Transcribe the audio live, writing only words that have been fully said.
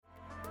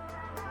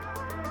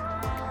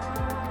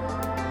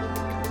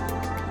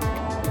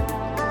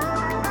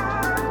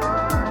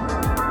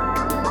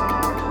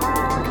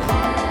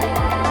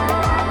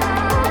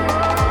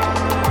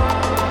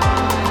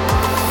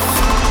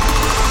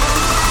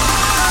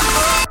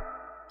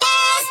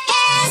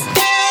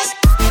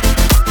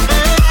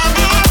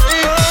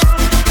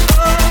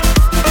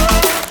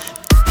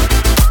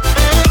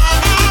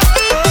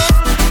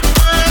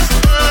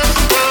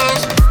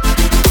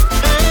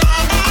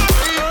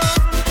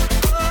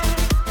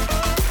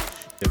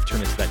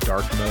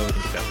dark mode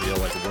and get that real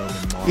like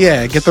Roman Mars.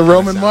 Yeah, get the kinda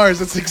Roman sound. Mars.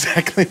 That's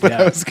exactly what I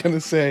Yeah. was going to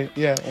say.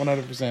 Yeah,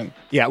 100%.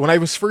 Yeah, when I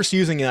was first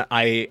using it,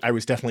 I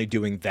was definitely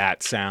doing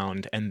that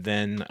sound, and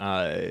then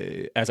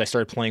as I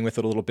started playing with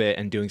it a little bit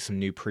and doing some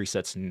new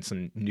presets and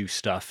some new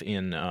stuff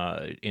in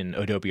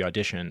Adobe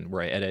Audition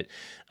where I edit,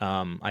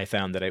 I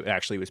found that it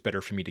actually was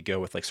better for me to go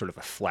with like sort of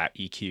a flat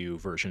EQ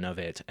version of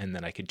it, and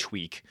then I could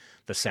tweak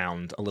the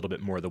sound a little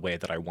bit more the way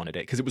that I wanted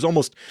it, because it was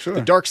almost Sure.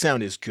 the dark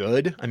sound is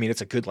good. I mean, it's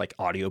a good like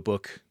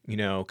audiobook,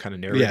 kind of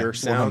narrator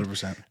sound.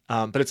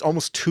 100%. But it's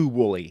almost too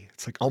woolly.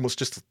 It's like almost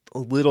just a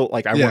little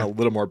like I want a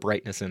little more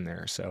brightness in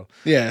there. So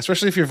Yeah,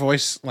 especially if your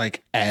voice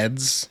like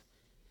adds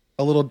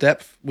a little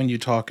depth when you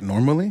talk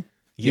normally.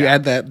 You Yeah.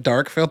 add that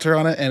dark filter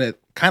on it, and it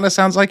kind of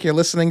sounds like you're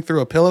listening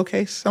through a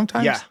pillowcase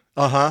sometimes. yeah,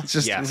 It's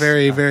just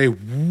very, very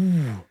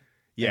woo.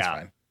 yeah.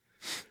 Fine.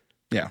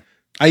 Yeah.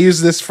 I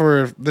use this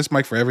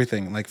mic for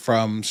everything, like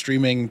from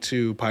streaming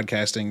to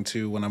podcasting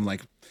to when I'm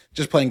like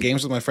just playing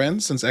games with my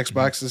friends. Since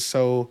Xbox is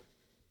so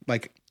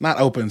like not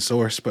open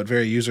source but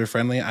very user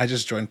friendly, I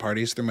just join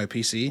parties through my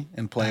PC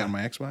and play on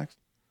my Xbox.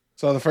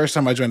 So the first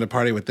time I joined a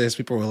party with this,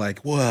 people were like,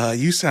 "Whoa,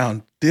 you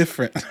sound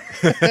different."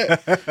 I'm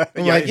like, it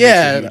makes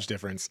 "Yeah, a huge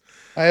difference."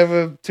 I have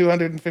a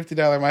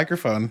 $250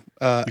 microphone,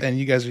 and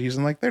you guys are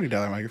using like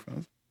 $30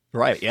 microphones."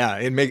 Right. Yeah.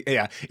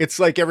 It's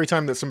like every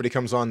time that somebody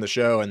comes on the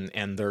show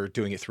and they're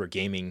doing it through a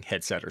gaming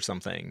headset or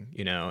something,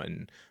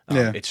 and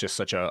it's just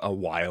such a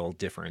wild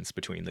difference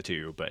between the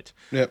two. But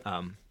Yep.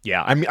 I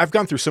mean, I've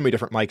gone through so many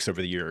different mics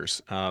over the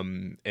years.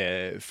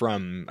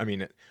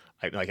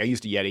 I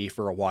used a Yeti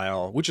for a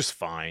while, which is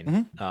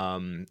fine.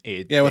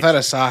 Without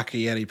a sock, a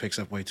Yeti picks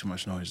up way too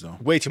much noise, though.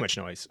 Way too much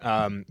noise.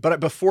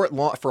 But for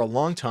a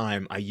long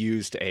time, I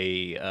used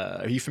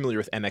are you familiar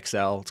with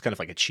MXL? It's kind of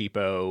like a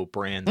cheapo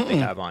brand that they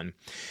have on.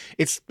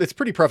 It's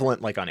pretty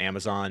prevalent, like on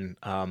Amazon.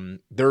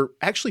 They're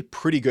actually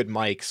pretty good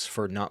mics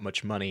for not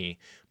much money,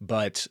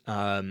 but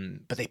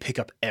they pick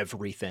up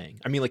everything.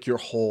 I mean, like your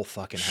whole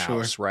fucking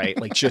house, right?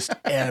 Like just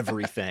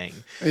everything.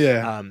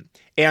 Yeah.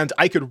 And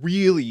I could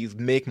really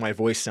make my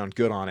voice sound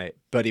good on it,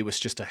 but it was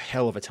just a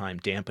hell of a time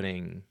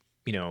dampening,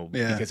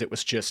 because it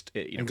was just,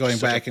 and going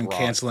such a back and broad-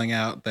 canceling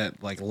out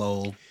that like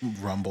low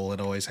rumble it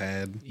always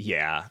had.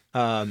 Yeah.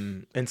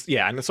 And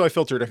so I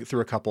filtered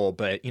through a couple,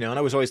 but, and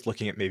I was always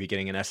looking at maybe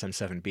getting an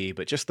SM7B,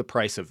 but just the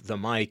price of the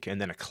mic and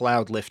then a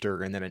cloud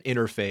lifter and then an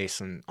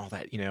interface and all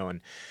that,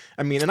 and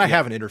I mean, and I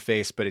have an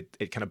interface, but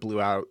it kind of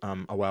blew out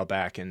a while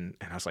back, and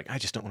I was like, I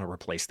just don't want to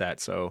replace that.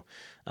 So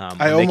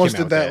I almost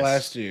did that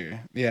last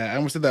year. Yeah, I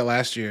almost did that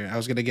last year. I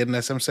was going to get an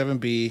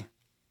SM7B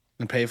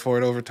and pay for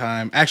it over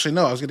time. Actually,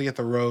 no, I was going to get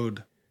the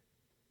Rode.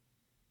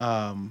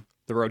 The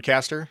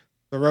Rodecaster?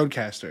 The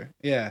Rodecaster,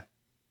 yeah.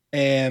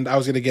 And I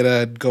was going to get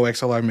a Go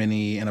XLR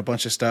Mini and a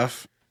bunch of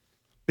stuff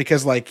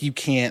because, like, you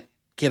can't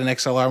get an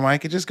XLR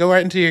mic and just go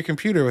right into your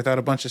computer without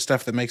a bunch of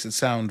stuff that makes it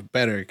sound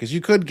better. Because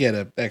you could get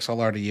a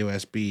XLR to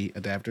USB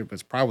adapter, but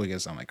it's probably going to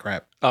sound like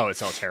crap. Oh,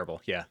 it's all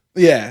terrible. Yeah.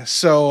 Yeah,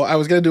 so I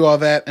was going to do all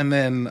that. And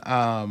then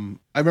I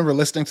remember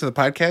listening to the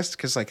podcast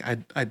because, like,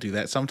 I do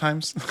that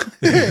sometimes.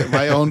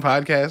 My own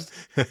podcast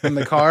in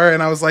the car.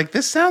 And I was like,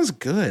 this sounds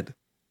good.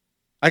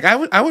 Like,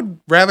 I would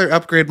rather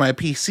upgrade my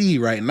PC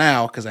right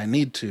now because I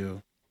need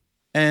to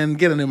and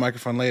get a new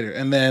microphone later.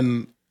 And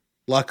then,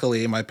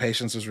 luckily, my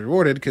patience was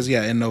rewarded because,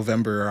 in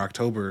November or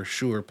October,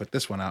 Shure put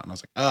this one out. And I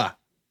was like,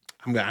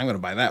 I'm going to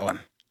buy that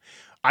one.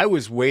 I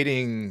was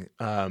waiting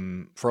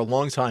for a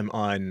long time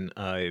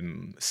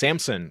on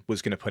Samson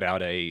was going to put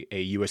out a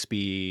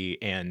USB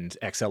and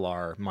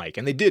XLR mic,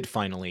 and they did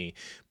finally.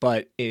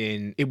 But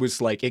it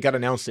was like it got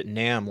announced at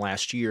NAMM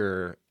last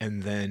year,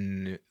 and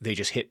then they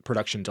just hit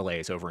production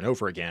delays over and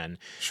over again.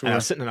 Sure. And I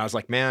was sitting and I was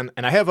like, man,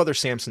 and I have other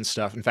Samson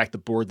stuff. In fact, the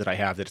board that I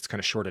have that it's kind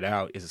of shorted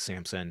out is a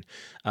Samson.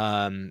 But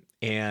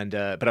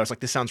I was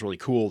like, this sounds really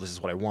cool. This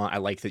is what I want. I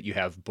like that you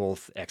have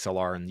both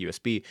XLR and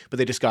USB, but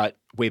they just got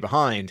way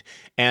behind.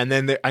 And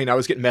then I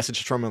was getting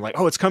messages from them like,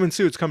 oh, it's coming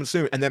soon.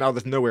 And then out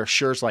of nowhere,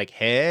 Shure's like,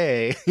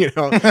 hey, like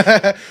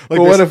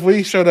well, what if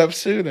we showed up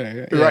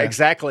sooner? Yeah. Right,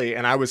 exactly.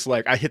 And I was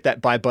like, I hit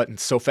that buy button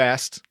so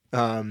fast.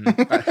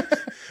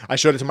 I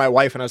showed it to my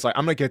wife and I was like,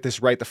 I'm going to get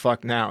this right the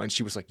fuck now. And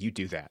she was like, you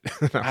do that.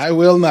 I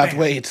will not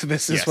wait.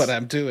 This is what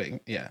I'm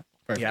doing. Yeah.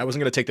 Perfect. Yeah, I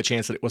wasn't going to take the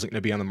chance that it wasn't going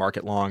to be on the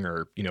market long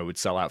or, would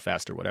sell out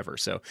fast or whatever.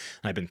 So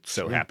I've been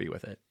so happy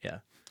with it. Yeah.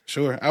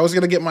 Sure. I was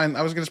going to get mine.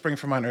 I was going to spring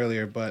for mine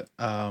earlier, but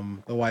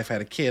the wife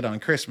had a kid on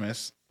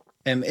Christmas.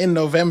 And in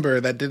November,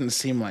 that didn't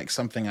seem like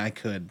something I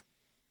could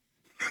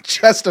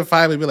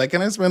justifiably be like,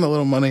 can I spend a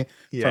little money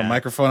for a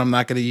microphone I'm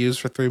not going to use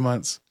for 3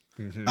 months?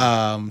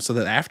 Mm-hmm. So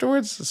that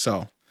afterwards.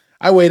 So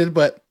I waited,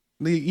 but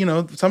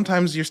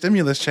sometimes your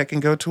stimulus check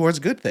can go towards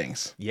good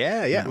things.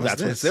 Yeah. Yeah.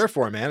 That's what it's there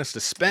for, man. It's to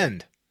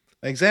spend.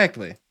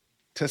 Exactly.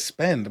 To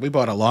spend. We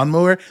bought a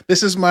lawnmower.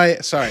 This is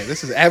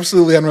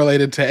absolutely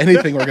unrelated to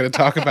anything we're going to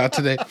talk about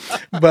today.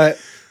 But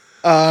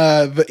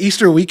the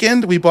Easter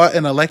weekend, we bought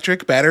an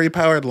electric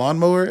battery-powered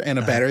lawnmower and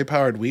a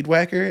battery-powered weed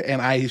whacker,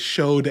 and I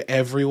showed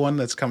everyone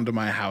that's come to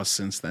my house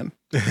since then.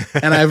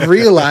 And I've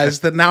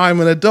realized that now I'm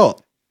an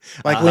adult.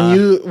 Like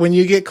when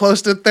you get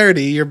close to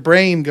 30, your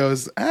brain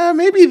goes,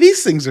 maybe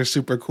these things are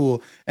super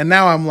cool. And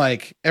now I'm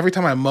like, every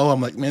time I mow,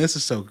 I'm like, man, this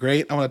is so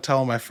great. I want to tell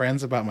all my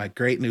friends about my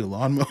great new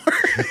lawnmower.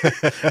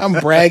 I'm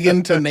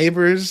bragging to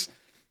neighbors.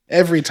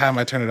 Every time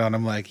I turn it on,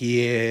 I'm like,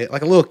 yeah,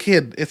 like a little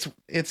kid.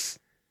 It's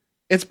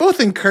both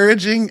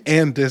encouraging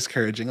and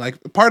discouraging.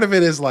 Like part of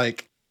it is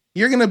like,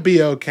 you're going to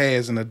be okay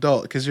as an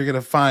adult because you're going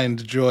to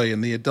find joy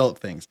in the adult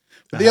things.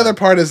 But the other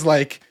part is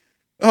like,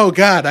 oh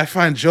God, I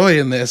find joy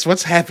in this.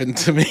 What's happened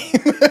to me?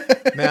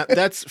 Man,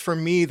 that's for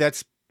me,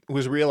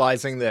 was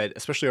realizing that,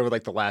 especially over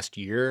like the last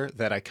year,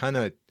 that I kind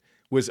of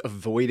was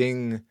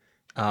avoiding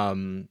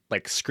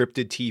like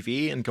scripted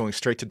TV and going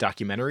straight to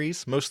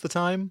documentaries most of the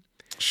time.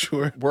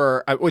 Sure.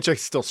 Which I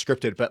still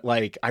scripted, but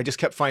like I just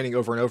kept finding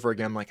over and over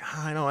again, like,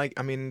 I know, I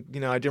mean, you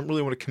know, I didn't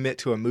really want to commit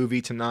to a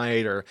movie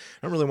tonight, or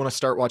I don't really want to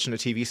start watching a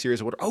TV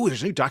series or whatever. Oh,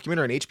 there's a new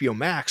documentary on HBO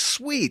Max.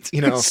 Sweet.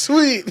 You know,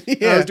 sweet.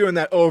 Yeah. I was doing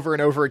that over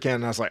and over again.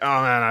 And I was like,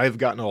 oh man, I've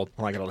gotten old.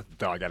 Oh, I got a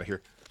dog out of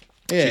here.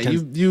 Yeah.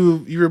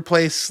 You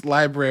replace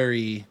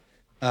library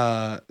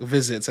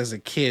visits as a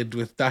kid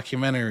with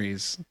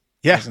documentaries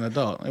as an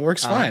adult. It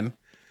works fine.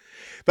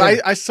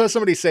 But I saw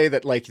somebody say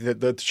that like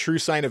the true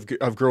sign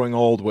of growing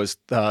old was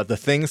the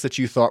things that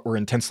you thought were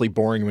intensely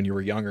boring when you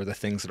were young are the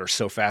things that are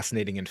so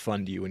fascinating and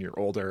fun to you when you're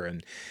older.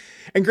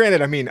 And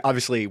granted, I mean,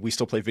 obviously we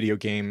still play video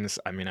games.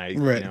 I mean, you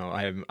know,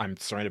 I'm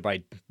surrounded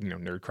by, you know,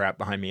 nerd crap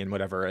behind me and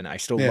whatever. And I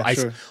still,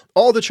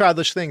 all the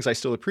childish things I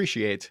still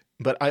appreciate,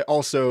 but I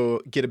also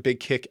get a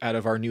big kick out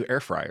of our new air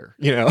fryer,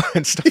 you know,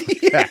 and stuff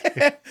like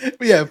that.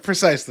 Yeah,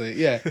 precisely.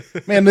 Yeah.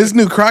 Man, this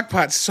new crock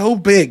pot's so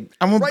big.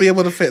 I'm going to be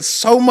able to fit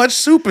so much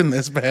soup in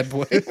this bad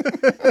boy.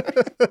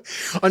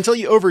 Until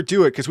you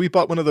overdo it. Cause we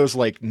bought one of those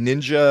like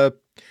Ninja,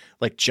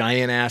 like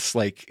giant ass,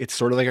 like it's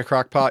sort of like a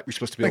crock pot. You're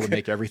supposed to be able to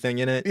make everything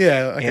in it.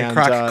 Yeah, like a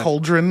crock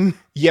cauldron.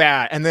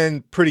 Yeah, and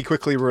then pretty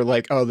quickly we're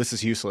like, oh, this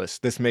is useless.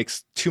 This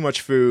makes too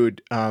much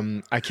food.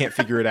 I can't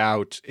figure it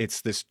out.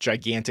 It's this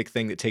gigantic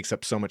thing that takes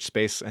up so much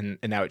space, and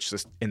now it's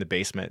just in the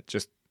basement.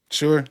 Just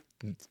sure,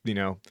 you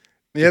know.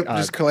 Yep,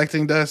 just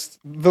collecting dust.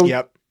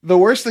 The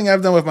worst thing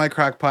I've done with my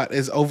crock pot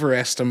is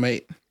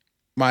overestimate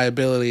my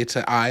ability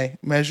to eye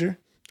measure.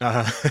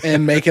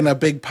 And making a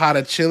big pot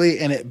of chili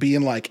and it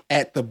being like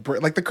at the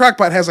like the crock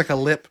pot has like a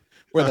lip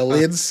where the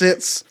lid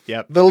sits.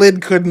 Yep. The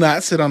lid could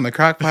not sit on the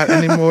crock pot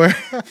anymore.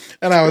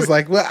 And I was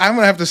like, well, I'm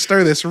gonna have to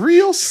stir this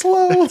real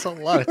slow. That's a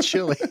lot of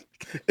chili.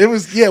 It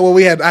was well,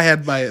 I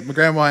had my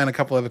grandma and a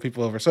couple other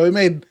people over, so it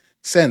made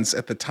sense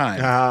at the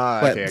time.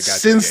 But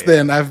since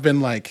then I've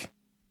been like,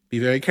 be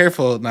very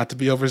careful not to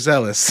be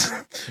overzealous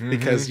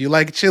because you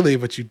like chili,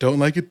 but you don't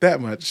like it that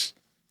much.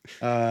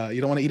 You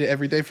don't want to eat it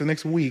every day for the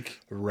next week.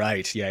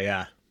 Right.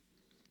 Yeah.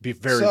 Be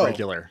very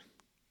regular.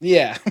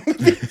 Yeah.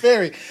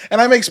 Very.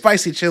 And I make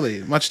spicy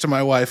chili, much to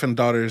my wife and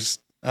daughter's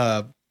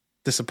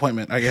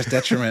disappointment, I guess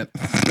detriment.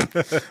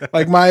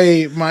 Like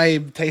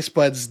my taste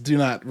buds do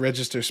not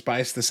register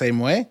spice the same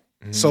way.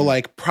 So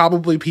like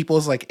probably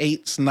people's like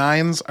 8s,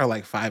 9s are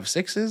like 5,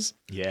 6s.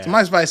 Yeah. So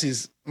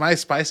my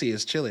spicy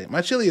is chili.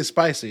 My chili is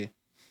spicy.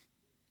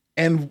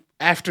 And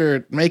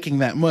after making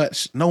that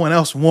much, no one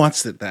else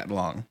wants it that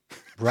long.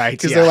 Right.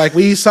 Because they're like,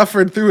 we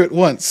suffered through it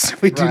once.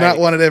 We do not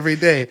want it every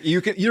day.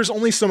 There's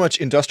only so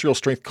much industrial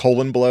strength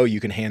colon blow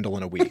you can handle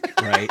in a week,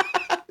 right?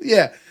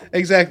 Yeah,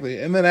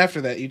 exactly. And then after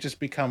that, you just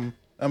become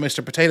a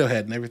Mr. Potato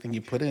Head and everything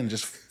you put in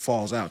just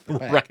falls out the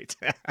back. Right.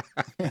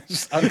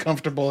 Just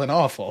uncomfortable and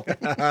awful.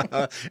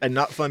 And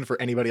not fun for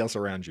anybody else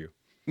around you.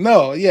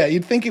 No, yeah.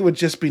 You'd think it would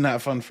just be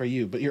not fun for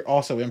you, but you're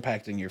also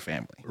impacting your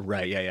family.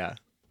 Right, yeah.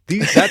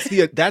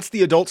 That's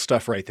the adult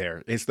stuff right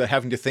there. Is the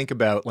having to think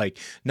about like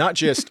not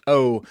just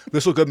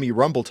this will give me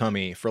rumble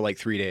tummy for like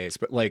 3 days,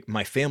 but like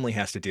my family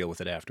has to deal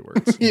with it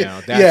afterwards. You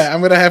know,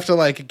 I'm gonna have to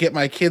like get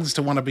my kids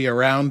to want to be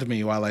around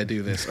me while I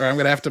do this, or I'm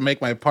gonna have to make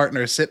my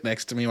partner sit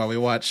next to me while we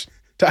watch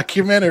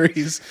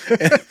documentaries,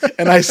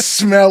 and I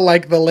smell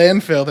like the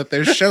landfill that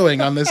they're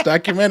showing on this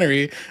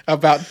documentary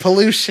about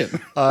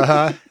pollution.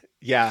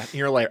 Yeah, and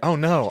you're like, oh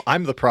no,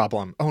 I'm the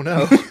problem. Oh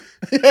no.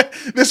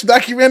 This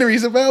documentary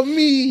is about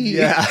me.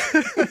 Yeah.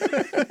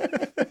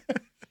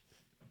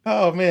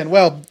 Oh man.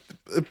 Well,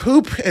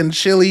 poop and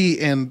chili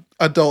and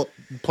adult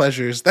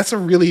pleasures. That's a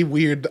really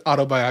weird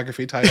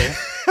autobiography title.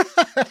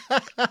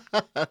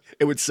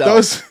 It would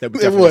sell. That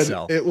would definitely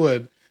sell. It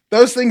would.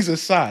 Those things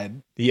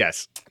aside.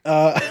 Yes.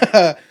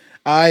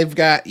 I've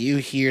got you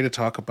here to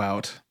talk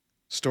about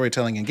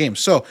storytelling in games.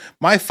 So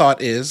my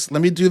thought is,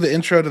 let me do the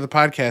intro to the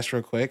podcast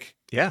real quick.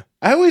 Yeah.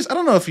 I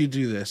don't know if you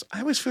do this.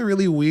 I always feel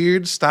really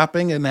weird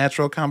stopping a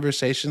natural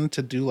conversation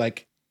to do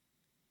like,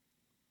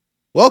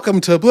 welcome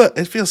to blah.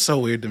 It feels so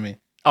weird to me.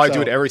 Oh, I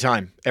do it every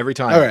time. Every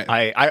time. All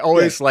right. I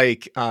always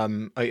like,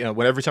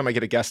 every time I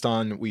get a guest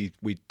on, we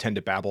tend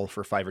to babble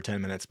for 5 or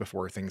 10 minutes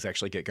before things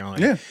actually get going.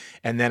 Yeah.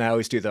 And then I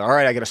always do all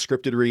right, I got a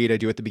scripted read I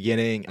do at the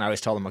beginning. And I always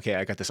tell them, okay,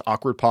 I got this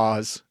awkward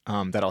pause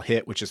that I'll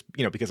hit, which is,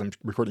 because I'm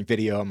recording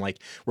video. I'm like,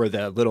 where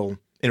the little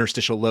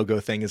interstitial logo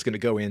thing is going to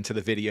go into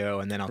the video,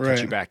 and then I'll cut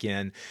Right. you back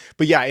in.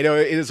 But yeah, it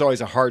is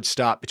always a hard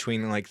stop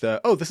between like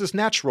this is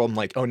natural, and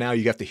like, oh, now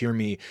you have to hear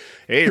me.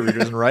 Hey,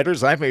 readers and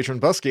writers, I'm Adrian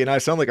Buskey, and I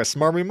sound like a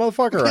smarmy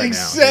motherfucker right now.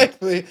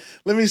 Exactly.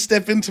 Let me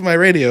step into my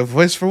radio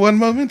voice for one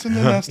moment, and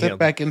then I'll step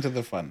back into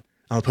the fun.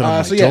 I'll put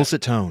on my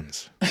dulcet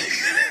tones.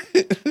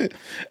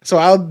 So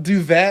I'll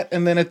do that,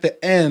 and then at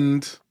the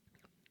end,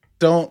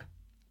 don't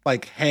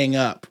like hang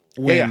up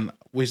when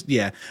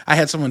I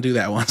had someone do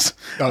that once.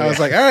 I was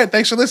like, all right,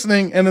 thanks for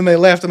listening, and then they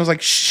left, and I was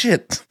like,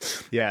 shit.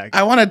 Yeah.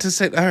 I wanted to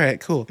say, all right,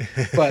 cool,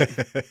 but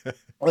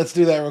let's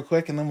do that real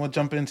quick, and then we'll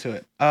jump into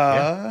it.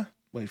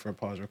 Wait for a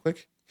pause real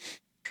quick.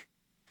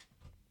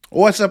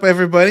 What's up,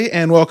 everybody,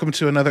 and welcome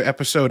to another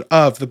episode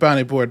of the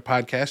Bounty Board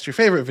Podcast, your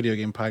favorite video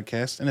game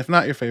podcast, and if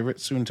not your favorite,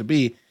 soon to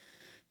be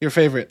your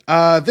favorite.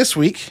 This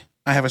week,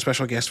 I have a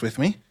special guest with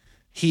me.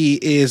 He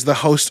is the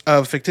host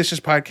of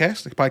Fictitious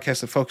Podcast, a podcast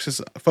that focuses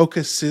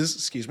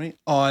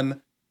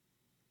on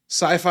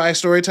sci-fi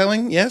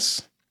storytelling.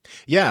 Yes?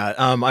 Yeah,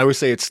 I always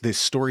say it's the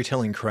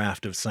storytelling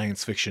craft of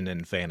science fiction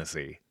and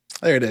fantasy.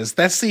 There it is.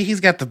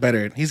 You've got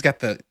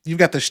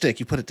the shtick.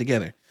 You put it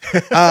together.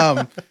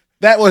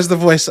 That was the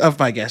voice of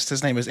my guest.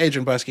 His name is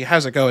Adrian Buskey.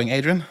 How's it going,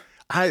 Adrian?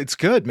 It's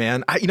good,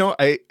 man.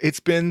 It's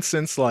been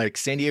since like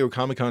San Diego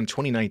Comic-Con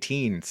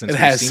 2019 since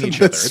we've seen each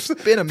other. It's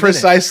been a minute.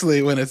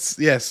 Precisely when it's,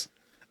 yes.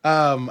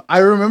 I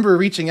remember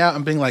reaching out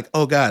and being like,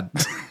 oh God,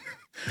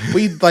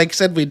 we like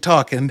said we'd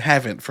talk and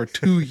haven't for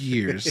 2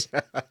 years.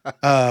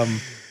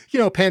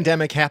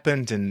 Pandemic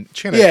happened and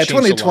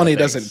 2020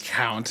 doesn't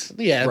count.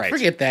 Yeah. Right.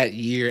 Forget that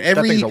year.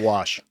 That thing's a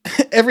wash.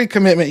 Every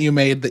commitment you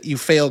made that you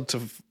failed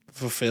to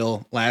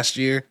fulfill last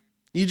year,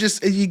 you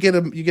get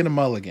a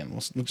mulligan.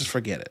 We'll just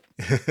forget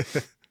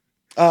it.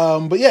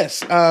 But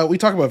yes, we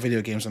talk about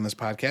video games on this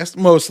podcast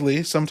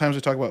mostly. Sometimes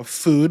we talk about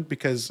food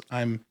because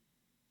I'm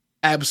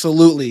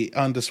absolutely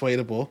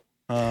undissuadable,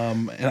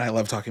 and I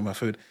love talking about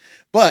food.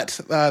 But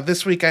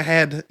this week I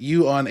had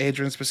you on,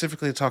 Adrian,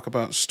 specifically to talk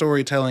about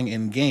storytelling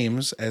in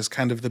games as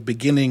kind of the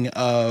beginning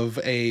of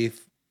a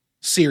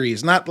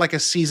series, not like a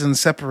season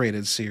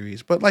separated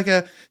series, but like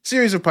a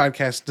series of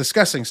podcasts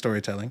discussing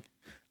storytelling.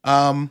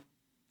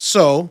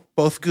 So,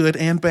 both good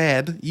and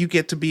bad, you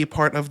get to be a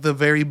part of the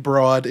very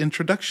broad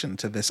introduction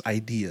to this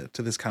idea,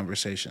 to this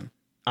conversation.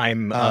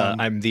 I'm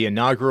the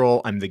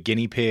inaugural. I'm the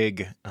guinea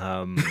pig.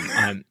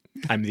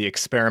 I'm the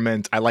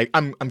experiment.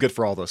 I'm good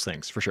for all those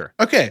things for sure.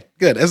 Okay,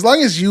 good. As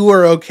long as you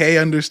are okay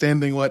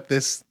understanding what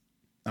this.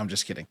 I'm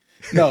just kidding.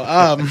 No.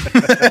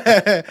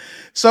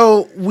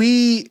 So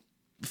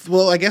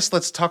I guess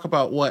let's talk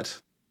about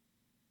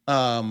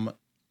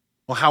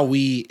how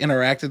we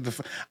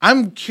interacted.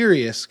 I'm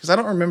curious because I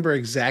don't remember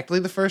exactly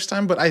the first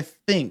time, but I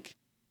think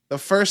the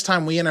first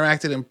time we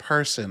interacted in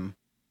person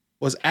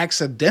was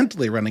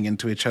accidentally running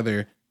into each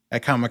other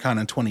at Comic-Con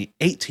in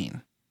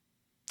 2018.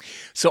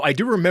 So I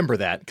do remember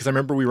that because I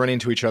remember we ran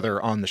into each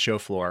other on the show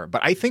floor, but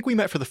I think we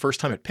met for the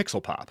first time at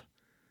Pixel Pop.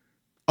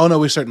 Oh, no,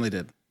 we certainly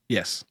did.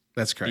 Yes,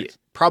 that's correct. Yeah,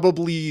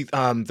 probably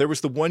there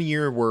was the 1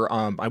 year where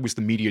I was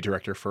the media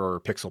director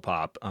for Pixel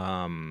Pop.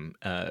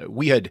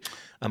 We had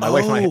my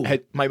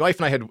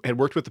wife and I had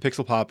worked with the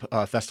Pixel Pop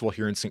festival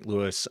here in St.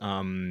 Louis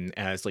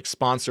as like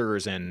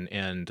sponsors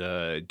and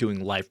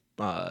doing live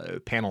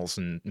panels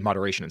and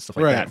moderation and stuff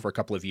like that for a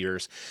couple of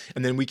years.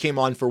 And then we came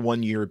on for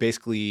 1 year.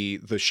 Basically,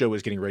 the show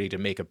was getting ready to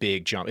make a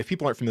big jump. If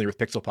people aren't familiar with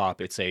Pixel Pop,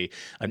 it's an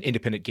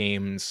independent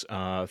games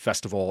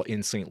festival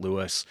in St.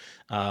 Louis.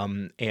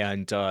 And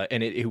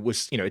it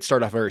was, it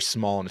started off very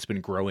small and it's been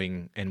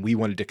growing, and we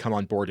wanted to come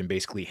on board and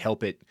basically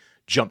help it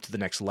jump to the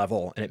next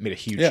level, and it made a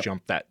huge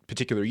jump that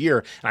particular year.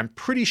 And I'm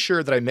pretty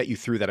sure that I met you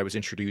through that. I was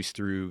introduced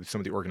through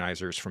some of the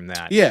organizers from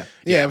that. Yeah,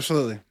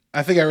 absolutely.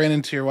 I think I ran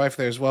into your wife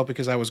there as well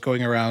because I was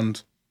going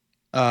around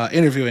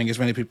interviewing as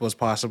many people as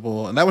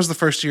possible, and that was the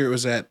first year it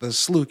was at the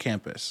SLU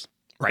campus,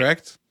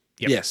 correct?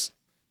 Yep. Yes.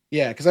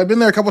 Yeah, because I've been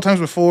there a couple times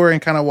before and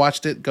kind of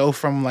watched it go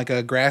from like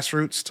a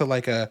grassroots to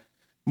like a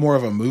more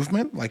of a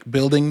movement, like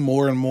building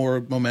more and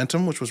more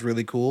momentum, which was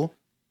really cool.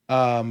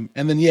 And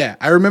then,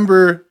 I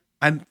remember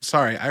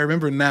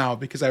now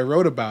because I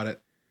wrote about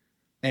it,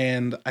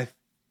 and I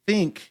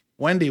think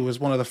Wendy was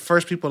one of the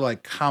first people to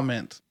like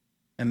comment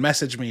and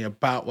message me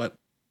about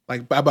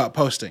about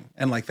posting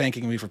and like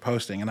thanking me for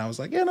posting. And I was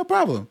like, yeah, no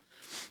problem.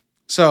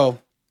 So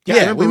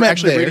Yeah, we met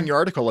actually there. reading your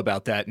article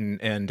about that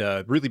and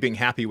really being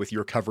happy with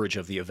your coverage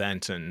of the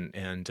event,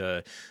 and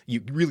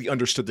you really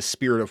understood the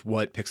spirit of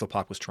what Pixel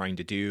Pop was trying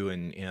to do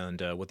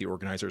and what the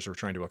organizers were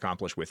trying to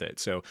accomplish with it.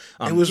 So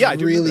it was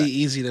really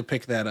easy to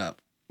pick that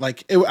up.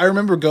 Like I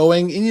remember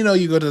going, and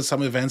you go to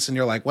some events and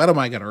you're like, what am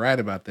I going to write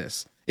about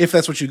this? If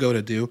that's what you go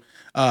to do,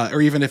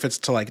 or even if it's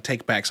to like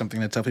take back something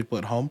to tell people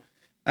at home.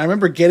 I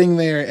remember getting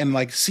there and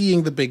like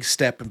seeing the big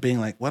step and being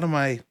like,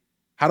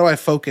 how do I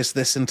focus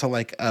this into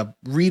like a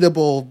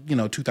readable,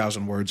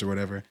 2,000 words or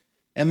whatever?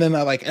 And then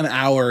like an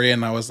hour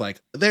in, I was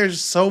like,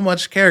 there's so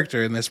much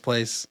character in this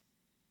place.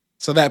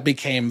 So that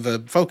became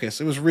the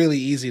focus. It was really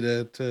easy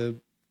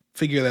to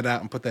figure that out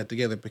and put that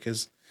together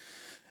because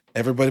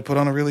everybody put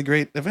on a really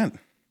great event.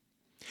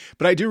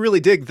 But I do really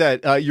dig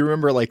that you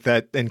remember like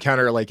that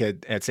encounter like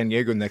at San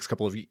Diego the next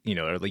couple of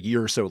or like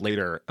year or so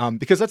later,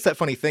 because that's that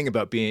funny thing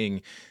about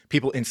being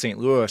people in St.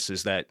 Louis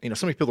is that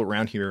so many people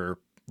around here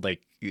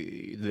like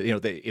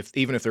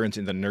even if they're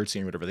into the nerd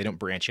scene or whatever, they don't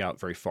branch out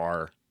very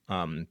far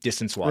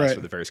distance wise Right.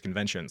 for the various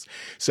conventions.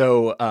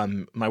 So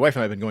my wife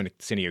and I have been going to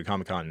San Diego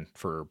Comic-Con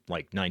for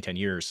like 9-10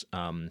 years.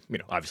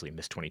 Obviously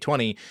missed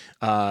 2020,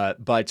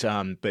 but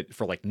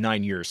for like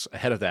 9 years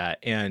ahead of that.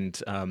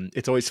 And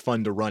it's always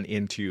fun to run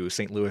into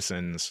St.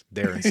 Louisans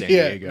there in San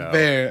Diego.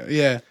 There,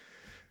 yeah.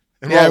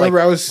 And I remember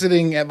I was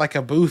sitting at like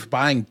a booth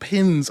buying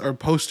pins or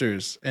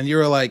posters, and you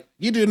were like,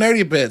 "You do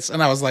nerdy bits,"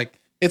 and I was like,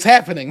 "It's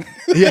happening."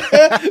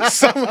 Yeah.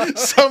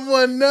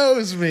 Someone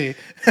knows me.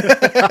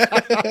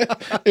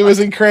 It was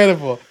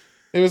incredible.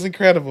 So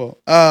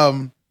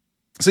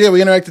yeah,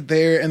 we interacted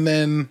there, and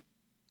then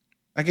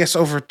I guess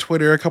over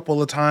Twitter a couple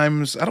of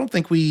times. I don't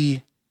think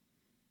we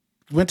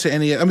went to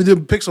any. I mean, the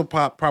Pixel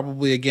Pop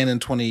probably again in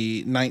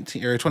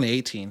 2019 or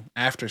 2018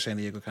 after San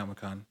Diego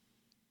Comic-Con.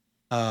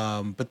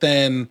 But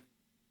then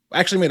I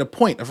actually made a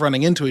point of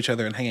running into each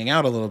other and hanging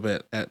out a little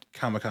bit at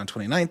Comic-Con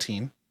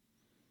 2019.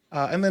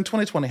 And then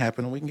 2020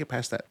 happened, and we can get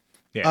past that.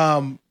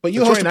 Yeah. But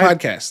you host a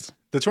podcast.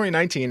 The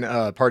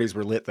 2019 parties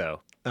were lit,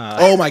 though.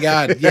 Oh my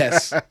God!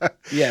 Yes,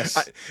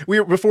 yes.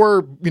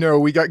 Before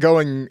we got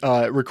going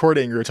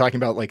recording, we were talking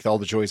about like all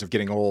the joys of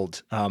getting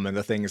old and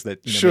the things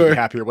that make you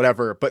happy or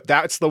whatever. But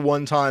that's the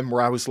one time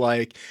where I was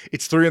like,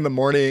 it's 3 a.m.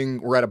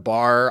 We're at a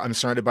bar. I'm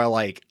surrounded by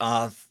like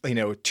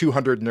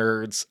 200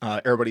 nerds.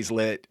 Everybody's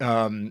lit,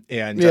 and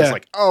I was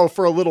like, oh,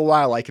 for a little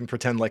while I can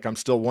pretend like I'm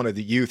still one of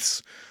the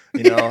youths.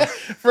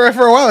 For a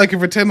while I can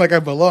pretend like I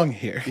belong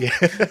here. Yeah.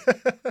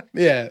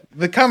 Yeah.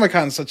 The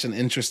Comic-Con is such an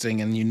interesting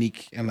and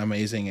unique and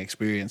amazing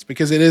experience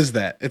because it is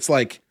that. It's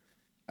like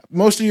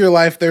most of your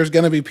life there's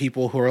gonna be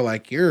people who are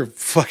like, you're a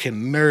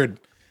fucking nerd.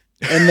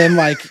 And then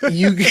like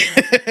you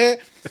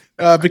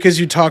because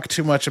you talk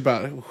too much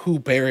about who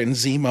Baron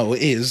Zemo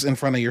is in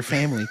front of your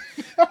family.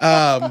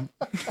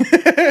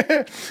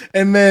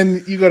 And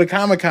then you go to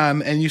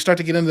Comic-Con and you start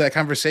to get into that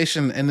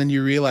conversation, and then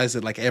you realize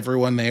that like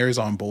everyone there is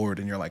on board,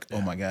 and you're like,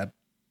 oh my God,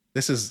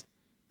 this is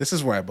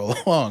where I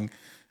belong.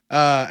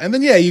 And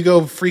then you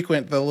go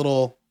frequent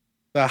the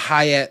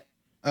Hyatt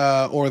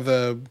or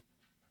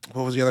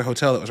what was the other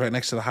hotel that was right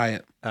next to the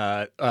Hyatt?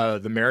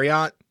 The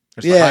Marriott.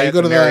 There's the Hyatt, you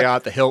go to the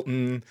Marriott, the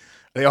Hilton.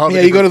 They all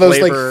you go to those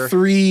like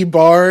 3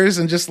 bars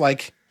and just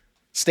like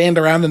stand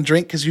around and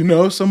drink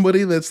because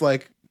somebody that's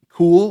like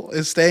cool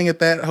is staying at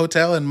that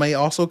hotel and may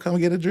also come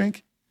get a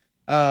drink.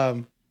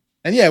 And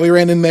we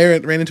ran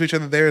into each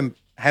other there and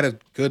had a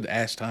good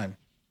ass time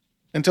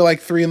until like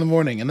 3 a.m.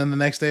 And then the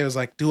next day I was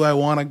like, do I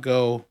want to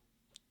go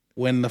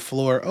when the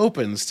floor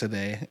opens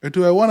today, or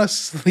do I want to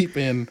sleep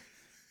in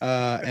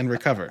and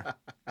recover?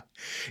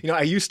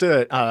 I used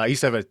to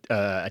have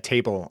a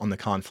table on the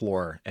con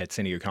floor at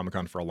San Diego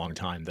Comic-Con for a long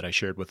time that I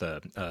shared with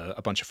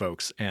a bunch of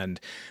folks.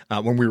 And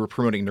when we were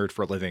promoting Nerd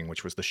for a Living,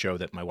 which was the show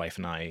that my wife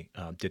and I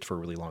did for a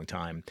really long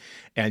time.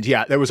 And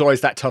there was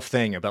always that tough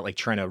thing about like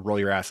trying to roll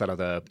your ass out of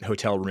the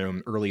hotel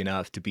room early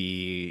enough to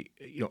be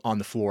on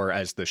the floor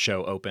as the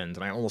show opened.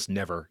 And I almost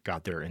never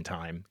got there in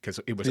time because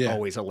it was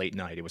always a late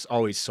night. It was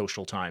always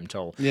social time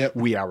till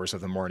wee hours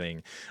of the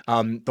morning.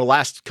 The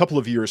last couple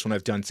of years when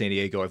I've done San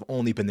Diego, I've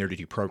only been there to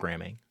do programming.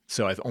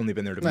 So I've only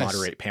been there to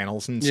moderate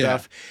panels and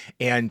stuff.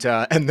 And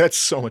that's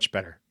so much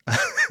better.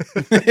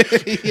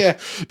 Yeah.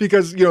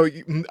 Because,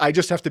 I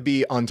just have to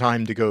be on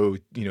time to go,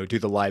 do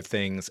the live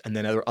things. And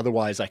then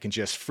otherwise I can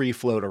just free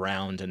float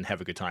around and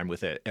have a good time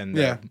with it. And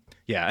And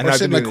or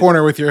sit in the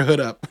corner with your hood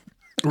up.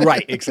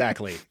 Right.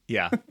 Exactly.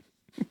 Yeah.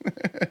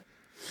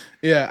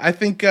 Yeah. I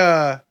think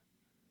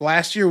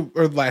last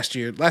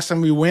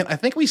time we went, I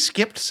think we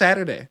skipped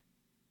Saturday.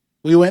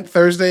 We went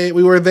Thursday.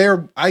 We were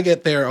there. I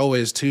get there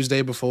always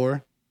Tuesday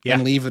before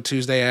and leave the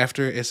Tuesday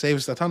after. It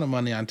saves a ton of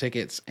money on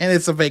tickets, and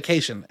it's a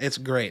vacation. It's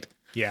great.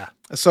 Yeah.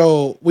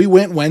 So we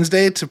went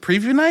Wednesday to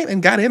preview night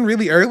and got in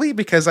really early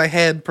because I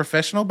had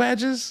professional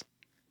badges,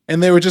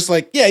 and they were just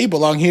like, "Yeah, you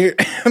belong here,"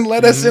 and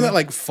let us in at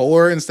like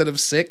 4 instead of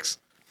 6.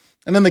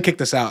 And then they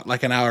kicked us out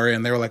like an hour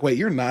in. They were like, "Wait,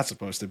 you're not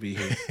supposed to be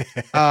here."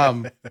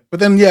 But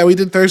then we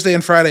did Thursday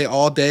and Friday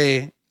all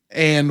day,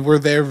 and we're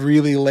there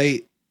really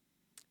late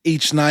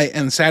each night.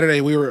 And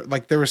Saturday we were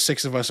like, there were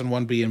 6 of us in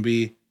one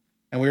B&B,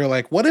 and we were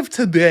like, what if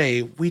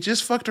today we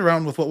just fucked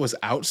around with what was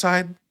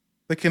outside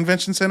the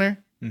convention center?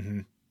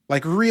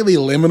 Like really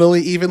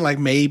liminally, even like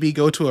maybe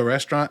go to a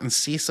restaurant and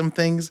see some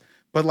things.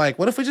 But like,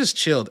 what if we just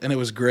chilled? And it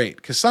was great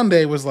because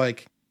Sunday was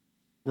like,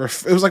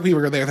 it was like we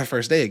were there the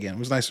first day again. It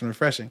was nice and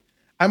refreshing.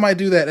 I might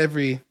do that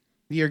every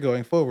year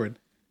going forward.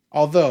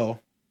 Although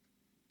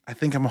I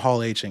think I'm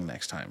Hall H-ing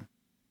next time.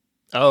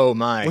 Oh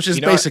my. Which is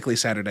basically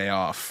Saturday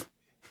off.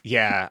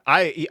 Yeah,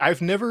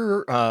 I've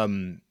never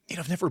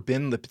I've never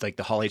been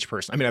the Hall H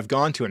person. I mean, I've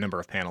gone to a number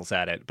of panels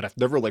at it, but I've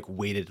never like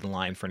waited in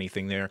line for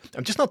anything there.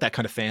 I'm just not that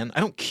kind of fan. I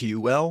don't queue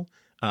well.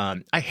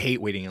 I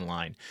hate waiting in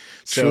line.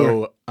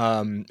 So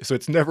so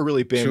it's never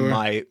really been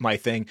my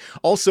thing.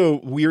 Also,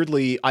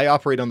 weirdly, I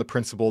operate on the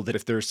principle that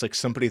if there's like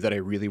somebody that I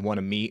really want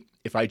to meet,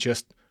 if I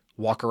just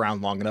walk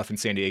around long enough in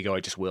San Diego, I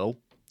just will.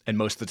 And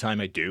most of the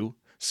time I do.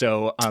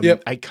 So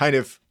I kind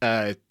of,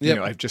 you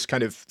know, I've just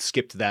kind of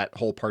skipped that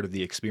whole part of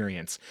the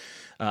experience.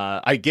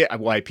 I get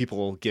why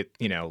people get,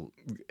 you know,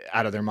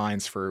 out of their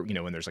minds for, you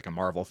know, when there's like a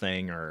Marvel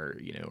thing or,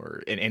 you know,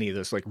 or in any of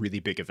those like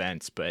really big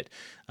events. But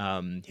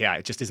yeah,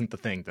 it just isn't the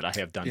thing that I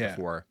have done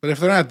before. But if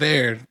they're not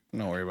there,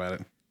 don't worry about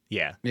it.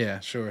 Yeah. Yeah,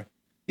 sure.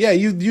 Yeah,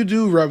 you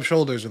do rub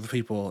shoulders with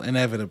people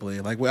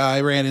inevitably. Like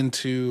I ran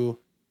into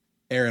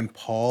Aaron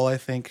Paul, I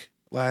think,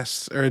 in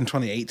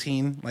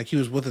 2018. Like he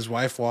was with his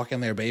wife walking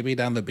their baby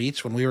down the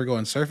beach when we were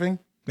going surfing.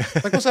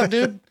 Like, what's up,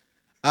 dude?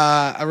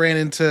 I ran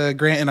into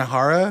Grant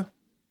Inahara.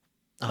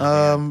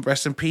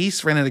 Rest in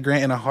peace. Ran into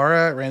Grant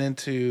Inahara. Ran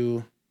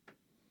into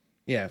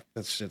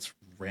it's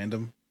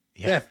random.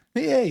 Yeah.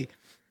 Yay.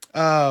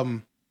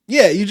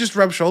 Yeah, you just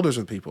rub shoulders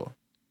with people.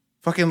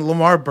 Fucking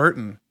LeVar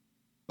Burton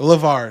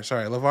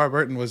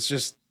was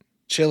just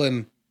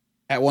chilling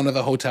at one of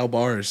the hotel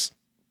bars.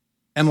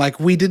 And like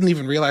we didn't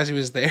even realize he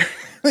was there.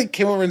 Like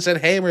came over and said,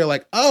 "Hey," and we were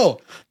like,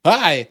 "Oh,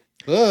 hi."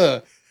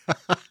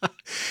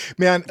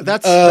 Man,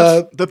 that's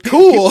the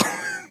cool.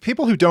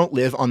 People who don't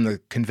live on the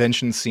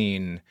convention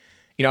scene,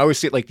 you know, I always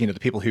see like, you know, the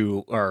people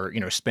who are,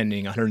 you know,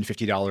 spending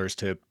 $150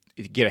 to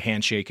get a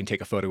handshake and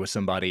take a photo with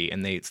somebody,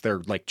 and it's their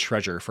like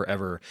treasure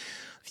forever.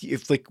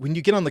 If like when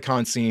you get on the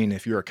con scene,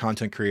 if you're a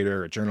content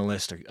creator, a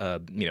journalist,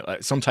 you know,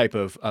 some type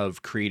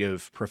of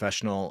creative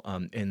professional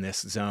in this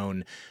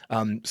zone,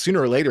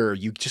 sooner or later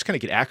you just kind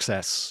of get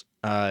access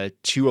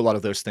to a lot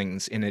of those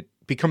things, and it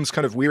becomes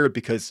kind of weird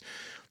because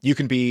you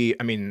can be,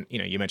 I mean, you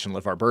know, you mentioned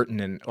LeVar Burton,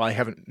 and well, I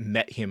haven't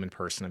met him in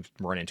person. I've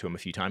run into him a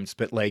few times,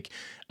 but like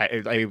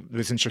I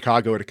was in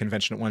Chicago at a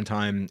convention at one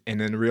time and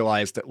then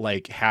realized that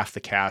like half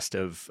the cast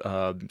of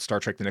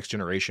Star Trek: The Next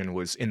Generation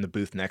was in the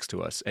booth next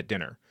to us at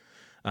dinner.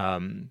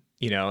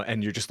 You know,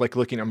 and you're just like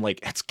looking, I'm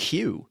like, that's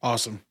Q.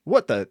 Awesome.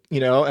 What the,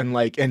 you know, and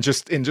like, and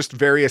just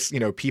various, you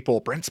know, people,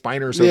 Brent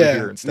Spiner's over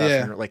here and stuff.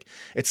 And you're like,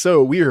 it's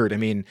so weird. I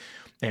mean,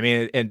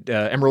 at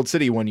Emerald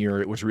City one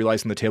year, it was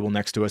realizing the table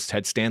next to us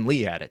had Stan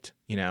Lee at it,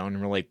 you know, and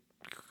we're like,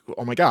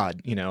 oh my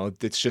God, you know,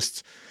 that's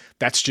just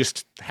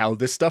how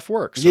this stuff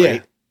works. Yeah.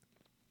 Right?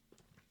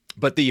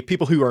 But the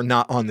people who are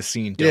not on the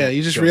scene,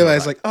 you just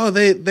realize like, oh,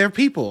 they're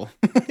people.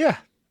 Yeah.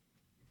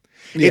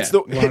 It's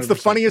the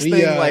funniest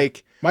thing.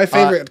 Like my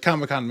favorite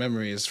Comic-Con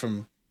memory is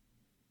from.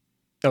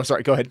 Oh,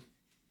 sorry. Go ahead.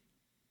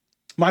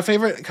 My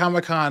favorite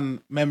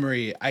Comic-Con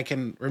memory I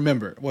can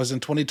remember was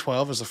in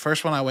 2012. It was the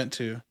first one I went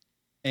to,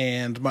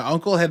 and my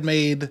uncle had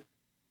made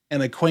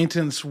an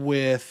acquaintance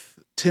with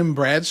Tim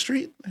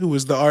Bradstreet, who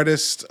was the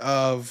artist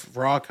of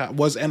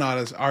was an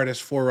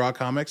artist for Raw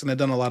Comics, and had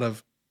done a lot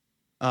of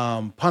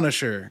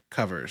Punisher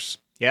covers.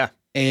 Yeah,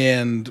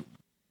 and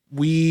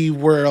we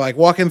were like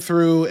walking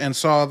through and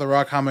saw the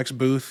Raw Comics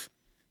booth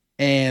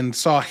and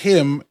saw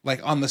him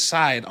like on the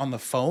side on the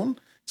phone.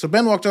 So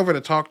Ben walked over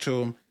to talk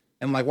to him.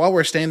 And like while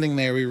we're standing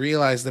there, we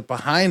realized that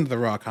behind the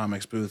Raw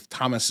Comics booth,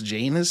 Thomas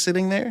Jane is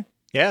sitting there.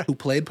 Yeah. Who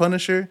played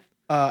Punisher,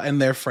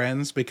 and they're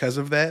friends because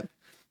of that.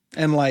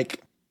 And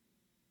like,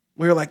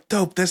 we were like,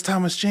 dope, that's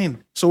Thomas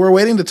Jane. So we're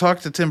waiting to talk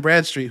to Tim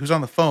Bradstreet, who's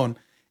on the phone.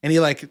 And he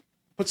like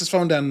puts his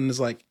phone down and is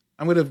like,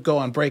 I'm going to go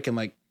on break in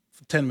like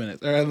 10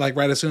 minutes, or like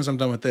right as soon as I'm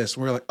done with this.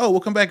 And we're like, oh, we'll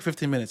come back in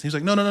 15 minutes. And he's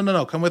like,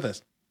 no, come with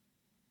us.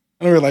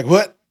 And we were like,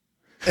 what?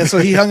 And so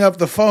he hung up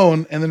the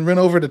phone and then ran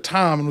over to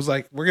Tom and was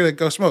like, we're going to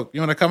go smoke.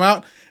 You want to come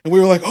out? And we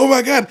were like, oh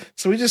my God.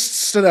 So we just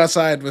stood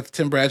outside with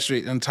Tim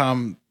Bradstreet and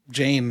Tom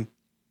Jane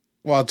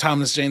while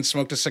Thomas Jane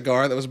smoked a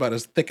cigar that was about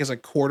as thick as a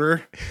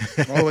quarter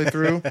all the way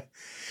through.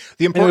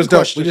 The important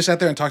question. We just sat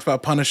there and talked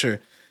about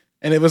Punisher,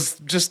 and it was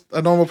just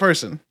a normal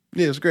person.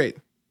 Yeah, it was great.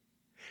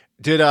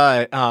 Did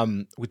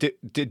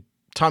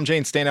Tom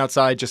Jane stand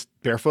outside just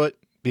barefoot?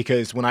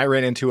 Because when I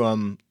ran into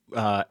him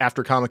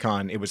after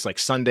Comic-Con, it was like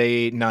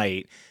Sunday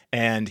night,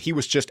 and he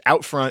was just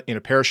out front in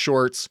a pair of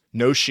shorts,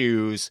 no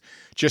shoes,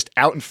 just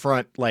out in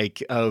front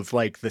of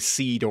the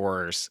C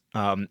doors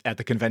at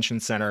the convention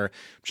center,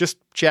 just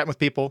chatting with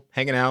people,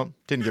 hanging out,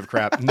 didn't give a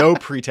crap, no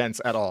pretense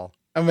at all.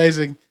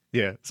 Amazing.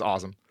 Yeah, it's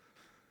awesome.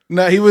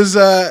 No, he was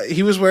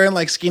wearing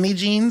like skinny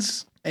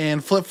jeans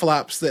and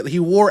flip-flops that he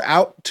wore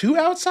out to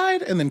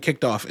outside and then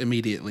kicked off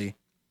immediately.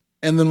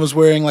 And then was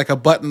wearing like a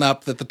button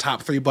up that the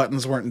top 3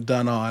 buttons weren't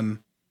done on,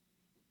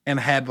 and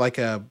had like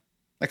a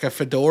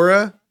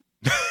fedora,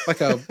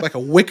 like a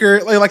wicker,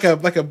 like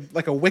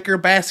a wicker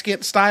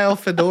basket style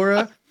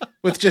fedora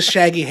with just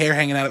shaggy hair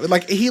hanging out of it.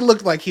 Like he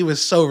looked like he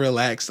was so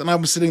relaxed, and I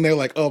was sitting there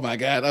like, oh my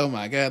God.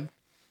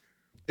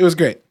 It was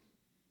great.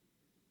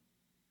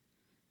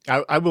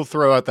 I will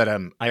throw out that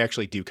I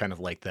actually do kind of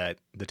like the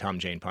Tom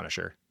Jane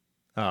Punisher.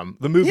 The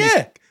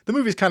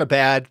movie's kind of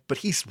bad, but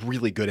he's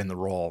really good in the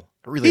role.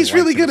 He's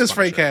really good as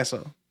Frank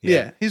Castle.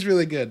 Yeah, he's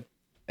really good.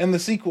 And the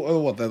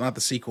sequel, not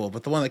the sequel,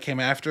 but the one that came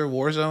after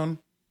Warzone,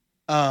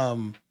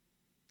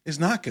 is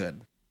not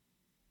good.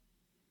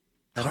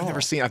 at I've all.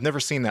 never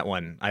seen that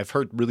one. I've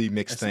heard really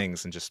mixed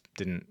things and just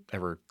didn't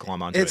ever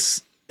glom onto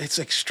it. It's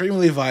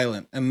extremely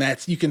violent, and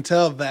you can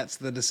tell that's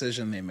the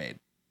decision they made.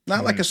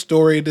 Not like Mhm. a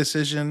story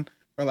decision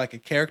or like a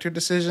character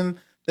decision.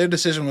 Their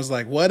decision was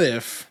like, what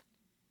if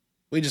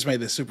we just made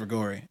this super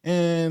gory?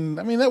 And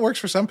I mean, that works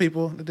for some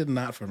people. It did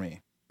not for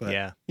me. But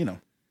Yeah. you know,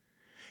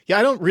 Yeah,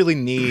 I don't really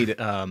need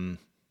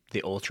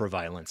the ultra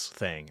violence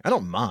thing. I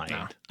don't mind.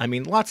 No. I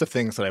mean, lots of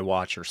things that I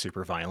watch are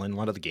super violent. A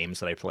lot of the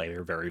games that I play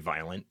are very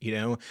violent, you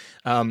know.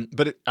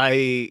 But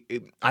I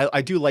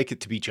do like it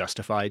to be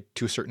justified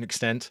to a certain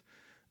extent.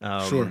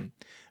 Sure.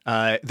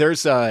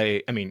 There's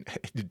I mean,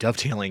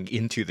 dovetailing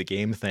into the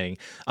game thing.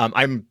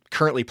 I'm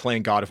currently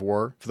playing God of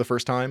War for the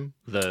first time.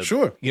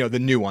 Sure. You know, the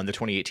new one, the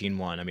 2018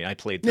 one. I mean, I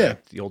played Yeah.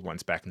 the old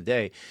ones back in the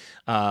day.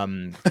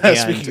 And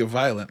Speaking of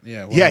violent,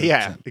 yeah. yeah,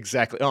 100%.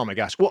 exactly. Oh my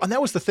gosh. Well, and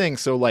that was the thing.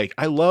 So like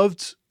I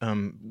loved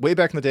way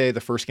back in the day,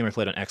 the first game I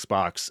played on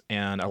Xbox,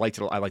 and I liked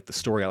it. I liked the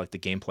story. I liked the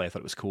gameplay. I thought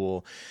it was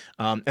cool.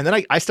 And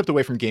then I stepped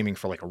away from gaming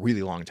for like a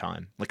really long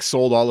time. Like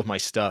sold all of my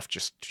stuff,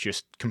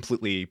 just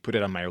completely put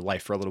it on my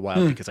life for a little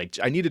while because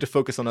I needed to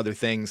focus on other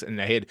things. And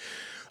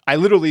I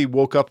literally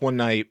woke up one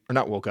night, or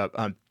not woke up,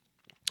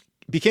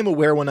 became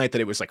aware one night that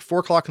it was like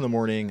 4:00 in the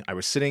morning. I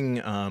was sitting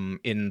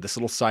in this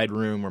little side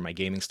room where my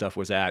gaming stuff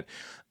was at.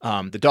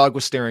 The dog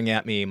was staring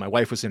at me. My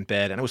wife was in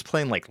bed, and I was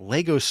playing like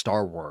Lego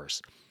Star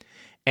Wars.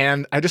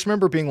 And I just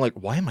remember being like,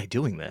 why am I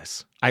doing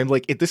this? I'm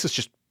like, this is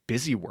just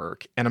busy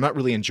work, and I'm not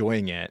really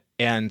enjoying it.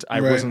 And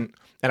I Right. wasn't.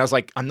 And I was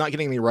like, I'm not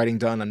getting any writing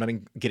done. I'm not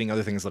getting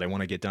other things that I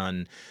want to get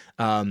done.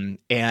 And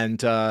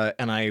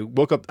I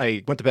woke up,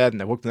 I went to bed,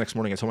 and I woke the next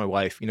morning. I told my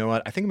wife, you know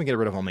what? I think I'm gonna get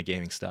rid of all my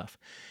gaming stuff.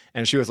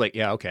 And she was like,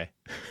 yeah, okay.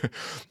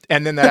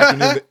 And then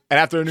that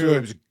afternoon, Sure.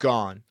 it was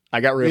gone. I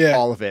got rid of Yeah.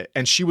 all of it.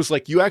 And she was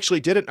like, you actually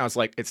did it? And I was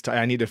like,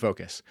 I need to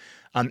focus.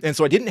 And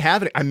so I didn't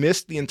have it. I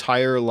missed the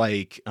entire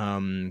like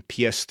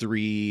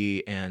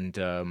PS3 and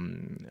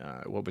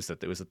what was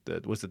that? Was it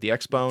the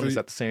Xbone? Is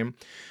that the same?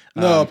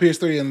 No,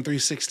 PS3 and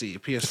 360,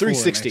 PS4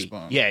 360. and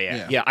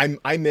Xbox. Yeah.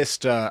 I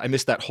missed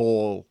that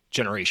whole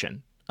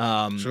generation.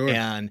 Sure.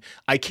 And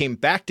I came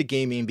back to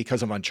gaming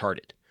because of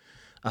Uncharted.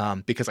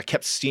 Because I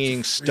kept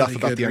seeing stuff Really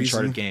about good the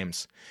Uncharted reason.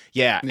 games.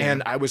 Yeah.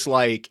 And I was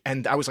like,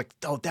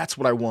 oh, that's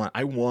what I want.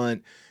 I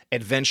want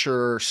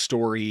adventure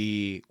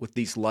story with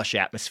these lush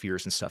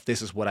atmospheres and stuff.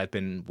 This is what I've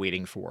been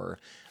waiting for.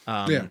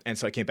 And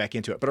so I came back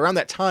into it. But around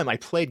that time, I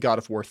played God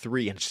of War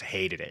 3 and just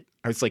hated it.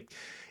 I was like,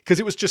 because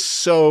it was just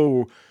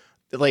so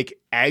like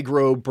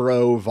aggro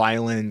bro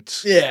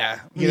violent. Yeah.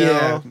 You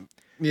know?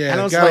 Yeah. And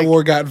I was God of like-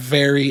 War got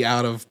very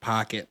out of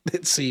pocket,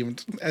 it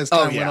seemed, as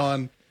time went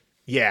on.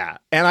 Yeah.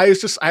 And I was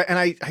just,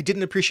 I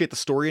didn't appreciate the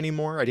story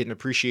anymore. I didn't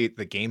appreciate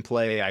the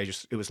gameplay.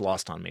 It was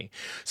lost on me.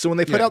 So when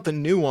they put Yeah. out the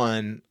new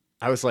one,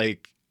 I was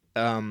like,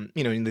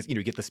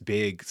 you get this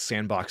big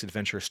sandbox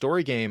adventure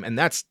story game, and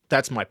that's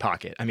my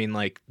pocket. I mean,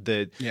 like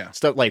the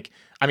stuff, like,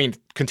 I mean,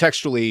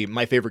 contextually,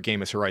 my favorite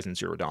game is Horizon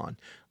Zero Dawn.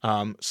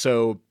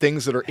 So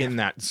things that are in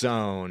that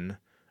zone,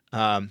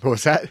 what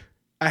was that?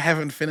 I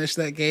haven't finished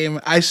that game.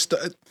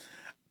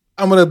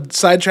 I'm going to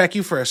sidetrack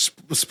you for a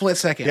split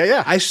second.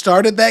 Yeah. I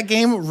started that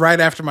game right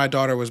after my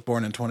daughter was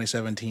born in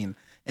 2017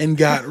 and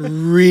got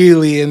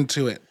really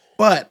into it.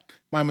 But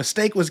my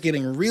mistake was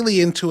getting really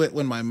into it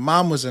when my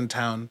mom was in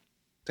town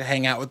to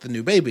hang out with the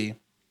new baby.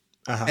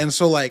 And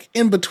so, like,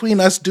 in between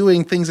us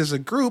doing things as a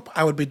group,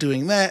 I would be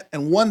doing that.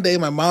 And one day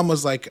my mom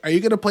was like, are you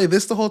going to play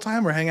this the whole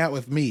time or hang out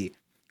with me?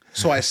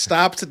 So I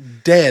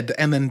stopped dead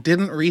and then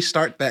didn't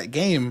restart that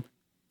game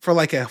for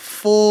like a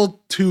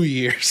full 2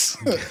 years.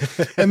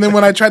 And then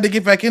when I tried to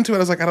get back into it, I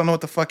was like, I don't know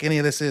what the fuck any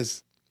of this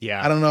is.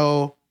 Yeah. I don't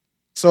know.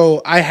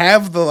 So I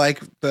have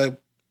the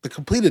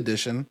complete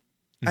edition.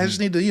 I just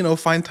need to,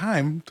 find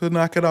time to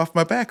knock it off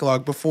my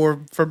backlog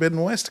before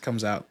Forbidden West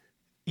comes out.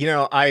 You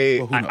know,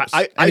 Well, who knows?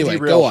 I Anyway,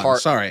 derail go on.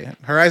 hard. Sorry.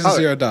 Horizon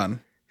Zero Dawn.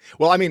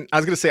 Well, I mean, I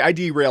was going to say I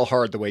derail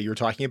hard the way you were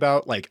talking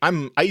about. Like,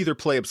 I either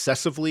play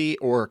obsessively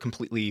or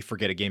completely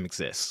forget a game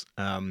exists.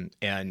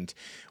 And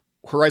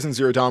Horizon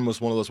Zero Dawn was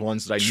one of those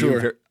ones that I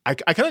knew. I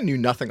kind of knew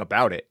nothing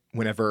about it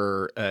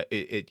whenever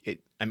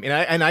I mean,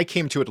 I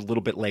came to it a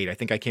little bit late. I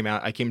think I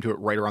came to it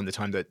right around the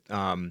time that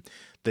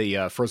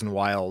the Frozen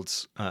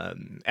Wilds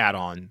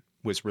add-on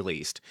was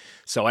released.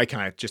 So I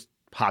kind of just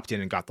hopped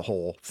in and got the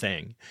whole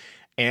thing.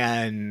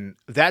 And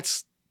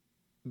that's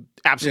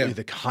absolutely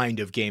the kind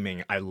of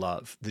gaming I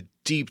love. The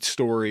deep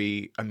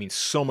story, I mean,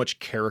 so much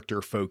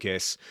character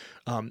focus.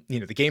 The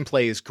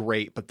gameplay is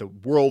great, but the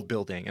world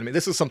building, I mean,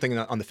 this is something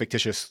on the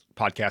Fictitious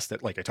podcast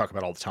that like I talk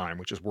about all the time,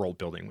 which is world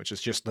building, which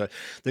is just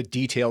the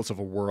details of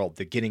a world,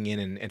 the getting in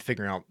and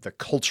figuring out the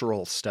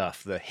cultural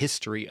stuff, the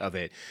history of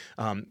it,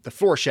 the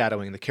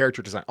foreshadowing, the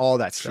character design, all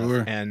that stuff.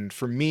 Sure. And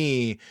for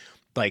me,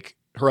 like,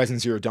 Horizon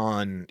Zero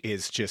Dawn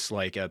is just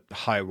like a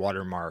high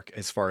watermark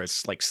as far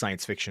as like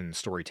science fiction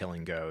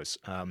storytelling goes.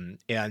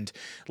 And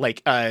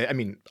like, I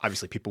mean,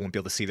 obviously people won't be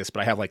able to see this,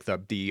 but I have like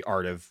the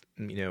art of,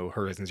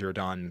 Horizon Zero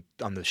Dawn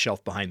on the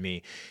shelf behind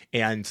me.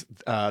 And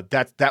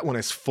that one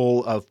is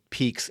full of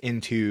peeks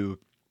into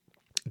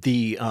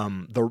the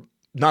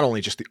not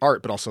only just the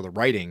art, but also the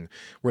writing,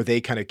 where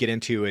they kind of get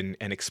into and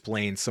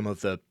explain some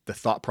of the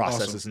thought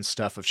processes Awesome. and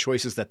stuff of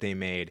choices that they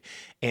made,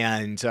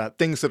 and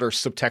things that are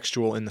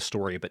subtextual in the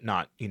story, but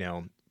not,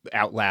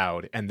 out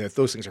loud. And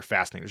those things are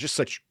fascinating. There's just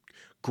such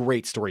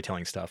great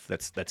storytelling stuff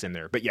that's in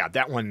there. But yeah,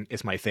 that one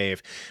is my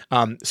fave.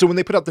 So when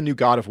they put out the new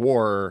God of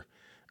War,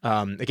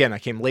 again, I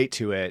came late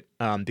to it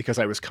because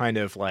I was kind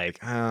of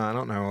like, I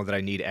don't know that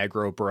I need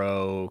aggro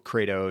bro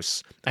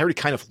Kratos. I already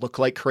kind of look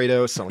like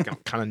Kratos, so like I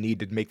kind of need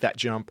to make that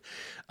jump.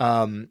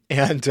 And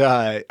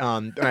I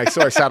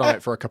sat on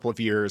it for a couple of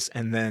years,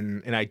 and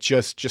I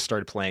just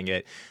started playing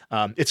it.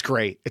 It's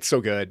great. It's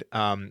so good.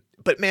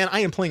 But man, I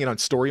am playing it on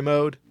story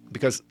mode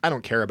because I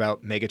don't care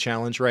about mega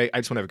challenge, right? I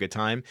just want to have a good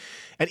time.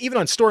 And even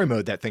on story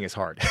mode, that thing is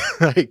hard.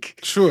 Like,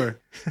 Sure.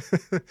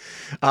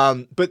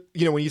 but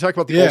when you talk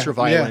about the ultra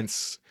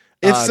violence,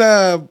 it's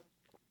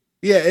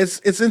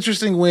it's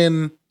interesting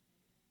when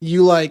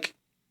you like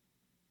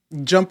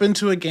jump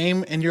into a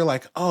game and you're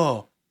like,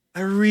 oh, I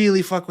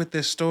really fuck with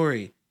this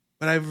story,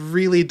 but I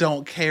really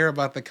don't care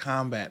about the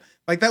combat.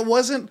 Like that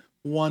wasn't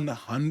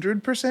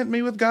 100%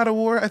 me with God of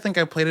War. I think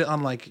I played it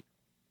on like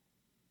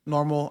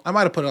normal. I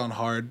might have put it on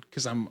hard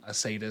because I'm a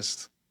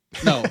sadist.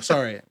 No,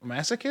 sorry,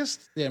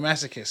 masochist. Yeah,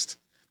 masochist.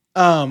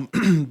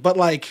 But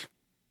like,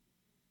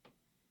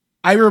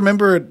 I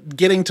remember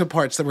getting to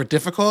parts that were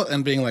difficult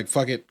and being like,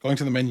 fuck it, going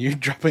to the menu,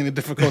 dropping the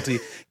difficulty,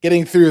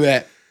 getting through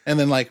that, and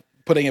then like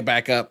putting it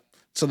back up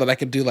so that I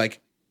could do like,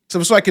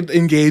 so I could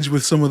engage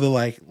with some of the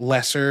like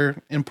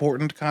lesser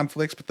important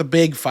conflicts, but the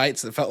big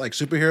fights that felt like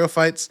superhero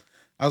fights,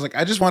 I was like,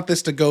 I just want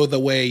this to go the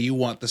way you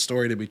want the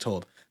story to be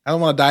told. I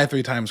don't want to die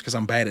 3 times because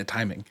I'm bad at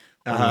timing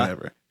or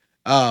whatever.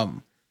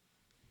 And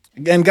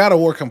God of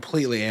War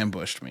completely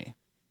ambushed me.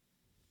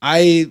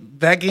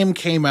 That game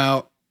came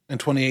out in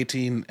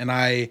 2018 and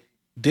I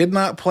did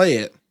not play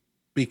it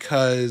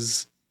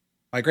because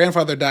my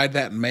grandfather died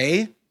that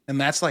May, and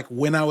that's like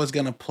when I was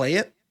going to play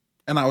it.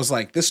 And I was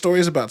like, this story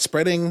is about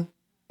spreading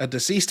a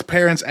deceased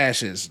parent's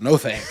ashes. No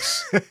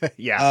thanks.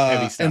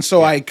 Yeah. And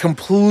so I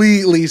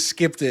completely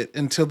skipped it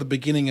until the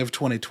beginning of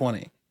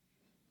 2020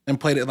 and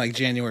played it in like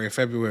January,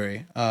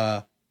 February,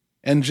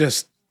 and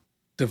just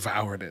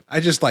devoured it.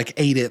 I just like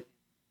ate it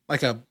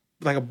like a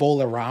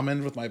bowl of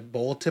ramen with my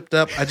bowl tipped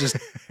up. I just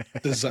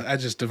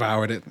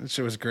devoured it. It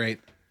was great.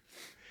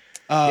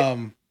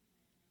 Yeah.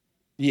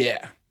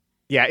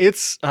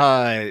 It's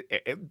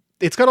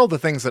got all the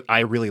things that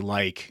I really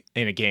like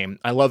in a game.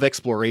 I love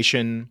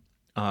exploration.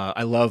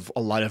 I love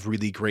a lot of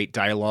really great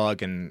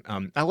dialogue, and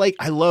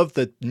I love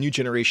the new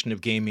generation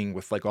of gaming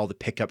with like all the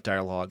pickup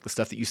dialogue, the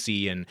stuff that you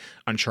see in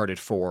Uncharted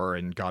 4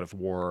 and God of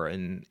War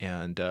and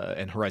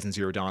Horizon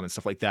Zero Dawn and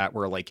stuff like that,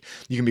 where like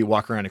you can be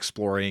walking around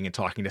exploring and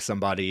talking to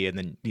somebody, and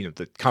then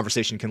the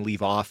conversation can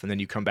leave off, and then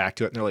you come back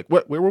to it, and they're like,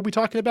 "What? Where were we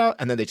talking about?"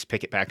 And then they just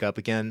pick it back up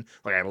again.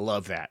 Like I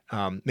love that.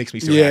 Makes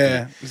me so happy.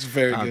 Yeah, it's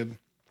very good.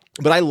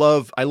 But I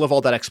love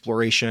all that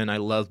exploration. I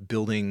love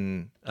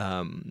building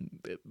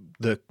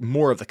the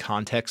more of the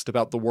context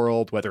about the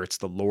world, whether it's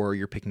the lore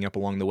you're picking up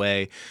along the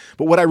way.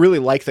 But what I really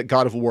like that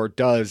God of War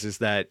does is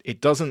that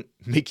it doesn't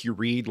make you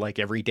read like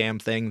every damn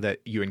thing that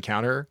you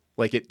encounter.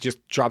 Like it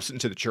just drops it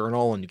into the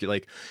journal, and you get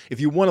like, if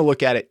you want to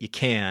look at it, you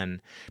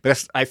can.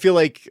 But I feel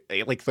like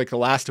The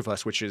Last of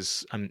Us, which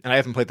is, and I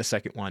haven't played the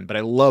second one, but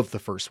I love the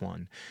first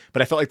one.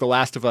 But I felt like The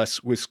Last of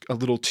Us was a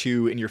little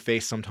too in your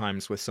face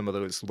sometimes with some of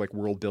those like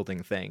world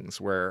building things,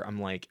 where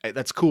I'm like,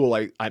 that's cool.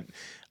 I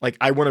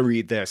want to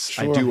read this.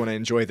 Sure. I do want to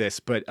enjoy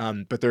this, but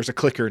there's a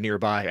clicker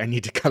nearby. I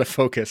need to kind of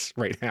focus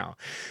right now.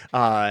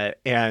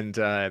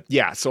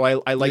 So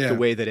I like the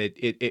way that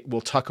it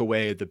will tuck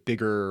away the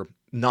bigger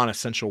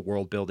non-essential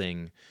world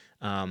building,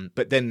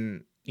 but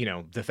then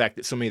the fact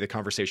that so many of the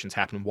conversations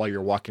happen while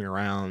you're walking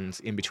around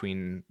in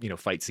between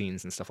fight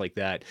scenes and stuff like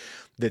that,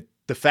 that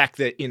the fact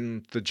that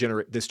in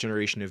this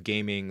generation of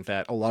gaming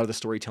that a lot of the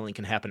storytelling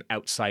can happen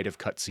outside of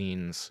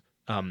cutscenes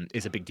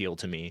is a big deal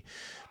to me,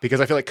 because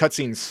I feel like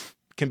cutscenes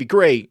can be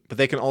great, but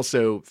they can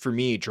also, for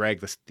me,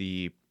 drag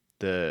the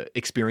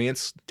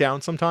experience down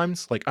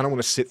sometimes. Like I don't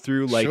want to sit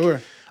through like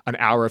an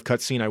hour of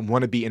cutscene. I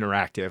want to be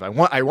interactive.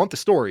 I want the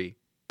story,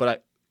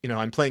 but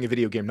I'm playing a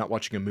video game, not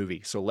watching a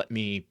movie. So let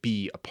me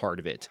be a part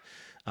of it.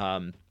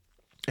 And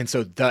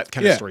so that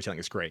kind of storytelling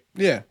is great.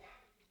 Yeah.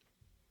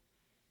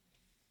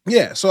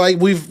 Yeah. So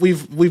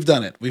we've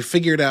done it. We've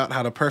figured out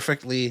how to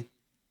perfectly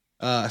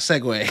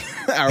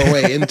segue our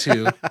way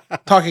into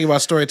talking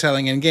about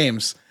storytelling in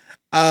games.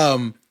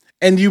 And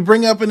you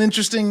bring up an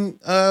interesting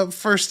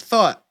first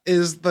thought,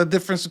 is the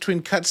difference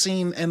between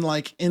cutscene and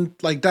like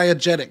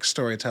diegetic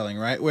storytelling,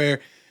 right?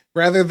 Where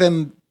rather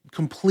than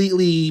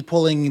completely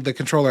pulling the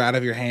controller out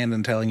of your hand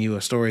and telling you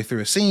a story through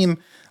a scene,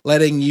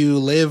 letting you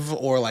live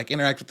or like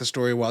interact with the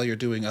story while you're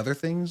doing other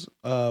things.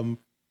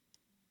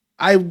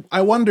 I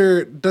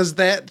wonder, does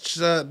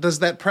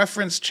that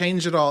preference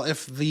change at all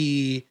if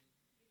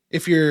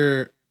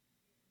you're,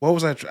 what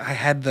was I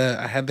had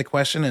the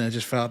question and it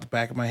just fell out the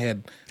back of my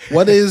head.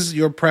 What is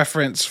your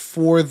preference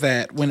for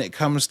that when it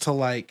comes to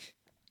like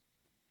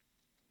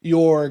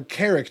your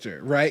character,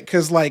 right?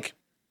 Cuz like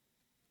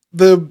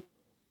the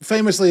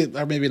famously,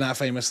 or maybe not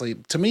famously,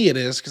 to me it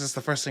is because it's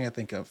the first thing I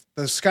think of.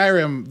 The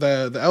Skyrim,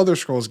 the Elder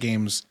Scrolls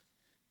games,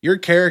 your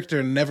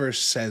character never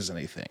says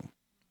anything.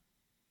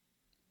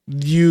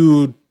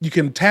 You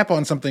can tap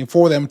on something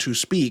for them to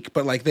speak,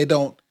 but like they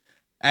don't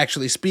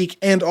actually speak.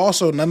 And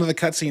also, none of the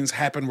cutscenes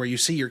happen where you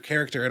see your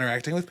character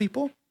interacting with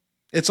people.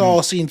 It's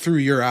all seen through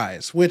your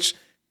eyes, which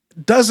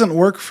doesn't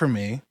work for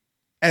me,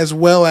 as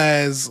well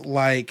as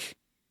like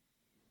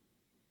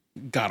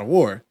God of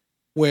War,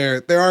 where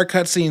there are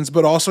cutscenes,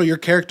 but also your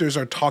characters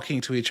are talking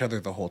to each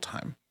other the whole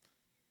time.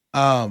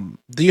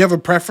 Do you have a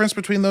preference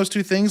between those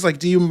two things? Like,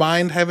 do you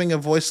mind having a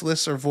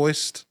voiceless or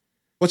voiced?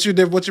 What's your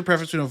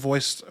preference between a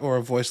voiced or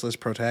a voiceless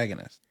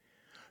protagonist?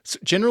 So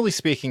generally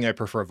speaking, I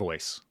prefer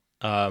voice.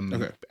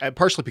 Okay.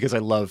 Partially because I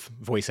love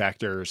voice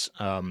actors,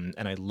 and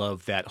I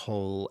love that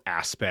whole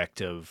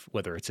aspect of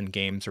whether it's in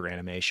games or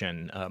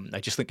animation. I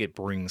just think it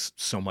brings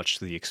so much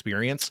to the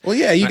experience. Well,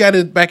 yeah, you got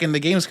it back into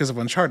games because of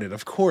Uncharted.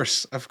 Of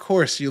course,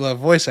 you love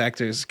voice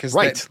actors because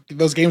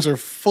those games are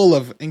full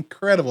of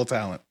incredible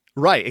talent.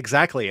 Right,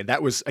 exactly. And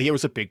that was, it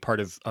was a big part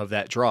of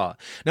that draw.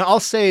 Now,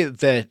 I'll say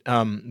that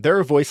there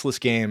are voiceless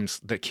games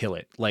that kill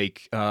it,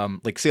 like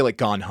say like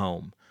Gone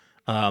Home.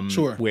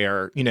 Sure.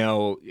 Where, you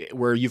know,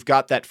 where you've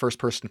got that first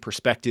person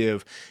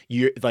perspective,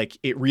 you like,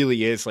 it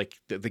really is like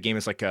the game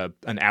is like an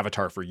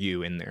avatar for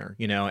you in there,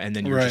 you know, and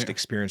then you're just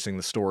experiencing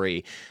the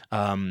story.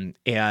 And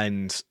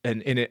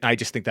I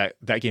just think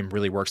that game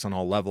really works on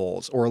all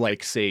levels. Or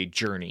like say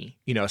Journey,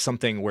 you know,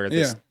 something where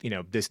this, you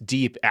know, this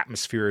deep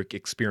atmospheric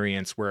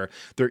experience where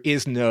there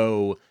is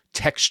no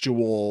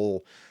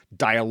textual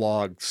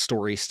dialogue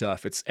story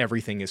stuff.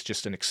 Everything is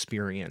just an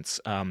experience.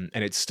 And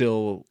it's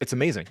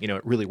amazing. You know,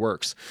 it really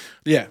works.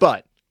 Yeah.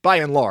 But by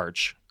and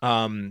large,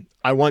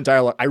 I want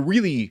dialogue. I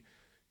really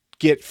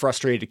get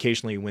frustrated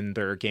occasionally when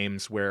there are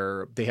games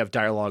where they have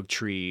dialogue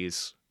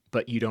trees,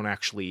 but you don't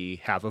actually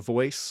have a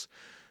voice.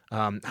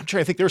 I'm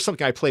trying to think. There was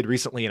something I played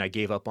recently and I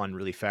gave up on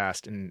really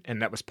fast. And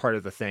that was part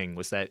of the thing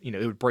was that, you know,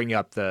 it would bring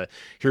up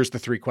here's the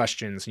 3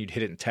 questions and you'd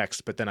hit it in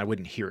text, but then I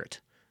wouldn't hear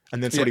it.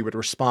 And then somebody would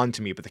respond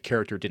to me, but the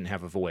character didn't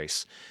have a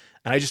voice.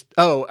 And I just,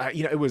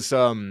 you know, it was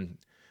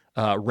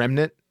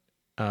Remnant.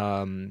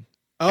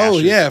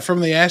 Yeah,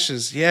 From the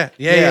Ashes. Yeah.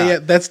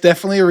 That's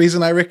definitely a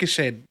reason I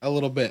ricocheted a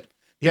little bit.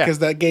 Yeah. Because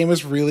that game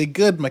is really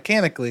good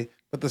mechanically,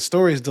 but the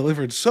story is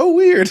delivered so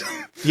weird.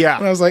 Yeah.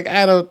 And I was like,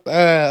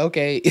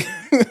 okay.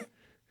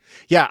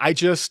 Yeah, I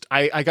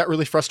got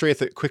really frustrated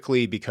with it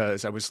quickly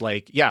because I was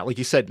like, yeah, like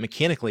you said,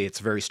 mechanically it's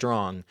very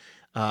strong.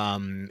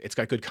 It's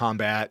got good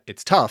combat.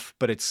 It's tough,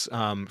 but it's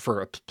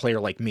for a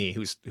player like me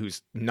who's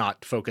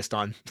not focused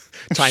on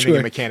timing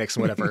and mechanics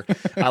and whatever.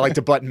 I like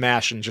to button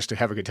mash and just to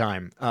have a good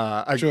time.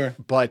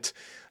 But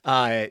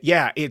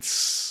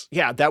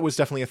that was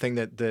definitely a thing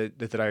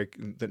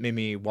that made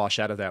me wash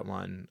out of that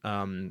one.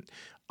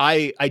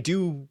 I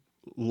do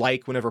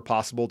like whenever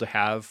possible to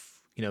have,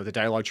 you know, the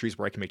dialogue trees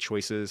where I can make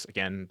choices.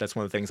 Again, that's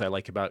one of the things I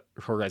like about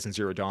Horizon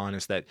Zero Dawn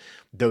is that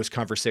those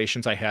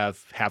conversations I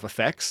have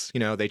effects. You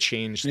know, they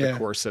change the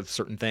course of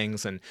certain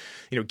things. And,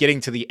 you know,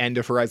 getting to the end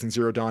of Horizon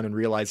Zero Dawn and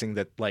realizing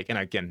that, like, and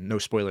again, no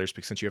spoilers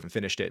because since you haven't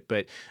finished it,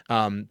 but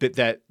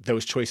that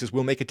those choices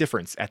will make a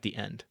difference at the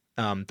end.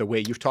 The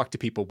way you've talked to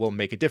people will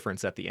make a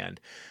difference at the end.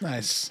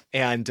 Nice.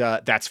 And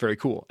that's very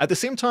cool. At the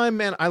same time,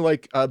 man, I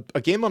like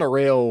a game on a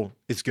rail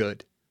is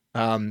good.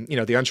 You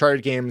know, the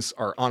Uncharted games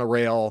are on a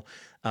rail.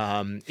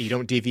 You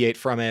don't deviate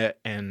from it,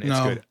 and it's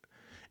good.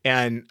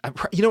 And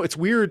you know, it's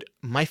weird.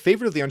 My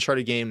favorite of the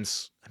Uncharted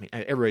games, I mean,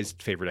 everybody's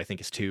favorite, I think,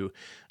 is 2.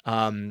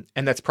 And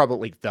that's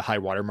probably the high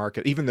water mark,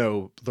 even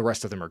though the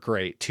rest of them are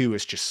great. 2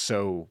 is just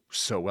so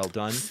well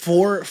done.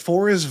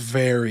 4 is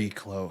very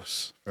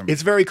close.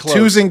 It's very close.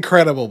 2 is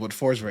incredible, but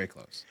 4 is very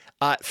close.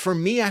 For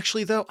me,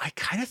 actually, though, I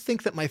kind of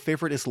think that my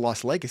favorite is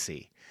Lost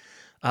Legacy.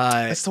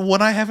 That's the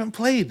one I haven't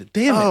played.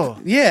 Damn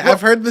it. Yeah, well,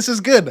 I've heard this is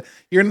good.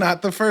 You're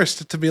not the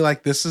first to be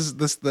like,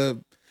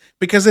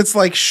 because it's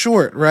like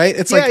short, right?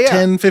 It's like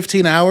 10,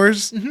 15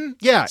 hours. Mm-hmm.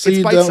 Yeah, so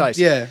it's bite-sized.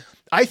 Yeah.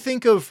 I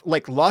think of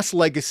like Lost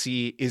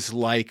Legacy is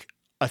like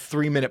a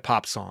 3-minute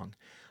pop song.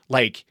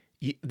 Like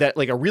that,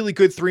 like a really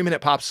good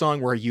 3-minute pop song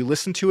where you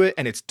listen to it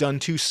and it's done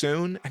too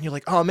soon and you're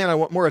like, oh man, I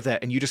want more of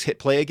that. And you just hit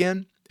play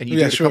again and you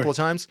do it a couple of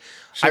times.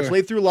 Sure. I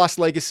played through Lost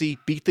Legacy,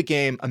 beat the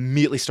game,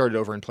 immediately started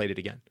over and played it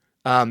again.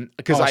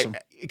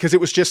 Because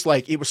it was just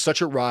like, it was such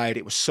a ride.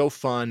 It was so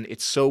fun.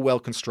 It's so well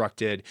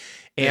constructed.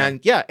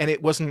 And and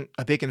it wasn't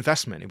a big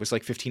investment. It was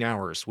like 15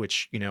 hours,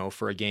 which, you know,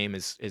 for a game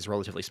is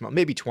relatively small,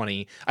 maybe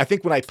 20. I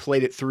think when I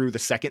played it through the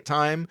second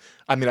time,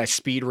 I mean, I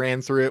speed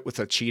ran through it with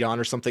a cheat on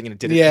or something and it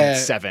did it in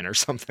 7 or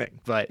something.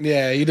 But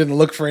yeah, you didn't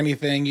look for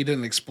anything. You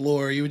didn't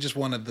explore. You just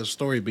wanted the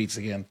story beats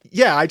again.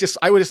 Yeah. I just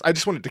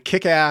wanted to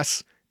kick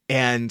ass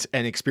and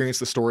experience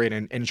the story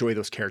and enjoy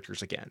those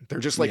characters again. They're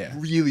just like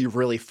really,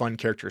 really fun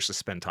characters to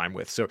spend time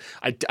with. So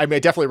I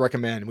definitely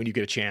recommend when you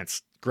get a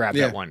chance, grab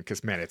that one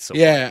because, man, it's so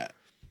fun.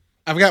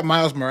 I've got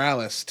Miles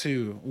Morales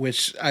too,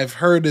 which I've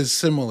heard is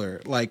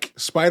similar. Like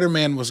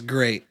Spider-Man was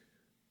great,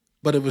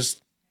 but it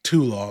was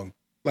too long.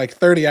 Like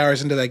 30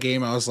 hours into that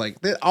game, I was like,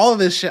 all of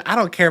this shit, I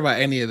don't care about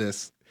any of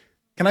this.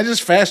 can I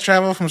just fast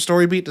travel from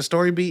story beat to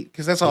story beat?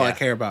 Because that's all I Yeah.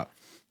 care about.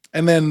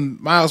 And then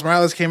Miles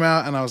Morales came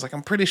out, and I was like,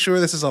 I'm pretty sure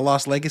this is a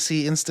Lost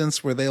Legacy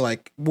instance where they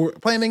like were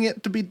planning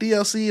it to be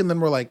DLC, and then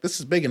we're like, this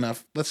is big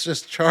enough. Let's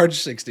just charge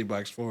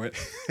 $60 for it.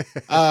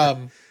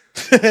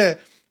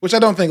 Which I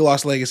don't think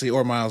Lost Legacy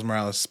or Miles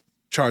Morales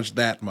charged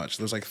that much.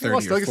 There's like 30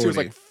 Lost or Legacy 40. was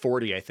like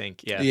 40, I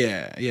think.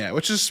 Yeah. Yeah,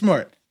 which is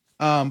smart.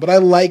 But I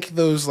like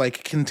those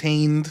like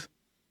contained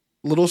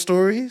little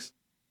stories.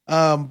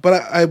 But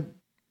I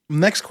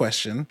next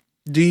question: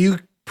 do you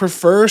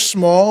prefer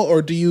small,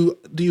 or do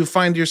you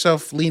find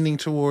yourself leaning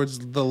towards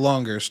the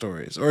longer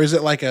stories, or is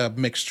it like a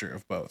mixture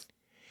of both?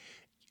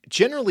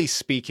 Generally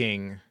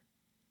speaking,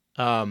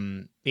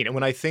 when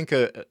I think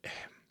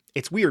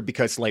it's weird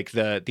because like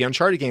the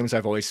Uncharted games,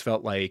 I've always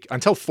felt like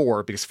until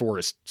 4, because 4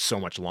 is so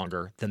much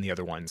longer than the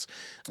other ones.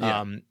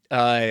 Yeah.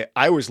 I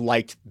always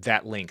liked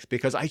that length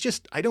because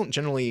I don't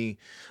generally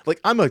like,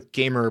 I'm a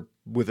gamer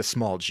with a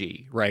small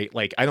g, right?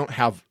 Like I don't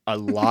have a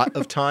lot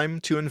of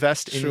time to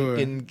invest in Sure.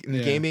 in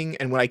Yeah. gaming,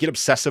 and when I get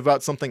obsessive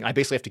about something, I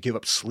basically have to give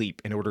up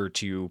sleep in order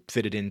to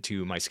fit it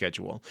into my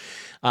schedule.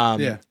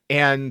 Yeah.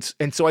 And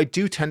so I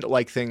do tend to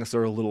like things that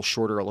are a little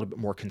shorter, a little bit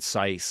more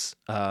concise,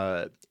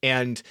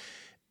 and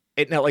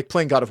now, like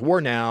playing God of War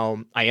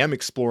now, I am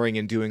exploring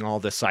and doing all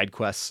the side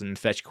quests and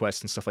fetch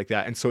quests and stuff like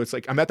that. And so it's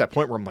like I'm at that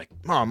point where I'm like,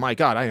 oh my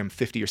God, I am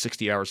 50 or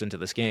 60 hours into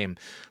this game.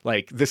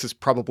 Like this is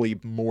probably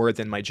more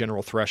than my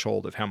general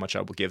threshold of how much I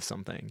will give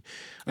something.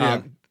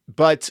 Yeah.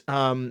 But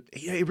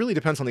it really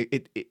depends on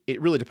it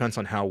really depends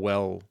on how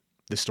well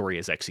the story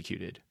is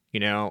executed.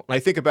 And I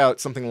think about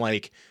something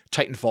like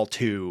Titanfall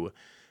 2,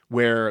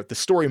 where the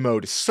story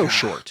mode is so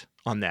short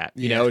on that.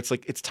 Yeah. It's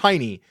like it's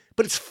tiny,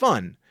 but it's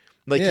fun.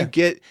 Like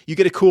Yeah. you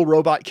get a cool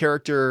robot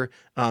character,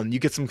 you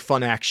get some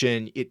fun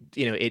action. It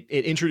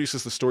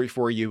introduces the story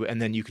for you,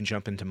 and then you can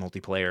jump into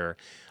multiplayer.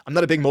 I'm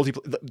not a big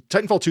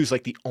Titanfall 2 is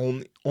like the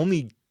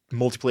only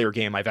multiplayer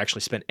game I've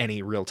actually spent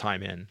any real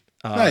time in.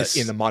 Nice.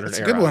 In the modern It's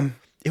era. a good one.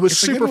 It was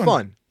It's a good super one.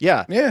 fun.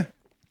 Yeah. Yeah.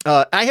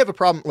 I have a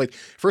problem. Like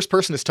first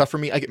person is tough for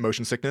me. I get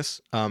motion sickness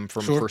from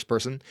Sure. first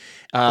person.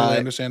 Totally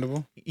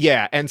understandable.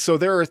 Yeah, and so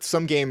there are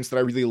some games that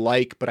I really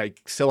like, but I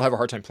still have a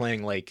hard time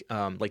playing, like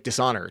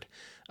Dishonored.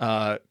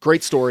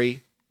 Great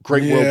story,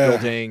 great world Yeah.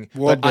 building.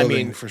 World but building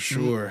I mean, for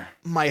sure.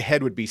 my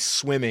head would be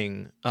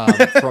swimming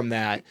from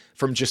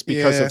just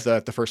because Yeah.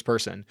 of the first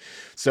person.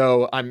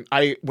 So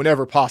I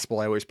whenever possible,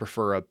 I always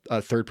prefer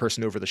a third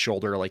person over the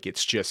shoulder. Like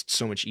it's just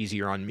so much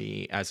easier on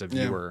me as a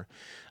Yeah. viewer.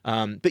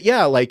 But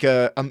yeah, like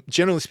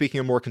generally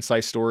speaking, a more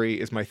concise story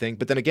is my thing.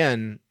 But then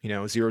again,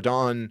 Zero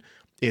Dawn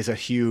is a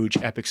huge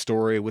epic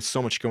story with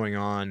so much going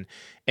on.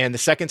 And the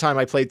second time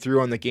I played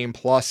through on the Game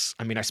Plus,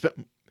 I mean, I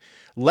spent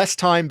less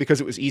time because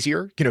it was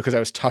easier, because I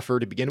was tougher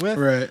to begin with,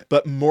 Right.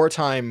 but more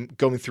time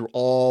going through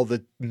all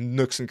the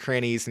nooks and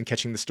crannies and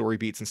catching the story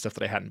beats and stuff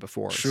that I hadn't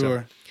before.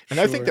 Sure. And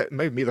I think that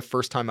might be the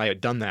first time I had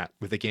done that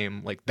with a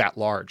game like that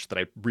large, that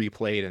I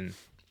replayed and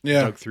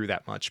Yeah. dug through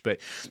that much. But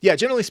yeah,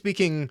 generally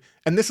speaking,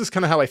 and this is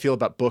kind of how I feel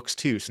about books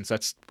too, since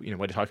that's,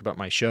 what I talk about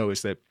my show,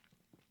 is that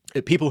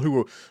people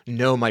who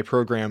know my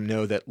program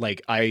know that, like,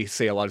 I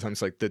say a lot of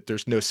times, like, that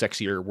there's no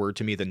sexier word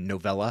to me than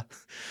novella,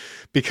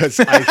 because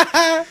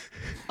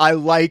I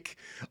like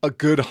a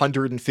good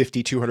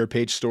 150, 200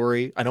 page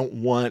story. I don't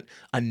want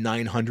a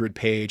 900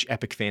 page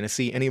epic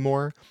fantasy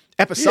anymore.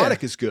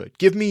 Episodic is good.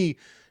 Give me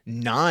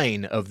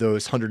 9 of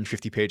those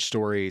 150 page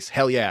stories.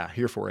 Hell yeah,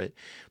 here for it.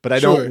 But I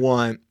Sure. don't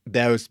want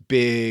those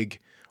big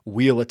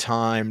Wheel of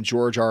Time,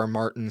 George R. R.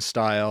 Martin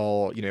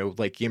style,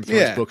 like Game of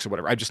Thrones Yeah. books or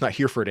whatever. I'm just not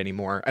here for it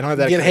anymore. I don't have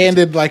that. Get kind of-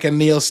 handed like a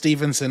Neil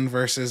Stevenson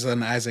versus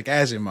an Isaac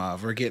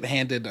Asimov, or get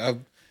handed a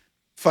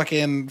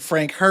fucking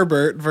Frank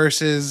Herbert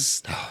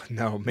versus,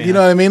 No, man. you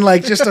know what I mean?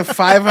 Like just a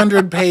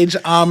 500 page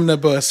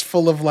omnibus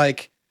full of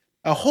like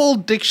a whole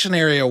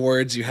dictionary of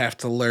words you have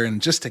to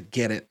learn just to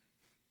get it.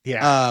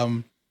 Yeah.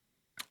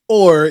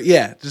 Or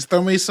yeah, just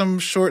throw me some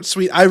short,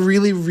 sweet. I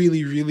really,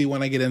 really, really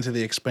want to get into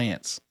The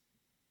Expanse.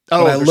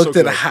 Oh, But I they're looked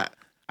so at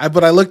good.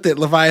 but I looked at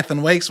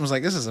Leviathan Wakes and was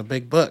like, this is a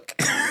big book.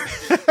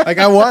 Like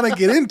I want to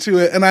get into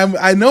it, and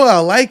I know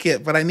I'll like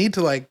it, but I need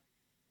to like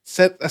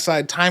set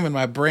aside time in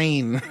my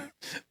brain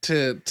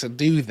to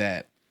do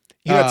that.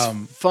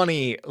 It's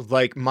funny.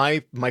 Like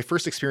my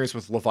first experience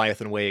with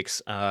Leviathan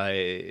Wakes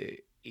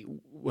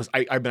was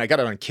I mean, I got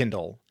it on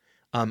Kindle.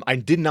 I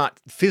did not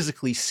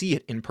physically see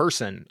it in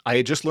person. I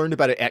had just learned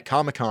about it at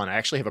Comic-Con. I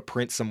actually have a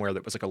print somewhere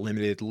that was like a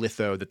limited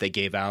litho that they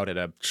gave out at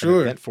an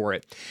event for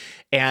it.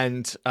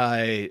 And so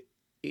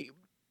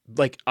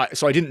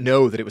I didn't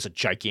know that it was a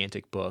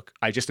gigantic book.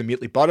 I just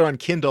immediately bought it on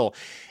Kindle.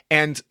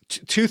 And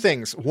two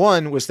things.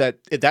 One was that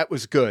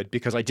was good,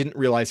 because I didn't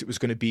realize it was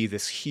going to be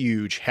this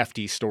huge,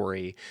 hefty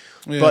story.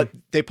 Yeah. But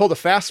they pulled a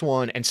fast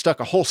one and stuck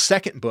a whole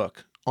second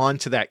book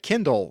onto that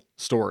Kindle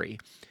story.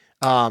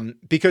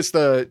 Because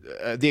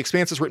the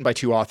Expanse is written by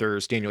 2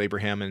 authors, Daniel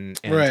Abraham and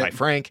Right. Ty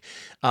Frank.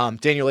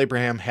 Daniel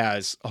Abraham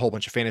has a whole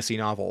bunch of fantasy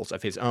novels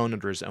of his own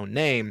under his own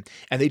name,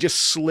 and they just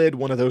slid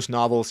one of those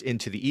novels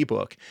into the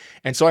ebook.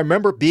 And so I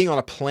remember being on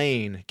a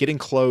plane, getting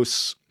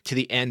close to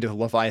the end of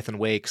Leviathan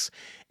Wakes,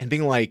 and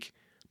being like,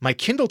 My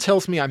Kindle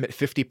tells me I'm at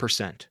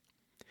 50%.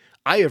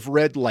 I have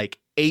read like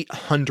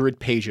 800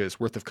 pages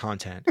worth of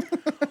content.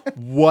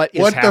 What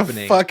is happening? What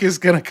the fuck is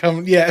going to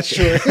come? Yeah,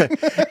 sure.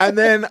 And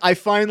then I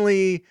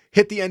finally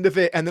hit the end of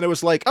it. And then it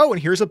was like, oh,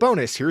 and here's a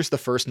bonus. Here's the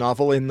first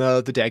novel in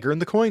the Dagger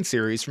and the Coin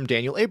series from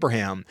Daniel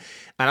Abraham.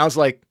 And I was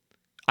like,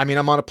 I mean,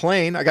 I'm on a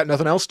plane. I got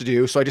nothing else to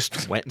do. So I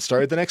just went and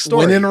started the next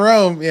story. When in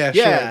Rome. Yeah,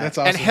 sure. That's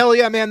awesome. And hell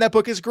yeah, man, that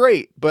book is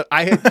great. But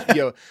I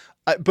had,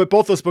 but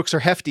both those books are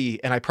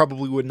hefty, and I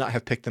probably would not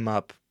have picked them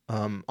up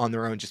on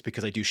their own just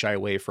because I do shy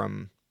away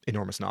from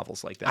enormous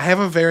novels like that. I have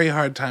a very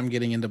hard time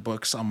getting into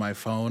books on my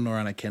phone or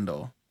on a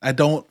Kindle.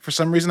 For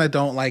some reason, I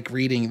don't like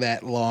reading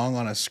that long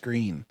on a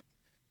screen.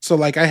 So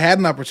like I had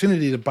an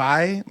opportunity to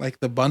buy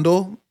like the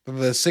bundle,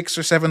 the 6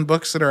 or 7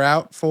 books that are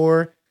out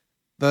for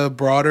the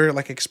broader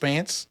like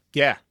expanse.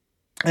 Yeah.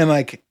 And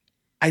like,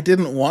 I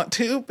didn't want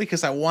to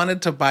because I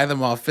wanted to buy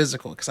them all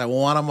physical because I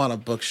want them on a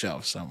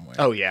bookshelf somewhere.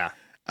 Oh yeah.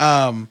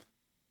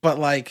 But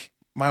like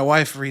my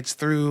wife reads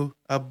through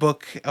a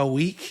book a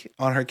week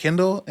on her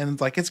Kindle and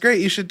it's like, it's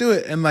great. You should do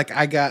it. And like,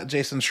 I got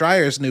Jason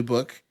Schreier's new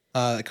book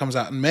that comes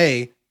out in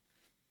May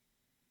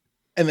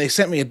and they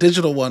sent me a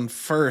digital one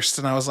first.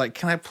 And I was like,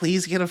 can I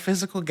please get a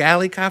physical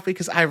galley copy?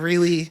 Cause I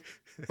really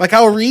like,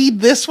 I'll read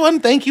this one.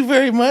 Thank you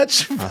very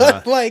much.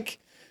 But like,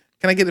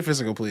 can I get it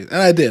physical, please?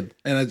 And I did.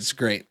 And it's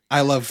great.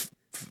 I love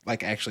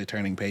like actually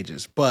turning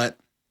pages, but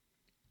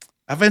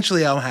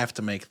eventually I'll have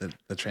to make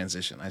the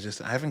transition. I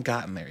haven't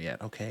gotten there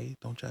yet. Okay.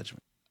 Don't judge me.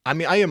 I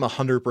mean, I am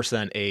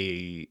 100%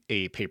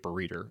 a paper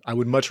reader. I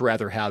would much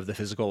rather have the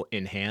physical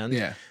in hand.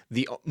 Yeah.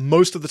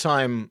 Most of the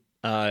time,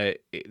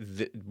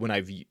 when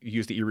I've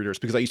used the e-readers,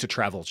 because I used to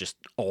travel just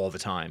all the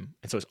time,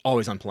 and so it's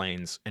always on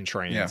planes and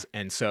trains,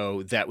 and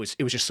so it was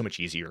just so much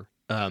easier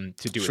to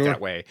do it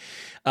that way.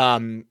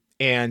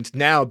 And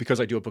now, because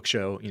I do a book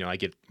show, I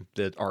get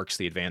the ARCs,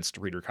 the advanced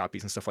reader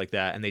copies and stuff like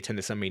that, and they tend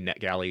to send me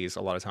NetGalleys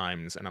a lot of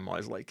times, and I'm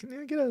always like, can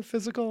I get a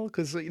physical?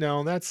 Because,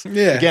 that's,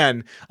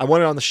 again, I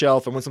want it on the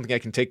shelf. I want something I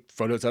can take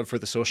photos of for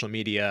the social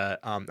media.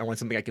 I want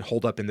something I can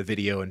hold up in the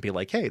video and be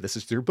like, hey, this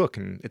is your book,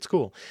 and it's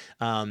cool.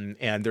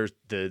 And there's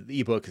the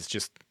ebook is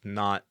just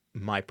not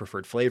my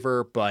preferred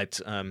flavor,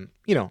 but,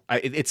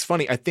 it's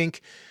funny. I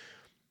think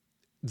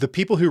the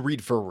people who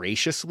read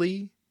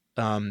voraciously,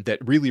 that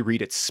really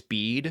read at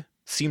speed,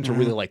 seem to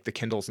really like the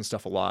Kindles and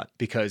stuff a lot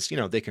because,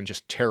 they can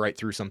just tear right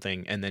through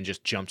something and then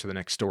just jump to the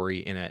next story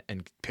in it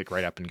and pick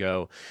right up and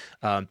go.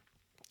 I'm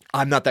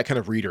not that kind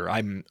of reader.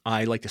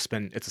 I like to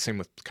spend, it's the same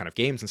with kind of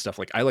games and stuff.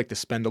 Like I like to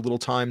spend a little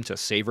time to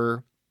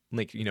savor,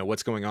 like,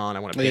 what's going on. I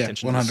want to pay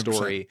attention 100%. To the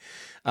story.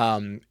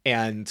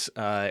 And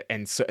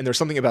there's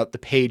something about the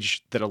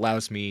page that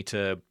allows me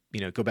to,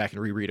 go back and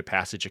reread a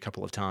passage a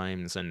couple of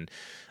times. And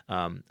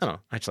I don't know.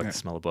 I just like the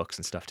smell of books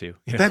and stuff too.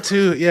 That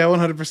too. Yeah,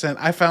 100%.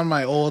 I found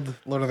my old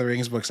Lord of the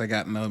Rings books I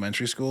got in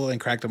elementary school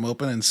and cracked them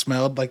open and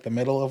smelled like the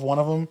middle of one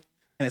of them.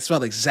 And it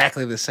smelled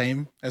exactly the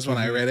same as when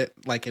I read it,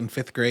 like in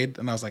 5th grade.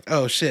 And I was like,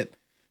 oh shit,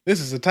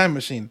 this is a time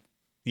machine.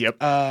 Yep.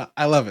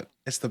 I love it.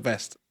 It's the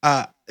best.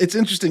 It's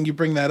interesting you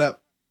bring that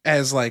up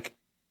as like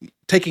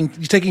taking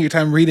your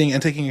time reading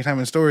and taking your time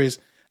in stories.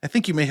 I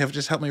think you may have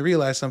just helped me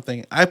realize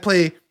something. I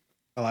play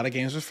a lot of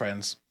games with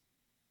friends,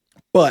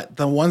 but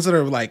the ones that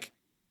are like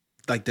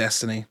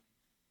Destiny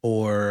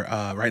or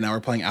right now we're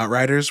playing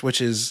Outriders, which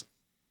is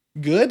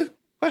good? ?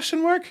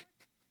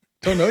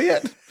 Don't know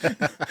yet.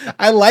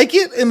 I like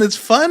it and it's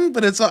fun,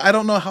 but I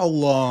don't know how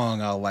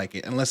long I'll like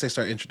it unless they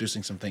start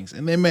introducing some things,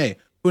 and they may.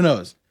 Who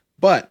knows?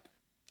 But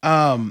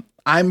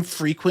I'm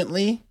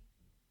frequently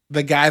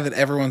the guy that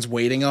everyone's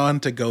waiting on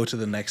to go to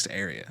the next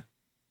area.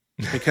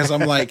 Because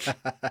I'm like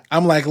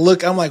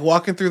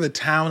walking through the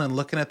town and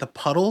looking at the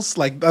puddles.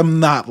 Like, I'm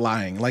not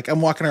lying. Like,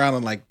 I'm walking around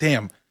and like,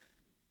 damn,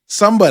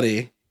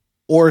 somebody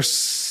or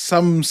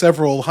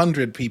several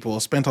hundred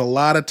people spent a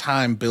lot of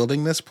time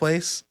building this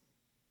place.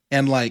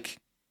 And like,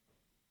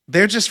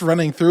 they're just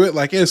running through it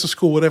like, yeah, this is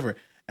cool, whatever.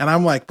 And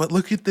I'm like, but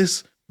look at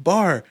this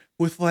bar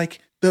with like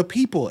the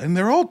people and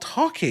they're all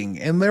talking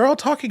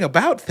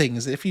about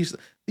things. If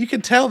you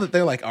can tell that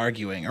they're like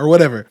arguing or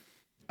whatever.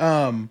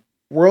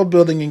 World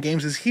building in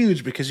games is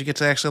huge because you get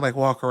to actually like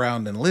walk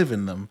around and live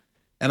in them.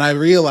 And I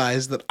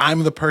realized that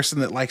I'm the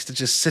person that likes to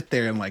just sit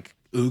there and like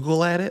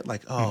oogle at it.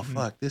 Like, oh,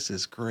 fuck, this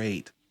is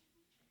great.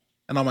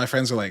 And all my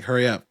friends are like,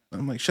 hurry up.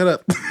 I'm like, shut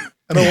up.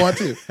 I don't want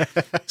to.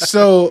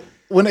 So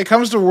when it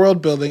comes to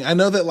world building, I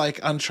know that like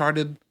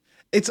Uncharted,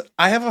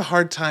 I have a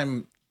hard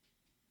time,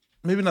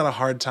 maybe not a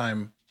hard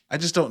time. I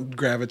just don't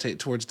gravitate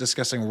towards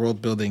discussing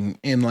world building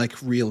in like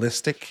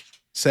realistic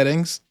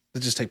settings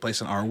that just take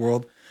place in our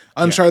world.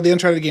 The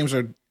Uncharted games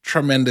are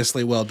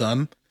tremendously well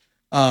done.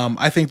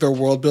 I think their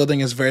world building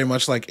is very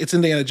much like it's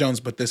Indiana Jones,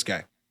 but this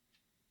guy.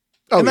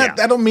 I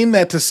don't mean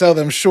that to sell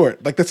them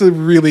short. Like that's a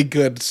really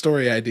good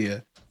story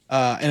idea,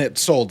 and it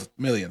sold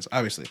millions,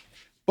 obviously.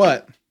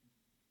 But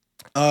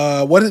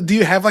what do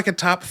you have like a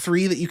top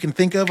 3 that you can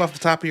think of off the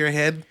top of your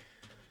head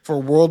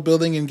for world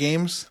building in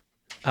games?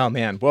 Oh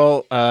man,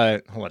 well,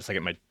 hold on a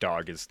second. My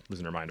dog is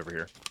losing her mind over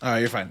here. Oh,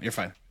 you're fine. You're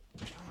fine.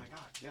 Oh my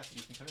god, yes,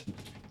 you can come in.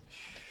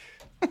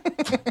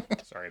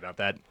 Sorry about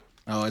that.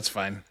 Oh, it's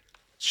fine.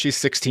 She's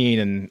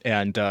 16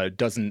 and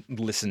doesn't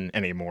listen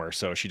anymore,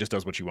 so she just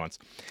does what she wants.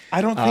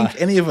 I don't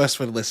think any of us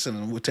would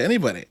listen to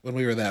anybody when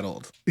we were that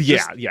old.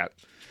 Yeah.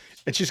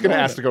 And she's going to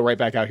ask to go right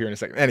back out here in a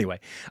second. Anyway,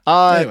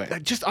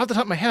 just off the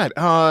top of my head,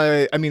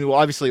 I mean, well,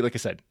 obviously, like I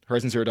said,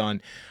 Horizon Zero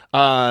Dawn.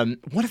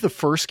 One of the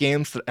first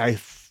games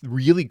that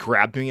really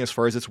grabbed me as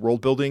far as its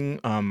world building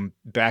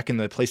back in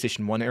the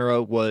PlayStation 1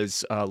 era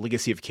was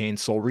Legacy of Kain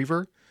Soul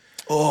Reaver.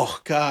 Oh,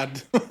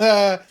 God.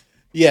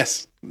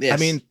 Yes. I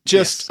mean,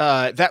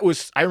 that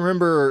was, I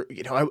remember,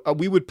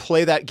 we would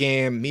play that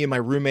game, me and my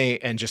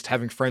roommate, and just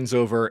having friends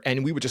over,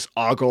 and we would just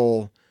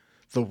ogle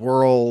the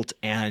world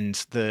and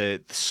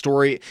the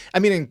story. I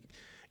mean,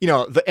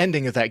 the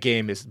ending of that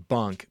game is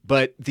bunk,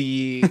 but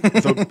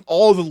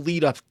all the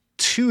lead up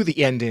to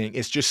the ending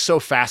is just so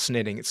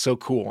fascinating. It's so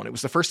cool. And it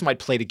was the first time I'd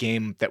played a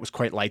game that was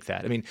quite like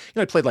that. I mean,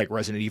 I played like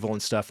Resident Evil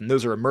and stuff, and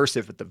those are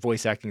immersive, but the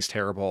voice acting is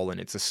terrible, and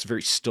it's a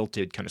very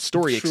stilted kind of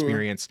story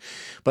experience.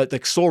 But the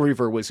Soul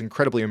Reaver was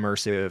incredibly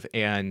immersive,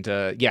 and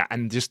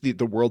and just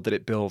the world that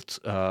it built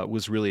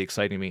was really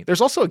exciting me.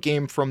 There's also a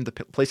game from the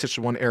PlayStation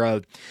 1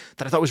 era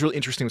that I thought was really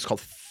interesting. It was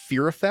called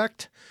Fear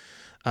Effect.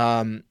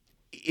 I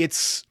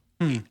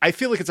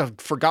feel like it's a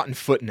forgotten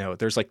footnote.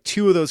 There's like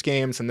 2 of those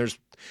games, and there's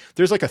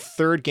like a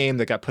third game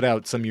that got put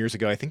out some years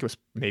ago. I think it was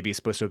maybe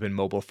supposed to have been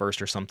mobile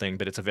first or something,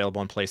 but it's available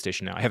on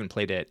PlayStation now. I haven't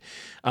played it.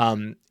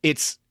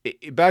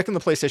 Back in the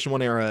PlayStation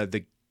 1 era,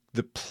 the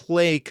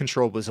play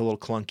control was a little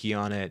clunky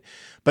on it,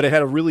 but it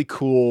had a really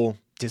cool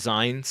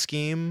design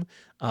scheme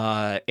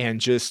and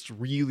just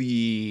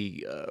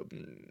really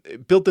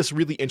built this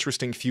really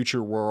interesting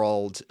future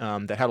world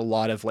that had a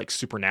lot of like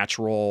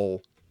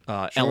supernatural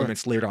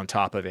elements layered on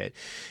top of it.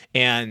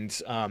 And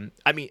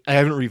I mean, I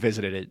haven't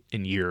revisited it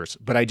in years,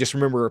 but I just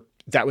remember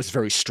that was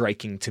very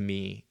striking to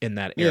me in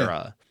that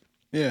era.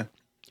 Yeah.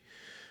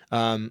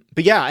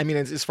 But yeah, I mean,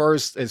 as far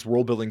as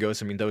world building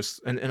goes, I mean, those,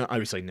 and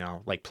obviously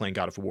now, like playing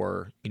God of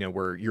War,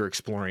 where you're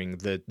exploring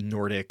the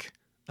Nordic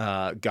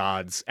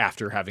gods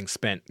after having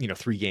spent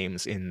 3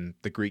 games in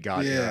the Greek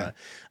god era,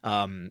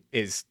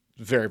 is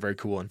very, very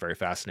cool and very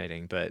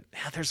fascinating. But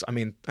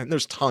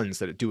there's tons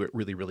that do it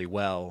really, really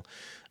well.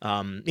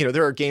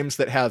 There are games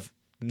that have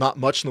not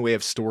much in the way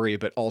of story,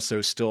 but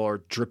also still are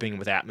dripping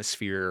with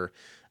atmosphere.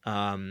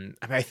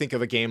 I think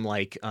of a game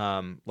like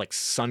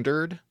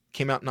Sundered,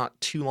 came out not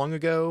too long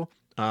ago.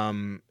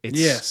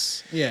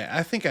 Yes. Yeah,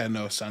 I think I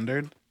know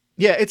Sundered.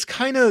 Yeah, it's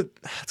kind of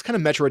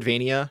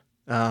Metroidvania.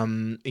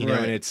 And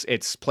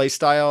its play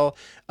style.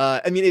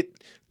 I mean,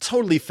 it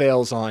totally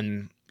fails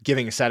on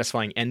giving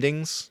satisfying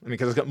endings. I mean,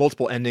 because it's got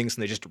multiple endings,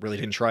 and they just really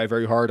didn't try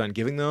very hard on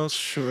giving those.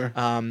 Sure.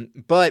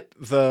 But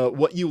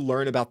what you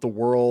learn about the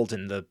world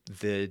and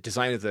the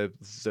design of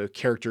the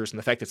characters and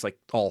the fact that it's like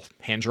all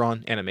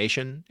hand-drawn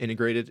animation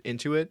integrated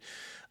into it.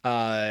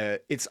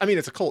 It's a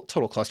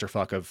total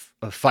clusterfuck of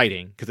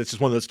fighting, because it's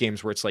just one of those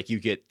games where it's like you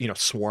get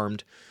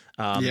swarmed,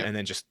 and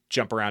then just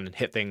jump around and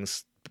hit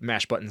things,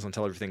 mash buttons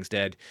until everything's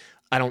dead.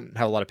 I don't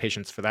have a lot of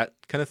patience for that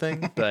kind of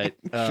thing, but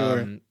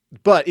Sure.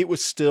 But it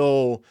was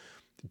still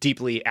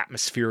deeply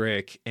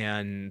atmospheric,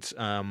 and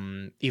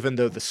even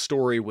though the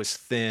story was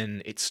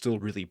thin, it still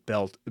really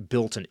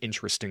built an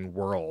interesting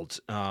world.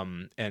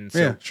 And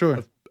so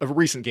sure. A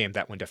recent game,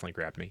 that one definitely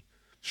grabbed me.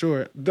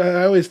 Sure.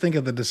 I always think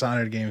of the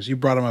Dishonored games. You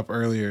brought them up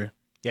earlier.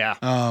 Yeah.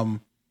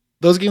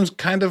 Those games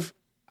kind of,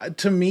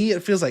 to me,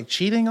 it feels like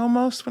cheating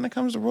almost when it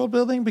comes to world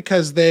building,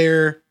 because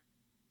I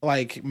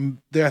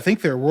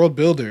think their world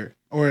builder,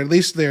 or at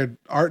least their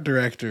art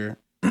director,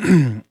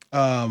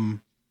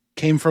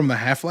 came from the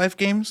Half-Life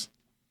games.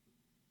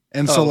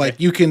 And so like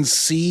you can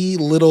see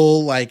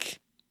little like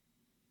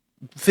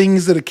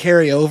things that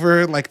carry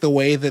over, like the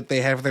way that they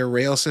have their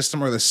rail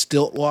system, or the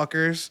stilt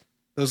walkers,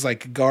 those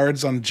like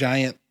guards on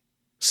giant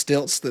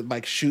stilts that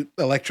like shoot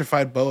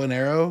electrified bow and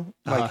arrow.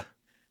 Like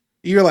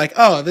you're like,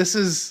 oh, this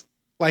is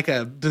like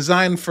a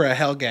design for a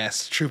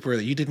Hellgas trooper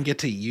that you didn't get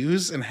to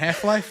use in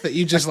Half-Life, that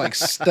you just like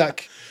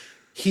stuck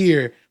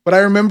here. But I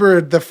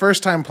remember the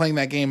first time playing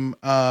that game,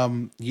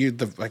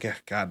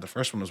 the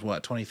first one was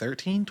what,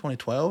 2013,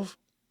 2012?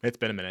 It's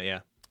been a minute,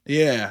 yeah.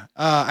 Yeah.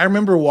 I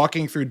remember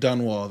walking through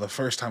Dunwall the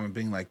first time and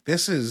being like,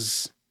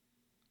 this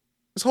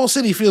whole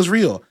city feels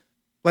real.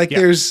 Like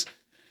there's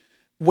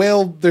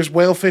whale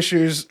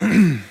fishers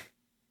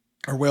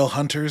or whale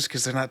hunters,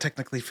 because they're not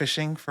technically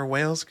fishing for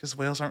whales, because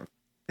whales aren't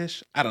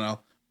fish. I don't know.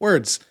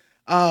 Words.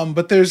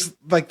 But there's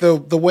like the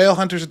whale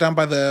hunters are down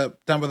by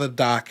the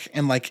dock,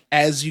 and like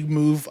as you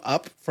move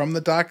up from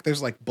the dock,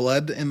 there's like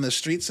blood in the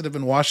streets that have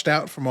been washed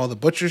out from all the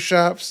butcher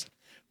shops,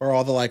 or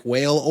all the like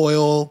whale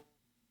oil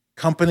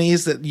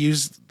companies that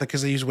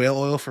because they use whale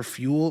oil for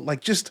fuel.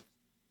 Like just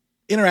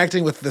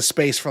interacting with the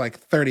space for like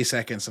 30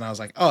 seconds, and I was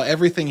like, oh,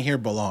 everything here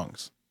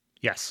belongs.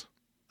 Yes.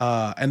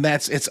 And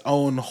that's its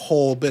own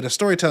whole bit of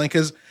storytelling,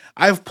 because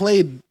I've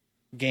played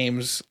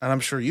games, and I'm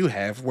sure you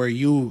have, where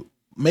you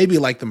maybe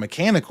like the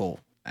mechanical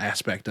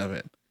aspect of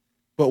it,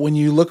 but when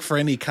you look for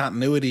any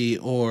continuity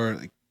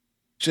or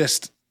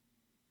just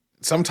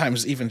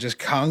sometimes even just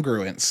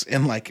congruence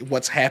in like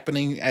what's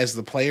happening as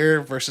the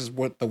player versus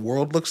what the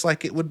world looks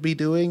like it would be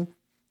doing.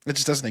 It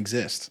just doesn't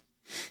exist.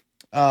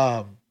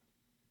 I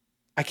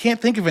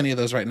can't think of any of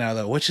those right now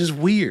though, which is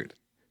weird.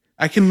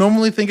 I can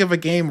normally think of a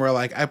game where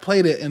like I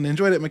played it and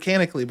enjoyed it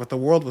mechanically, but the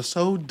world was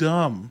so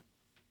dumb.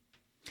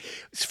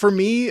 For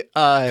me,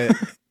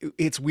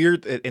 it's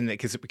weird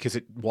because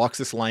it walks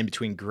this line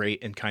between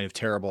great and kind of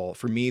terrible.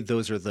 For me,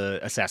 those are the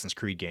Assassin's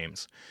Creed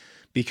games,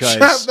 because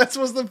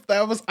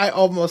I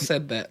almost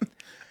said that.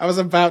 I was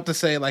about to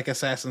say like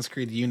Assassin's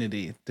Creed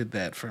Unity did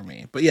that for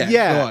me, but yeah.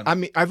 Go on. I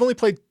mean, I've only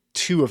played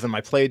 2 of them.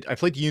 I played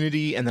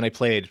Unity, and then I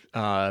played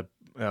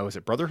was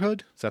it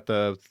Brotherhood? Is that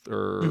the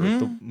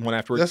one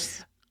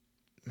afterwards?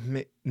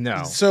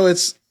 No. So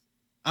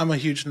I'm a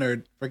huge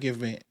nerd. Forgive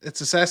me. It's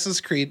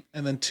Assassin's Creed,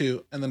 and then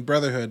 2, and then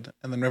Brotherhood,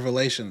 and then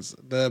Revelations.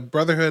 The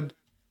Brotherhood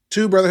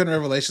and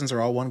Revelations are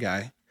all one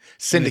guy.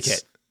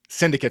 Syndicate's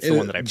the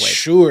one that I played.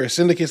 Sure,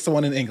 Syndicate's the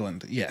one in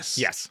England. Yes.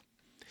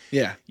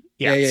 Yeah.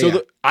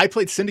 I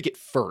played Syndicate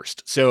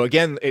first. So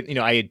again,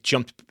 I had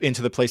jumped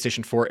into the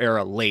PlayStation 4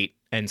 era late,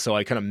 and so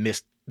I kind of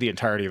missed the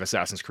entirety of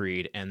Assassin's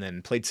Creed, and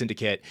then played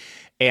Syndicate.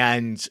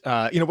 And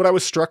what I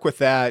was struck with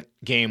that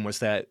game was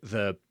that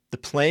the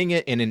playing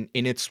it in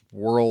its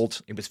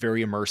world, it was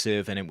very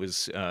immersive, and it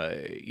was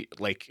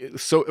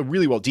so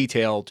really well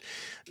detailed,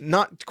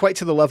 not quite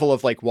to the level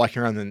of like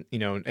walking around and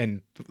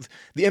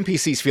the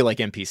NPCs feel like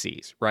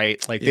NPCs,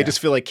 right? Like they just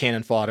feel like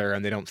cannon fodder,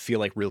 and they don't feel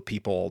like real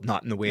people,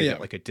 not in the way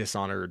that like a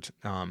Dishonored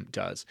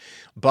does.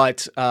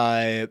 But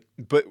I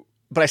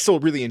still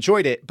really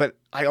enjoyed it. But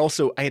I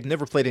had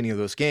never played any of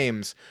those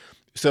games,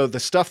 so the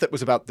stuff that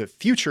was about the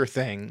future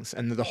things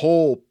and the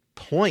whole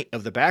point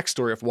of the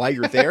backstory of why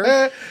you're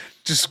there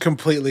just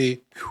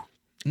completely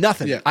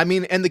nothing. I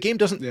mean, and the game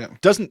doesn't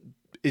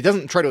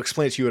try to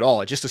explain it to you at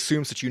all. It just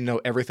assumes that you know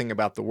everything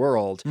about the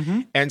world.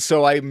 And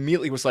so I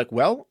immediately was like,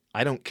 well,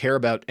 I don't care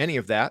about any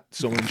of that,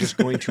 so I'm just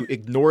going to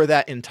ignore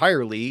that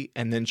entirely,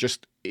 and then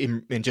just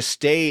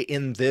stay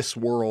in this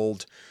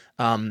world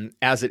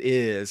as it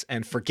is,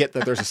 and forget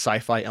that there's a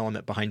sci-fi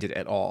element behind it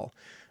at all.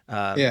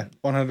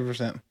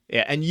 100%.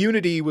 Yeah, and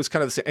Unity was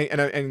kind of the same,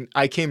 and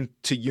I came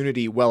to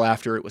Unity well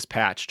after it was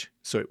patched,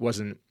 so it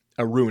wasn't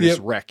a ruinous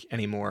wreck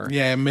anymore.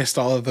 Yeah, I missed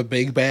all of the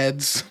big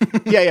bads.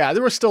 yeah,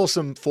 there were still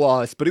some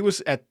flaws, but it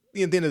was at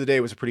the end of the day,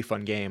 it was a pretty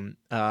fun game.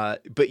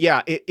 But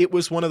yeah, it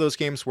was one of those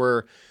games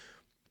where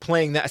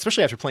playing that,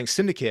 especially after playing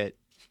Syndicate,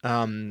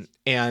 and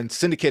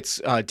Syndicate's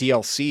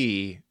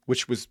DLC,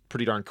 which was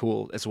pretty darn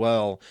cool as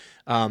well,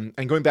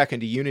 and going back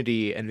into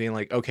Unity and being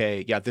like,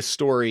 okay, yeah, this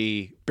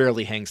story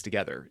barely hangs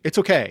together. It's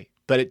okay,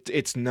 but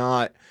it's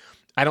not.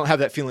 I don't have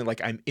that feeling like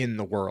I'm in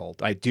the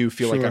world. I do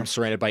feel like I'm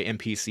surrounded by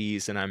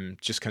NPCs, and I'm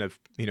just kind of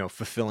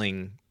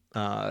fulfilling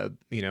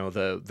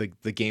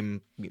the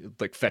game,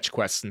 like fetch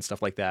quests and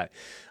stuff like that.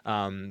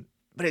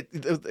 But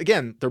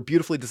again, they're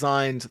beautifully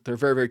designed. They're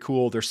very, very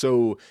cool. They're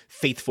so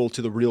faithful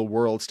to the real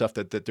world stuff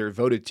that they're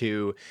devoted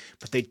to,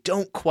 but they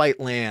don't quite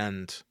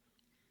land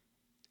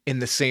in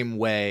the same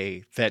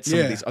way that some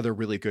of these other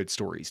really good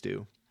stories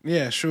do.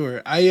 Yeah,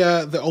 sure.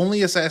 The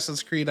only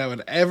Assassin's Creed I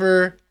would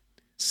ever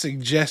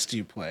suggest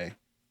you play.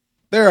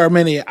 There are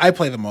many. I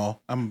play them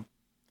all. I'm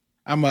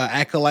an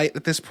acolyte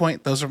at this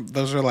point. Those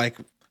are like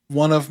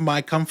one of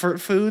my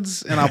comfort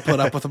foods, and I'll put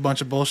up with a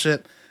bunch of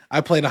bullshit. I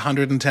played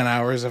 110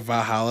 hours of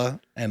Valhalla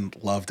and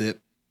loved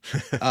it.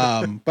 But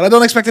I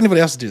don't expect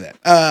anybody else to do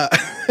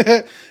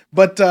that.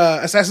 But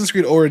Assassin's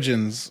Creed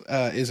Origins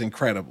is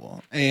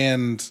incredible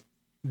and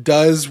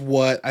does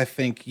what I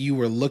think you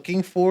were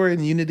looking for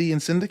in Unity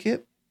and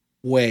Syndicate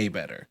way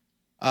better.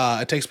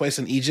 It takes place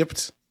in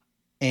Egypt,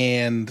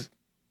 and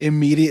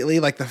immediately,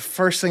 like, the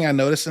first thing I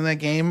noticed in that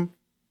game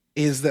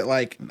is that,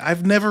 like,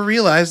 I've never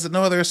realized that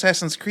no other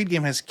Assassin's Creed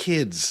game has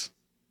kids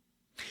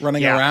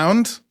running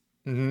around.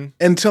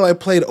 Until I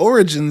played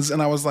Origins,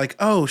 and I was like,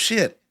 oh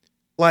shit.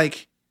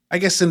 Like, I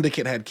guess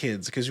Syndicate had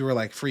kids because you were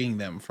like freeing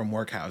them from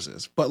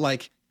workhouses. But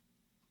like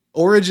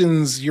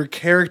Origins, your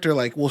character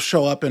like will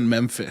show up in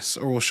Memphis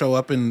or will show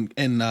up in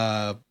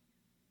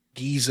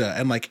Giza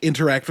and like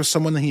interact with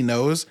someone that he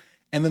knows,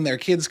 and then their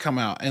kids come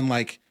out and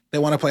like they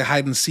want to play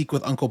hide and seek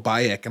with Uncle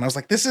Bayek. And I was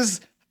like, this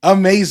is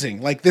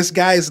amazing. Like, this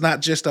guy is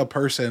not just a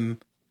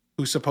person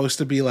who's supposed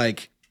to be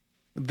like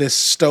this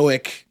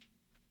stoic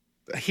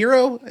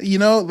hero,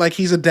 like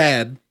he's a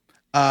dad,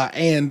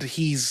 and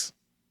he's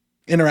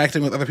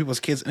interacting with other people's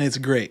kids, and it's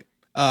great.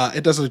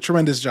 It does a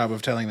tremendous job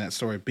of telling that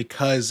story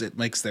because it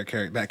makes that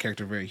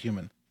character very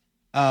human.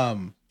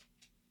 So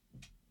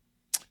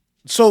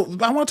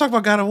I want to talk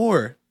about God of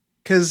War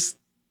because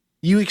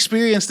you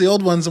experienced the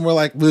old ones and we're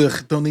like,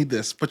 ugh, don't need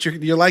this, but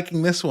you're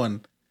liking this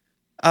one.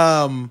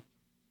 And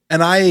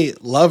I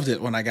loved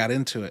it when I got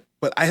into it,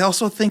 but I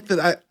also think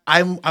that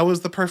I was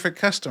the perfect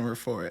customer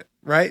for it,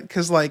 right?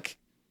 Because like,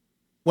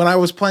 when I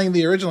was playing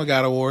the original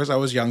God of Wars, I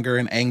was younger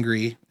and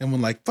angry and when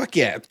like, fuck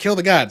yeah, kill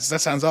the gods.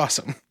 That sounds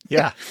awesome.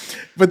 Yeah.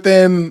 But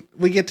then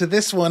we get to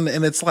this one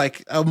and it's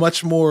like a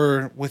much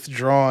more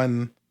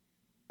withdrawn,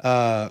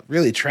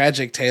 really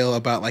tragic tale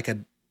about like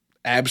an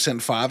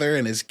absent father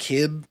and his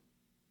kid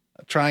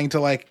trying to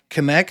like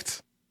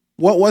connect.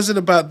 What was it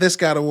about this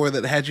God of War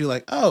that had you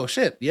like, oh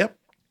shit, yep.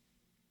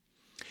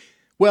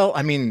 Well,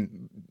 I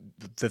mean,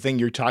 the thing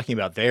you're talking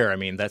about there, I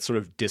mean, that sort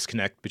of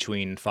disconnect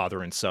between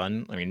father and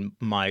son. I mean,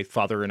 my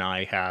father and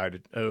I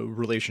had a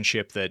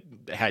relationship that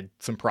had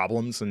some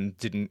problems and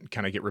didn't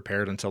kind of get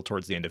repaired until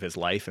towards the end of his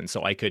life. And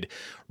so I could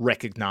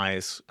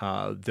recognize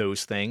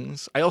those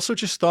things. I also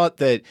just thought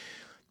that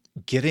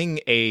getting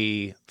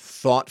a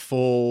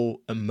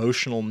thoughtful,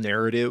 emotional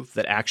narrative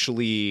that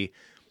actually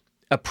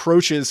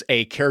approaches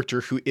a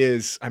character who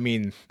is, I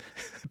mean,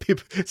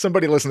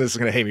 somebody listening to this is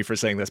going to hate me for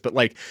saying this, but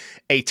like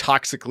a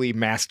toxically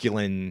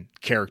masculine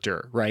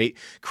character, right?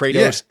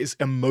 Kratos is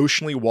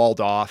emotionally walled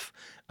off.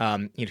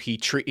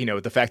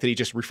 The fact that he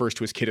just refers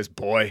to his kid as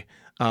boy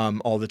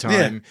all the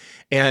time,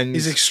 and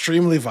he's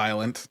extremely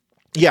violent.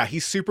 Yeah,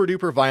 he's super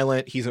duper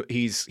violent.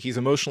 He's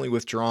emotionally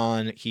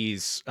withdrawn.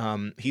 He's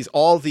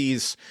all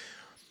these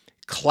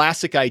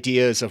classic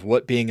ideas of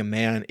what being a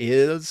man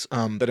is,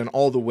 but in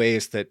all the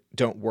ways that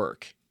don't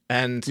work.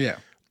 And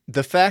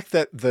the fact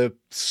that the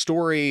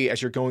story,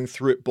 as you're going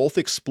through it, both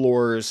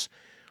explores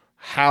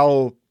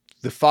how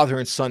the father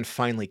and son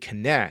finally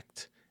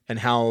connect and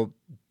how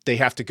they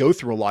have to go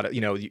through a lot of,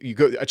 you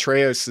go,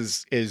 Atreus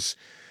is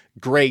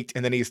great,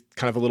 and then he's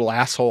kind of a little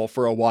asshole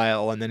for a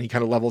while, and then he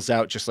kind of levels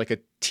out just like a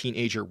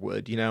teenager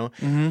would,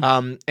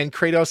 Mm-hmm. And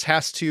Kratos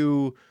has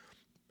to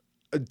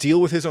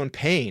deal with his own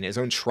pain, his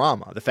own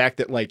trauma, the fact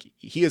that like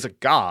he is a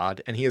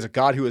god, and he is a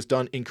god who has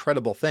done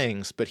incredible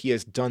things, but he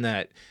has done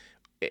that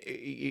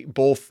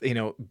both,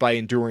 by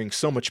enduring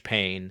so much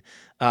pain,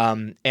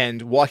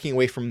 and walking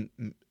away from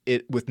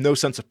it with no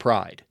sense of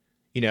pride.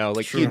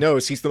 Like he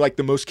knows he's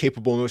the most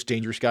capable, most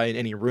dangerous guy in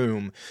any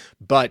room,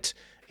 but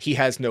he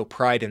has no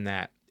pride in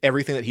that.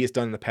 Everything that he has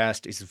done in the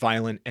past is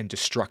violent and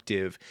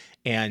destructive,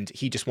 and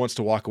he just wants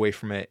to walk away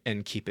from it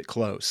and keep it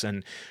close.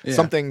 And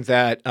something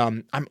that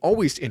I'm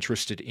always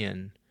interested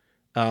in,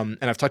 and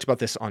I've talked about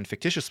this on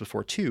Fictitious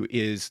before too,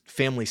 is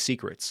family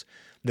secrets.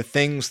 The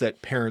things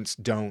that parents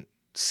don't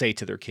say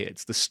to their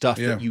kids, the stuff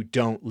that you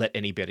don't let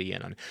anybody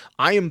in on.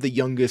 I am the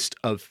youngest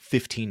of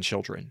 15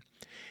 children.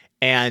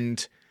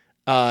 And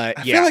I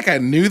feel like I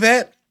knew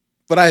that,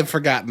 but I've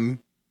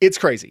forgotten. It's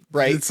crazy,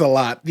 right? It's a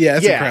lot. Yeah,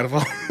 it's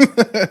incredible.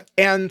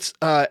 And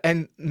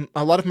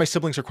a lot of my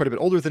siblings are quite a bit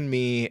older than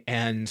me,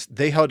 and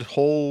they had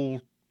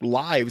whole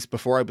lives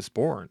before I was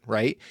born,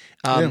 right?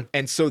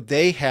 And so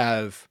they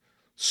have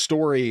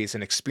stories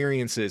and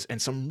experiences and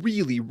some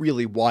really,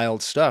 really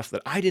wild stuff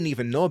that I didn't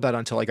even know about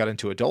until I got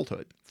into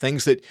adulthood.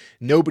 Things that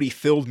nobody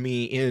filled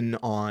me in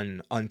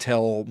on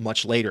until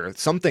much later.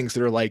 Some things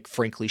that are like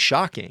frankly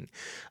shocking.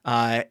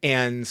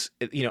 And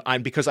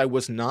because I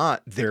was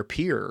not their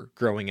peer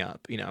growing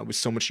up, I was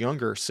so much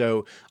younger.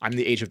 So I'm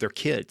the age of their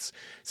kids.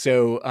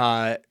 So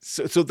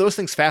those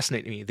things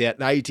fascinate me.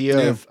 The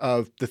idea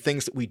of the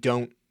things that we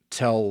don't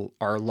tell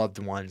our loved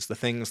ones, the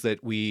things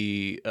that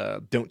we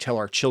don't tell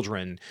our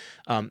children,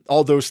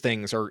 all those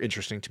things are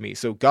interesting to me.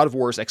 So God of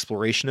War's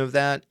exploration of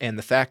that, and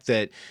the fact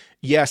that,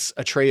 yes,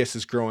 Atreus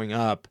is growing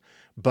up,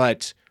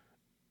 but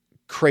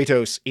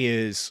Kratos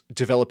is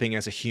developing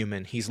as a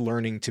human. He's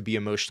learning to be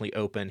emotionally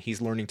open.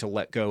 He's learning to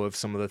let go of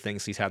some of the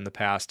things he's had in the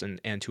past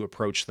and to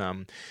approach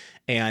them.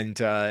 And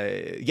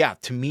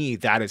to me,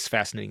 that is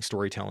fascinating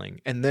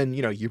storytelling. And then,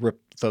 you rip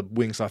the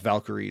wings off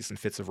Valkyries and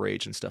Fits of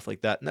Rage and stuff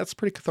like that. And that's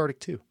pretty cathartic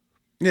too.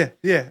 Yeah.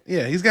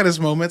 He's got his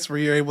moments where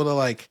you're able to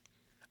like,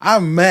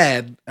 I'm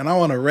mad and I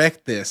want to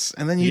wreck this.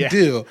 And then you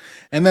do.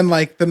 And then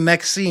like the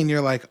next scene,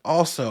 you're like,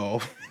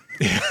 also,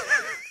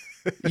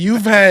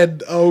 you've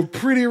had a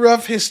pretty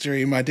rough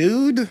history, my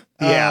dude.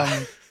 There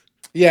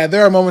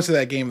are moments of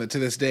that game that to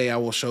this day I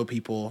will show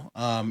people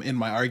in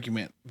my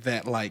argument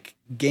that like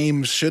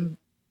games should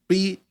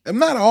be,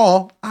 not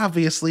all,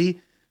 obviously.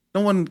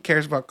 No one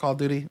cares about Call of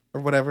Duty or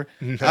whatever.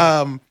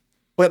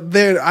 But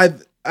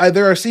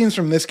there are scenes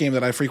from this game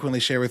that I frequently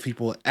share with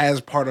people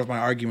as part of my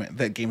argument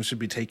that games should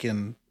be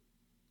taken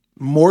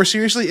more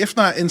seriously, if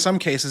not in some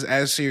cases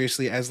as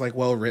seriously as like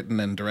well-written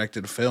and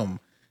directed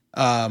film.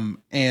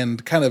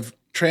 And kind of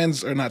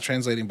not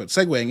translating, but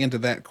segueing into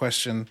that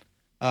question,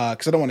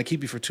 because I don't want to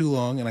keep you for too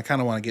long and I kind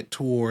of want to get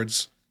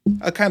towards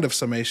a kind of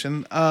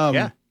summation.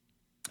 I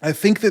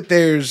think that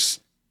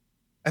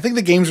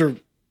the games are,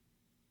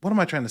 what am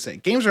I trying to say?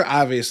 Games are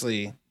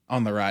obviously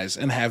on the rise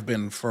and have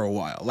been for a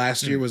while.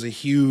 Last year was a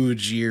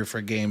huge year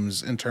for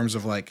games in terms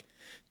of like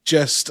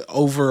just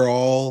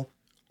overall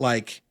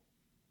like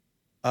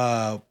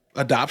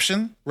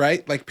adoption,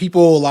 right? Like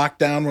people locked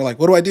down were like,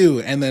 what do I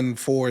do? And then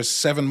for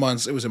 7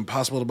 months it was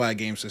impossible to buy a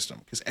game system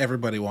because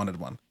everybody wanted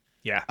one.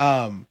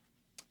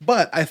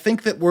 But I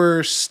think that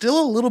we're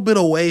still a little bit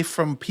away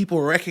from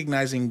people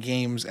recognizing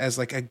games as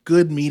like a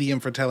good medium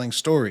for telling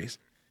stories.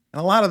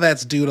 And a lot of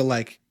that's due to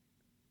like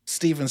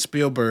Steven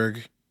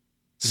Spielberg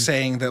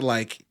saying that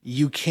like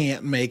you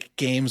can't make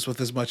games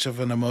with as much of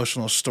an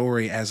emotional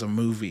story as a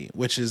movie,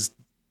 which is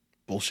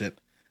bullshit.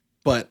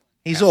 But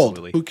he's old.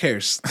 Who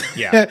cares?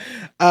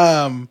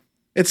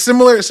 It's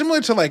similar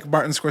to like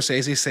Martin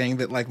Scorsese saying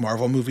that like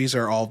Marvel movies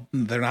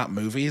they're not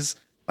movies.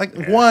 Like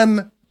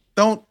one,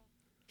 don't.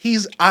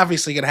 He's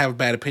obviously gonna have a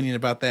bad opinion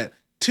about that.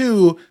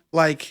 Two,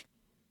 like,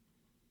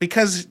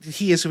 because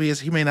he is who he is,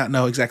 he may not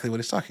know exactly what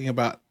he's talking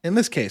about in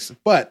this case.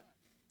 But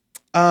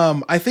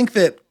I think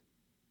that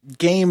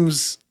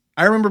games.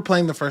 I remember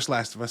playing the first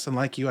Last of Us, and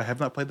like you, I have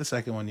not played the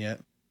second one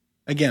yet.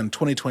 Again,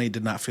 2020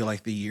 did not feel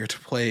like the year to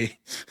play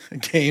a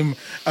game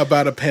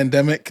about a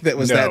pandemic that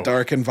was that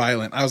dark and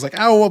violent. I was like,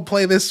 I will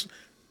play this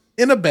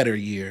in a better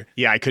year.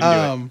 Yeah, I couldn't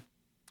do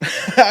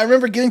it. I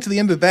remember getting to the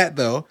end of that,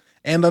 though,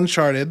 and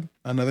Uncharted,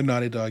 another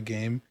Naughty Dog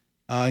game,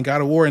 and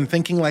God of War, and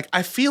thinking, like,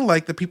 I feel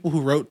like the people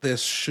who wrote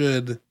this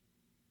should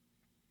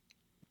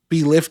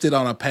be lifted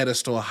on a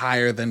pedestal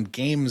higher than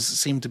games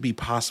seem to be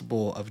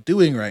possible of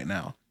doing right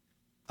now.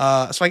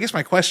 So I guess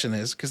my question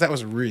is, because that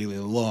was a really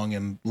long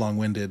and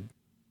long-winded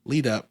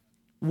lead up,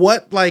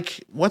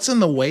 what's in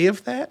the way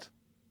of that?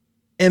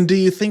 And do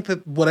you think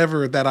that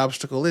whatever that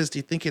obstacle is, do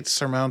you think it's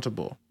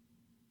surmountable?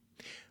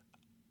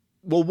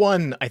 Well,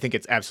 one, I think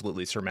it's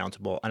absolutely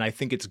surmountable, and I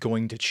think it's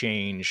going to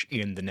change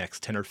in the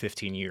next 10 or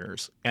 15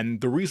 years.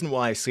 And the reason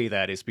why I say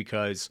that is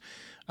because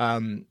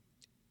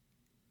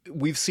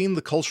we've seen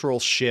the cultural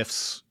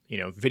shifts. You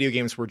know, video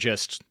games were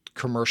just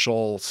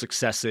commercial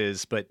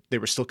successes, but they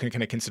were still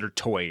kind of considered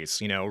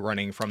toys, you know,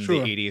 running from the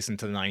 80s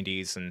into the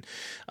 90s. And,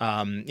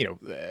 you know,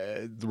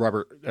 the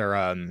Robert,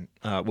 or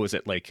what was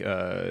it, like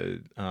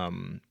Ebert,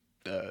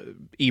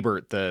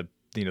 the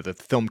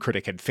film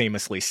critic, had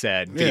famously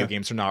said, video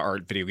games are not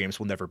art, video games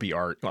will never be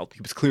art. Well,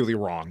 he was clearly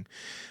wrong.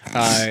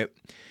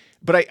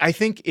 But I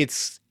think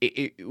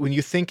when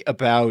you think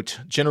about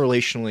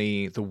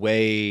generationally the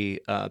way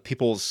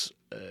people's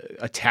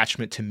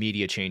attachment to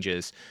media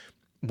changes,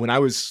 when I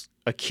was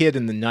a kid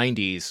in the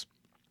 90s,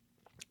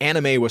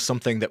 anime was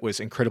something that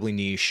was incredibly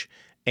niche,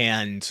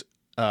 and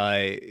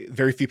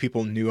very few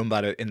people knew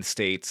about it in the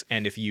States.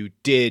 And if you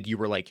did, you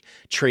were like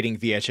trading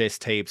VHS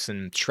tapes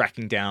and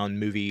tracking down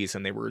movies,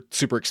 and they were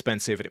super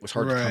expensive and it was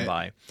hard to come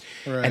by.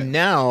 Right. And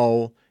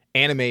now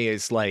anime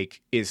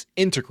is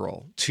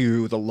integral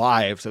to the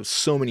lives of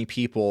so many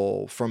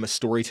people from a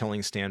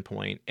storytelling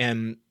standpoint.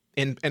 And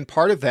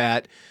part of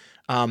that,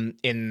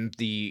 in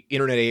the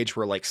internet age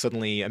where like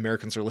suddenly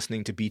Americans are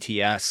listening to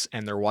BTS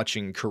and they're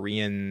watching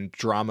Korean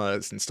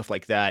dramas and stuff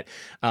like that,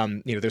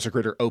 you know, there's a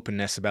greater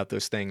openness about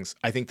those things.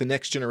 I think the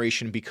next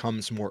generation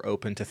becomes more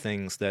open to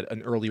things that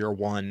an earlier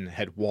one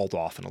had walled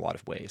off in a lot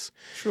of ways.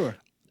 Sure.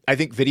 I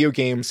think video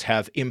games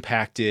have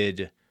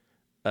impacted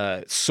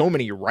so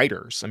many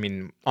writers. I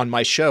mean, on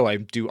my show, I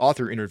do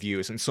author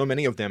interviews, and so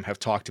many of them have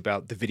talked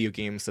about the video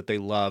games that they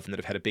love and that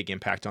have had a big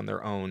impact on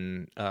their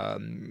own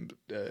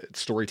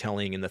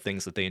storytelling and the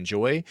things that they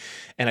enjoy.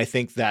 And I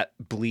think that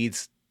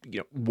bleeds,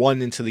 you know,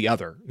 one into the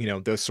other. You know,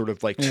 those sort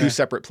of like two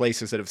separate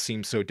places that have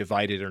seemed so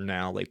divided are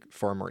now like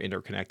far more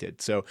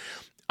interconnected. So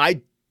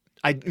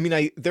I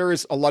mean, there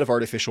is a lot of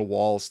artificial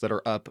walls that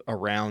are up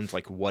around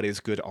like what is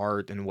good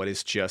art and what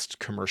is just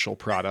commercial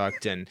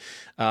product, and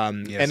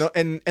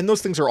and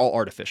those things are all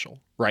artificial,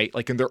 right?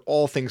 Like, and they're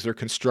all things that are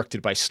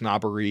constructed by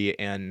snobbery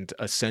and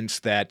a sense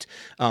that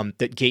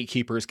that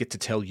gatekeepers get to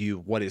tell you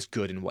what is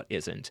good and what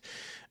isn't.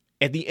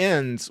 At the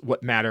end,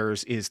 what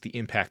matters is the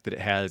impact that it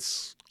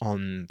has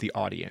on the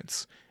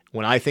audience.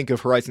 When I think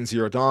of Horizon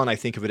Zero Dawn, I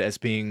think of it as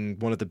being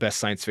one of the best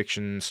science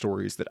fiction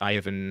stories that I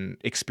have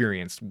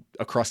experienced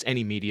across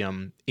any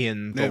medium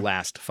in the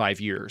last 5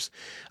 years.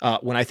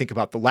 When I think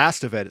about The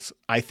Last of Us,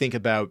 I think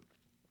about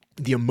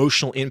the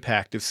emotional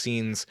impact of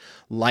scenes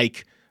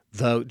like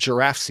the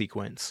giraffe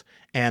sequence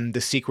and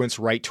the sequence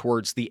right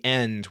towards the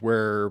end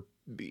where,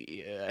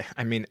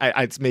 I mean,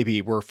 it's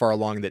maybe we're far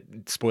along that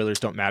spoilers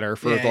don't matter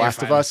for The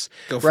Last of Us,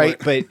 right?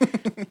 But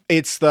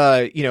it's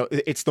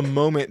the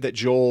moment that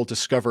Joel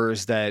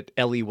discovers that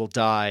Ellie will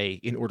die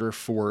in order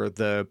for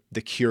the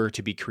cure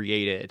to be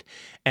created.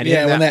 And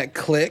when that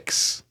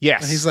clicks,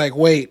 yes, he's like,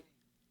 wait,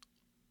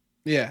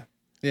 yeah.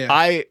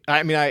 I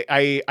mean,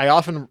 I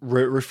often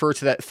refer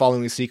to that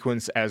following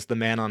sequence as the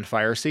Man on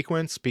Fire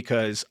sequence,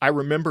 because I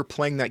remember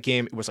playing that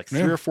game. It was like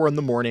 3 or 4 in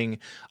the morning.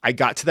 I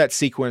got to that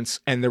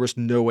sequence and there was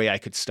no way I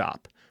could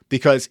stop,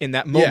 because in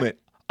that moment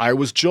I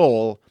was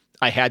Joel.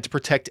 I had to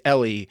protect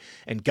Ellie,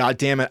 and God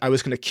damn it, I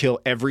was going to kill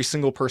every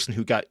single person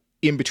who got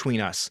in between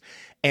us.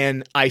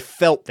 And I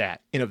felt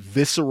that in a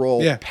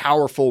visceral,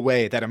 powerful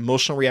way, that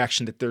emotional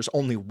reaction that there's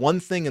only one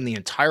thing in the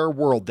entire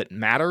world that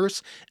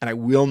matters, and I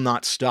will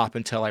not stop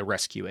until I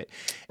rescue it.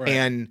 Right.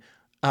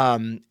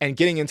 And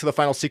getting into the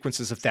final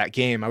sequences of that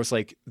game, I was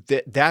like,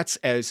 that's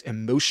as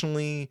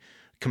emotionally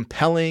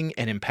compelling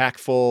and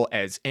impactful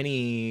as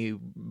any,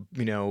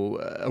 you know,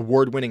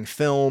 award-winning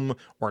film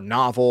or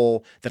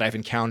novel that I've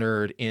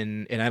encountered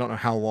in I don't know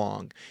how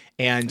long.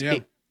 And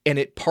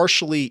it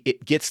partially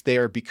gets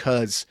there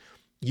because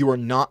you are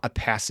not a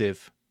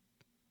passive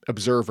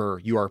observer,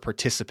 you are a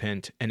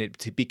participant, and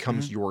it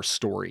becomes your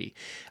story.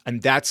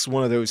 And that's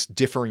one of those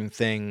differing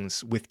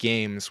things with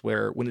games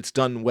where when it's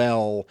done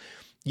well,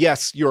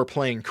 yes, you're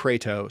playing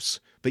Kratos,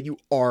 but you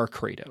are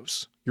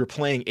Kratos. You're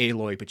playing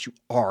Aloy, but you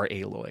are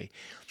Aloy.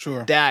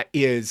 Sure. That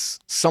is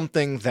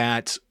something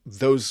that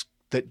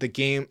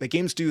the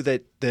games do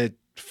that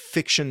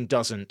fiction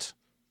doesn't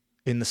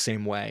in the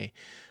same way,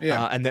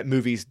 and that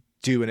movies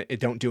do and it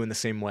don't do in the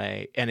same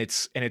way, and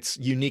it's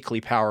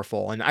uniquely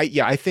powerful. And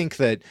I think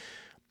that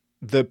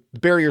the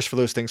barriers for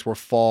those things will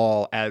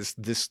fall as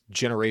this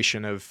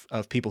generation of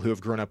people who have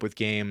grown up with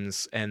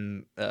games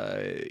and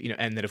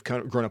and that have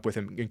grown up with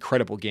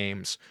incredible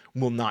games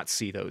will not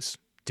see those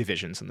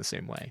divisions in the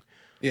same way.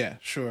 Yeah,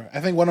 sure. I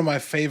think one of my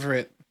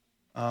favorite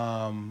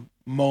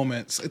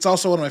moments. It's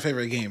also one of my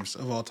favorite games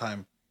of all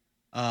time.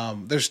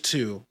 There's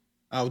two.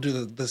 I'll do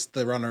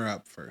the runner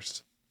up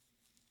first.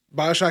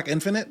 BioShock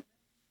Infinite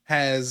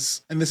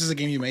has, and this is a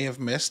game you may have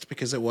missed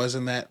because it was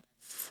in that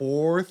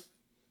third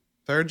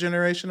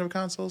generation of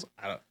consoles.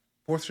 I don't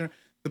fourth generation,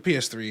 the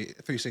PS3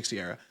 360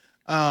 era.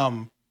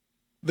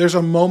 There's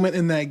a moment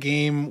in that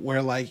game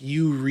where like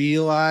you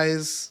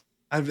realize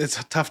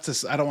it's tough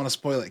to. I don't want to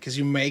spoil it because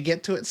you may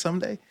get to it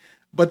someday.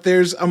 But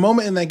there's a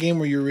moment in that game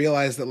where you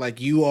realize that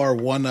like you are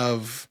one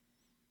of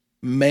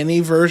many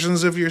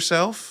versions of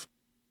yourself.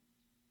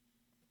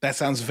 That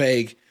sounds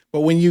vague, but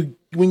when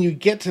you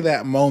get to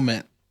that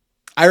moment,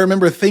 I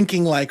remember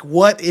thinking like,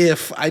 what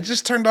if I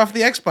just turned off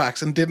the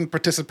Xbox and didn't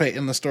participate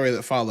in the story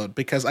that followed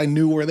because I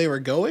knew where they were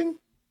going?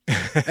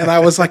 And I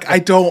was like, I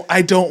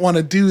don't want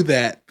to do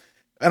that.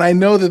 And I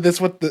know that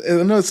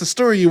I know it's the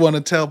story you want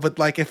to tell, but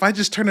like if I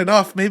just turn it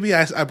off, maybe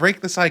I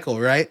break the cycle,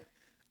 right?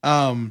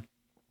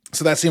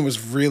 So that scene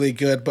was really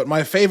good. But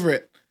my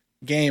favorite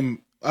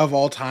game of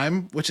all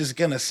time, which is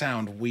gonna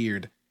sound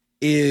weird,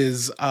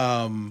 is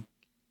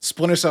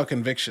Splinter Cell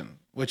Conviction,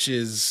 which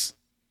is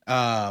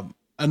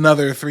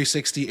another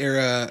 360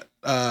 era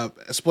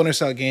Splinter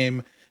Cell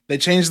game. They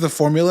changed the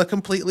formula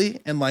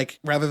completely, and like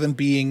rather than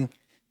being,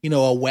 a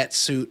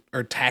wetsuit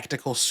or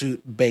tactical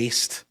suit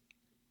based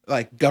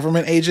like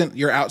government agent,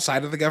 you're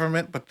outside of the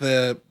government,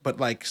 but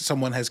like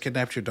someone has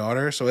kidnapped your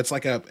daughter. So it's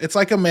like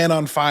a Man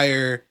on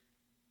Fire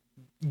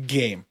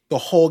game. The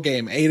whole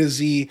game, A to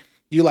Z.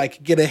 You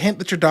like get a hint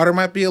that your daughter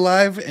might be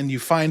alive, and you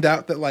find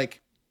out that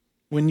like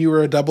when you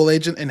were a double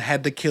agent and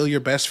had to kill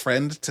your best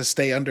friend to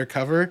stay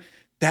undercover,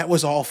 that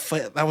was all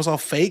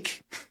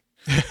fake.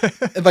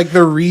 Like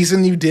the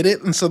reason you did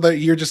it, and so that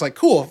you're just like,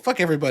 cool,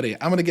 fuck everybody,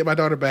 I'm gonna get my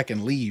daughter back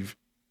and leave.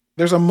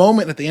 There's a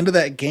moment at the end of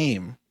that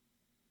game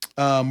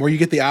where you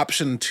get the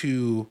option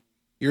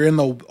you're in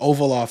the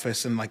Oval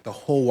Office and like the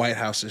whole White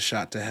House is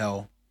shot to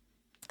hell,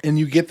 and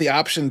you get the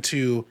option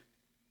to,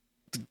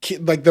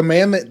 like, the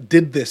man that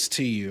did this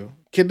to you,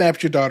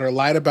 kidnapped your daughter,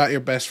 lied about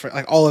your best friend,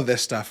 like all of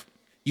this stuff,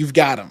 you've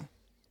got him.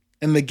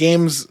 And the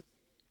game's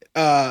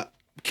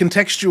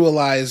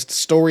contextualized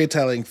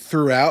storytelling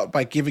throughout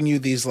by giving you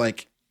these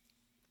like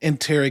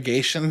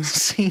interrogation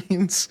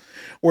scenes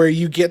where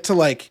you get to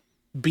like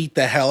beat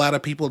the hell out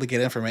of people to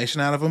get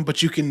information out of them,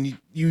 but you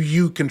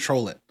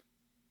control it.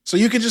 So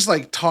you could just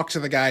like talk to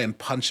the guy and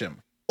punch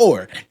him,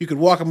 or you could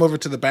walk him over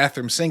to the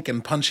bathroom sink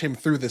and punch him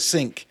through the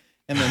sink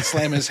and then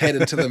slam his head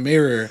into the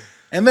mirror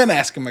and then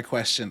ask him a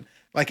question.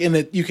 Like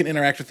you can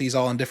interact with these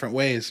all in different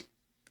ways.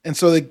 And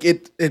so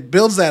it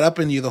builds that up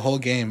in you the whole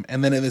game.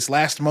 And then in this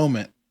last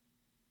moment,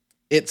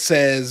 it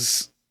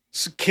says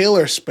kill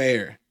or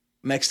spare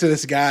next to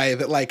this guy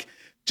that like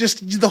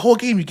just the whole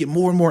game you get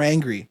more and more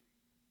angry.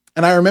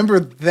 And I remember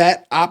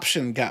that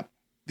option got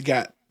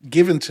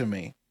given to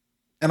me.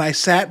 And I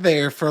sat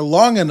there for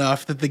long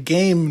enough that the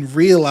game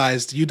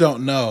realized you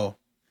don't know.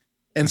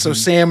 And so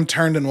Sam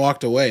turned and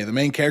walked away. The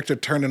main character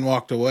turned and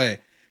walked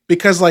away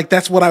because like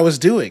that's what I was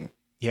doing.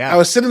 Yeah. I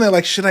was sitting there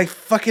like,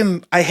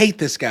 I hate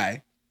this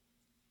guy.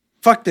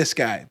 Fuck this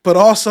guy. But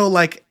also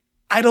like,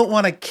 I don't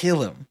want to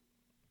kill him.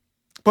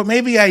 But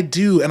maybe I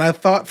do. And I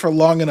thought for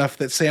long enough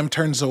that Sam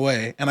turns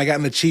away and I got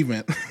an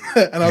achievement.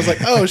 And I was like,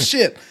 oh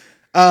shit.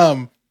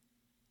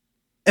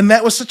 And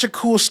that was such a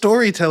cool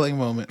storytelling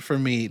moment for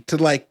me to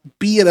like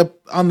be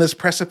on this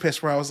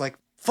precipice where I was like,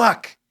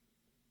 fuck.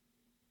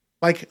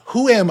 Like,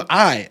 who am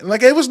I?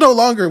 Like, it was no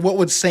longer what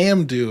would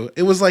Sam do.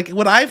 It was like,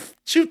 would I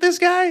shoot this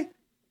guy?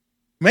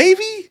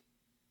 Maybe.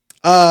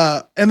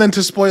 And then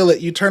to spoil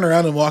it, you turn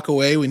around and walk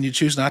away when you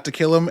choose not to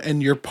kill him,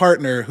 and your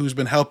partner who's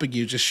been helping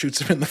you just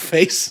shoots him in the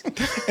face.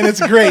 And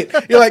it's great.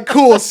 You're like,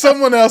 cool,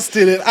 someone else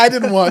did it. I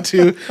didn't want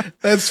to.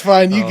 That's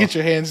fine. You get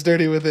your hands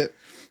dirty with it.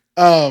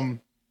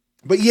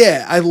 But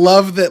yeah, I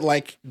love that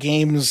like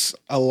games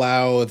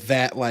allow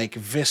that like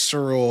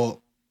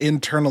visceral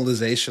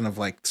internalization of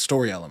like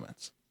story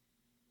elements.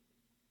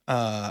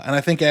 And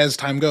I think as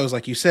time goes,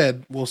 like you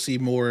said, we'll see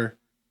more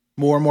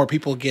and more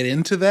people get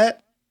into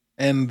that.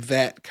 And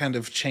that kind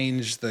of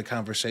changed the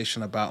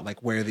conversation about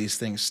like where these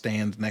things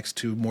stand next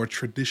to more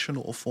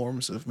traditional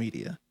forms of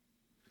media.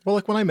 Well,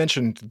 like when I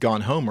mentioned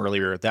Gone Home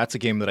earlier, that's a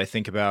game that I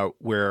think about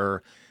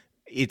where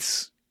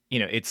it's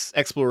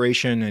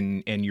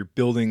exploration and you're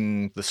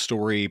building the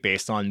story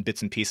based on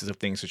bits and pieces of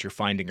things that you're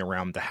finding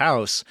around the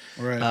house.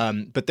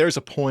 Right. But there's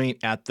a point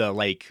at the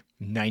like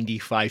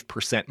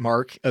 95%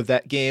 mark of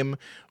that game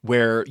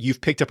where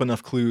you've picked up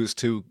enough clues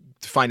to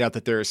find out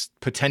that there's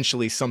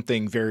potentially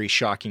something very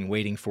shocking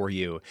waiting for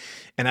you.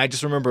 And I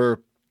just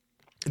remember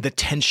the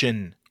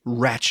tension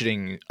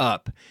ratcheting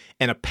up,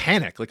 and a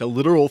panic, like a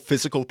literal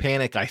physical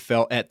panic I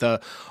felt at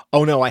the,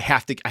 oh no, I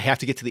have to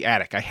get to the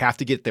attic. I have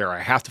to get there. I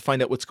have to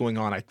find out what's going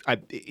on.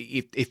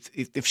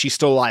 If she's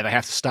still alive, I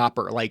have to stop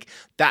her. Like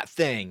that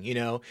thing, you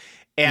know?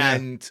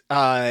 And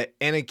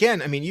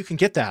again, I mean, you can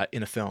get that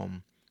in a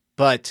film,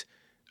 but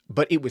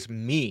it was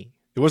me.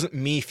 It wasn't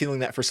me feeling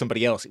that for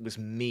somebody else. It was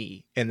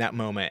me in that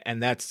moment.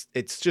 And that's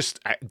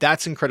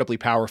incredibly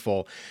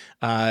powerful.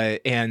 Or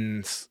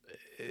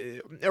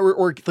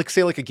like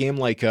say like a game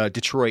like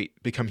Detroit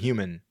Become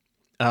Human,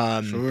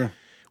 Sure.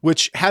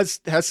 which has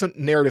some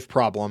narrative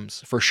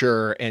problems for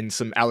sure, and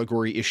some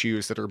allegory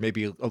issues that are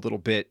maybe a little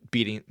bit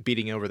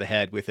beating over the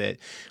head with it.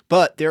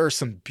 But there are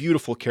some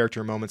beautiful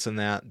character moments in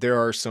that. There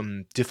are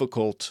some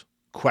difficult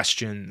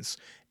questions,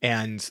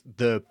 and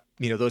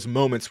those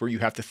moments where you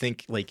have to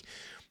think like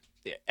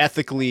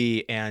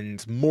ethically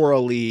and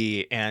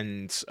morally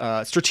and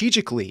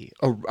strategically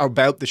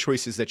about the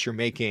choices that you're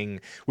making,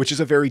 which is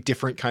a very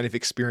different kind of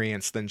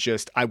experience than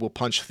just I will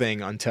punch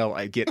thing until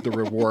I get the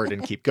reward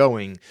and keep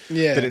going.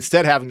 Yeah. But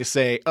instead having to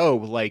say, oh,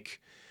 like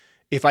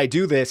if I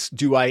do this,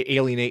 do I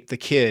alienate the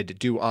kid?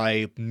 Do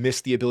I miss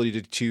the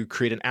ability to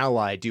create an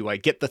ally? Do I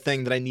get the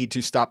thing that I need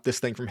to stop this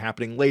thing from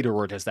happening later?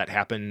 Or does that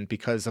happen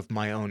because of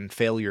my own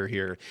failure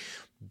here?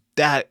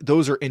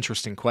 Those are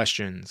interesting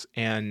questions,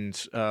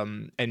 and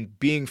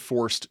being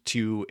forced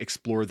to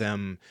explore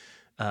them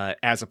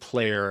as a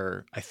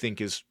player, I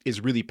think is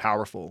really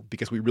powerful,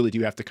 because we really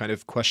do have to kind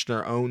of question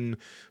our own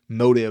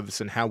motives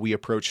and how we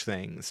approach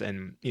things.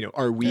 And,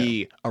 are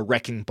we a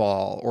wrecking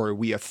ball, or are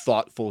we a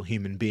thoughtful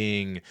human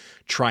being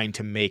trying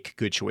to make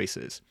good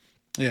choices?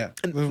 Yeah.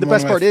 And the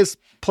best part is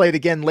play it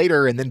again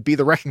later and then be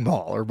the wrecking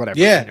ball or whatever.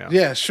 Yeah.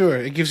 Yeah, sure.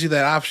 It gives you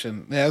that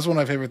option. Yeah. That's one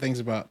of my favorite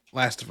things about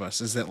Last of Us,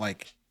 is that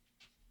like,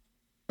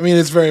 I mean,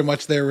 it's very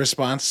much their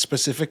response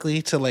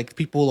specifically to like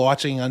people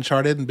watching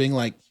Uncharted and being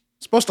like,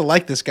 supposed to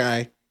like this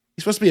guy.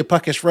 He's supposed to be a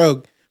puckish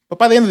rogue, but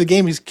by the end of the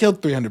game, he's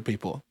killed 300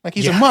 people. Like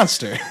he's a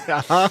monster.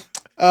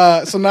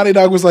 So Naughty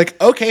Dog was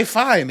like, okay,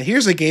 fine.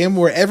 Here's a game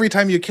where every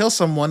time you kill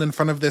someone in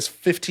front of this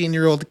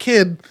 15-year-old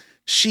kid,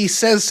 she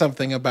says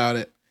something about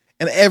it.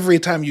 And every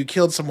time you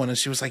killed someone and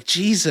she was like,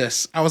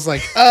 Jesus, I was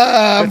like,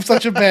 I'm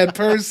such a bad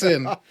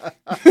person.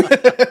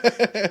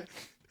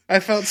 I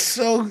felt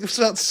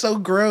so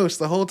gross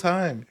the whole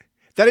time.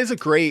 That is a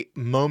great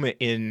moment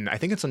in, I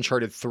think it's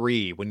Uncharted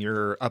 3, when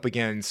you're up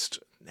against,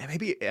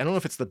 maybe, I don't know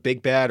if it's the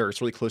big bad or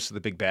it's really close to the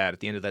big bad at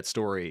the end of that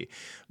story,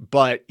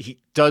 but he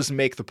does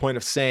make the point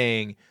of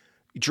saying,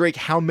 Drake,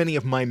 how many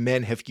of my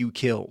men have you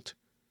killed?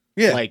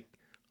 Yeah. Like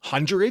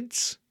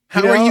hundreds?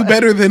 How are you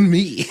better than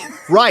me?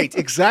 Right,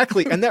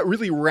 exactly. And that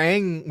really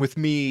rang with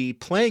me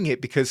playing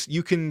it, because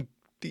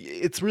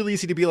it's really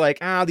easy to be like,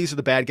 these are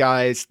the bad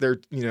guys.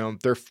 That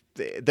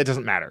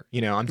doesn't matter.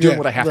 I'm doing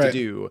what I have to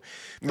do.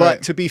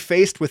 But to be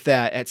faced with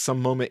that at some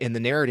moment in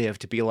the narrative,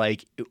 to be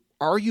like,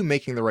 are you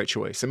making the right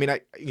choice? I mean,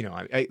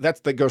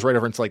 that goes right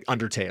over into like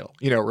Undertale,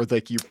 or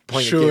like you're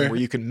playing a game where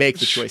you can make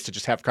the choice to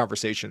just have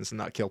conversations and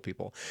not kill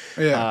people,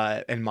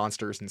 and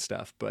monsters and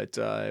stuff. But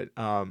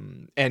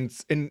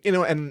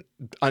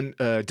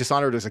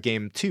Dishonored is a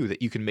game too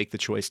that you can make the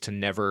choice to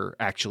never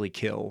actually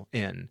kill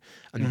in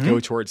and go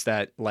towards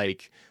that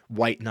like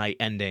White Knight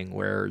ending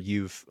where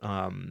you've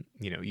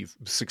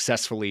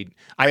successfully.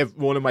 I have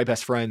one of my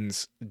best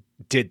friends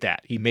did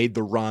that. He made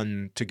the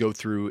run to go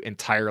through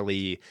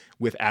entirely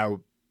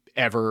without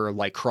ever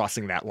like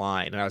crossing that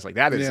line. And I was like,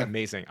 that is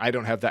amazing. I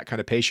don't have that kind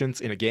of patience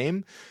in a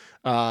game.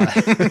 Yeah,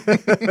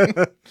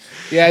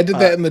 I did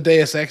that in the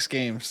Deus Ex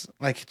games.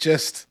 Like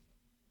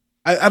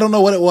I don't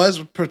know what it was,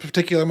 a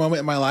particular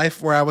moment in my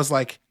life where I was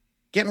like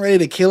getting ready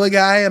to kill a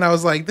guy. And I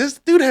was like, this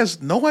dude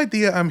has no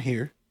idea I'm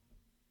here.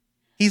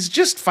 He's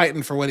just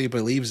fighting for what he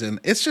believes in.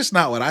 It's just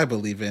not what I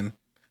believe in.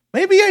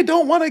 Maybe I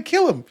don't want to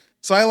kill him.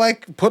 So I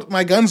like put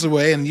my guns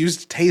away and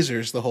used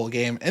tasers the whole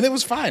game, and it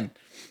was fine.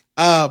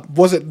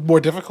 Was it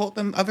more difficult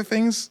than other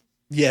things?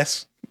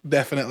 Yes,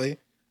 definitely.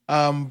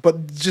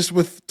 But just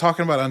with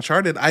talking about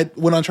Uncharted,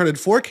 when Uncharted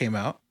 4 came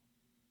out,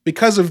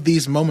 because of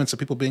these moments of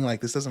people being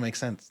like, this doesn't make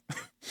sense.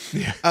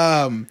 There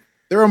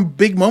are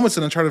big moments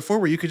in Uncharted 4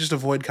 where you could just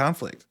avoid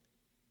conflict.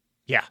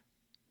 Yeah.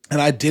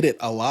 And I did it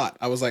a lot.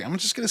 I was like, I'm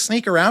just going to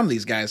sneak around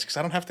these guys because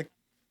I don't have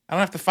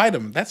to fight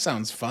them. That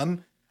sounds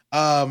fun.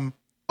 And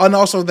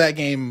also that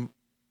game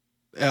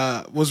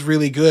was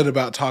really good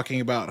about talking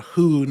about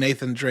who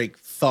Nathan Drake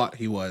thought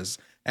he was,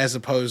 as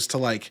opposed to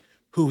like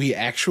who he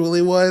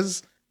actually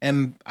was.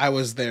 And I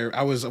was there.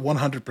 I was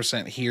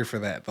 100% here for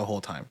that the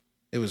whole time.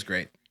 It was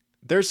great.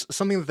 There's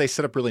something that they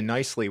set up really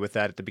nicely with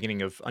that at the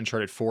beginning of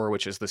Uncharted 4,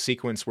 which is the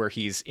sequence where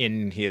he's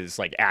in his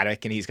like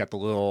attic and he's got the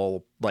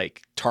little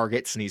like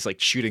targets and he's like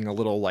shooting a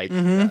little like,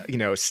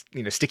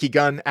 sticky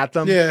gun at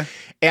them. Yeah.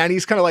 And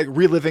he's kind of like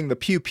reliving the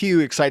pew pew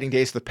exciting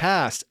days of the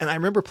past. And I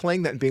remember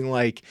playing that and being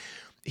like,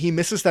 he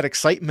misses that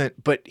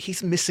excitement, but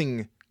he's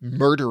missing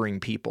murdering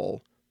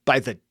people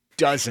by the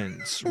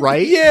dozens,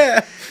 right?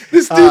 Yeah.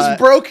 This dude's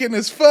broken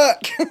as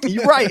fuck.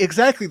 You're right.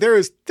 Exactly. There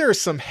is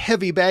some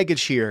heavy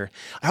baggage here.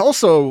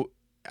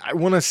 I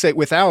want to say,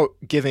 without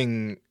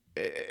giving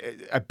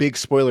a big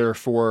spoiler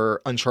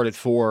for Uncharted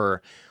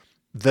 4,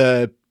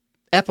 the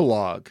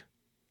epilogue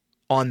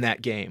on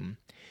that game.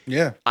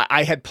 Yeah.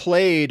 I had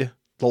played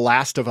The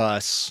Last of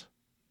Us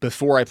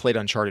before I played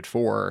Uncharted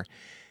 4,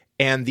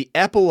 and the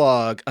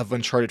epilogue of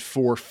Uncharted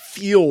 4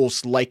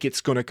 feels like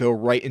it's going to go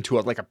right into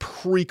like a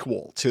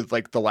prequel to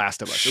like The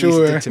Last of Us.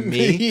 Sure. At least it did to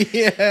me.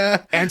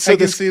 Yeah. And so I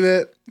can see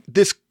that.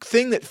 This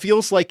thing that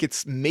feels like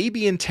it's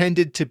maybe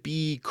intended to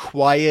be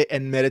quiet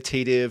and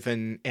meditative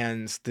and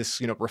this,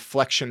 you know,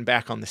 reflection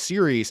back on the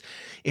series.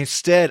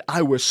 Instead,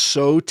 I was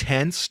so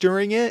tense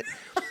during it.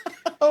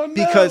 Oh no.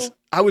 Because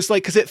I was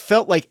like, because it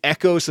felt like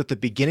echoes at the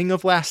beginning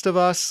of Last of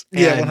Us.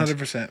 Yeah,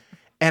 100%.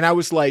 And I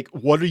was like,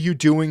 what are you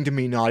doing to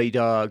me, Naughty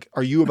Dog?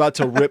 Are you about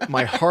to rip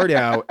my heart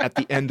out at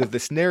the end of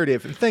this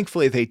narrative? And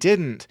thankfully they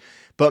didn't.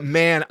 But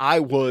man, I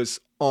was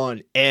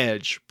on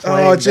edge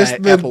playing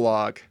that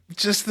epilogue.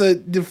 Just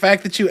the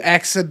fact that you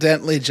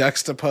accidentally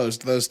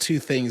juxtaposed those two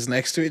things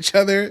next to each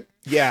other.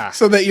 Yeah.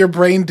 So that your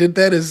brain did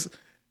that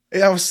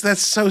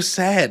that's so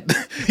sad.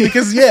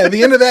 Because yeah,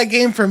 the end of that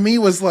game for me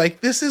was like,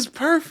 this is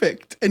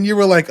perfect. And you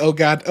were like, oh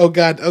God, oh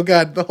God, oh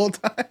God, the whole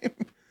time.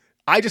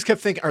 I just kept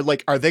thinking, are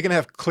they going to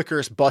have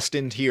clickers bust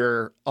in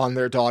here on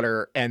their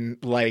daughter and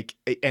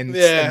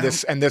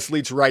this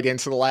leads right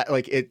into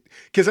the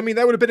because I mean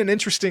that would have been an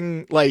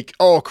interesting like,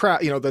 oh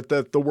crap, you know,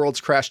 the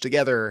worlds crashed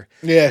together.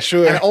 Yeah,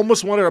 sure. And I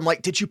almost wondered, I'm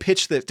like, did you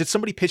pitch this? Did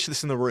somebody pitch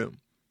this in the room?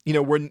 You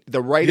know, when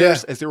the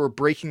writers, as they were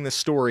breaking the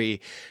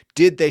story,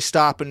 did they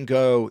stop and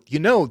go, you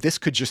know, this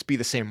could just be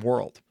the same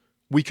world.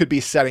 We could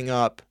be setting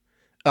up,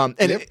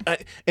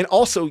 and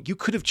also you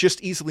could have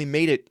just easily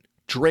made it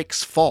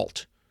Drake's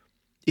fault.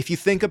 If you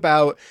think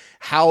about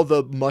how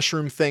the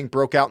mushroom thing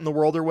broke out in the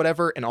world or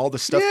whatever, and all the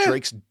stuff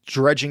Drake's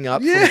dredging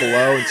up from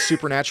below and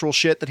supernatural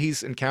shit that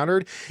he's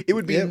encountered, it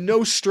would be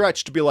no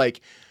stretch to be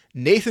like,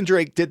 Nathan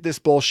Drake did this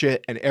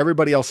bullshit and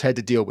everybody else had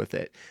to deal with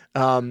it.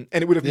 And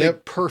it would have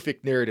made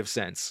perfect narrative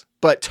sense.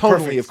 But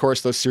tonally, of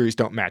course, those series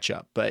don't match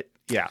up. But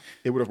yeah,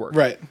 it would have worked.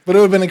 Right. But it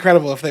would have been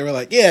incredible if they were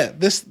like, yeah,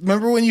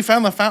 remember when you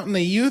found the Fountain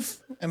of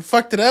Youth and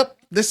fucked it up?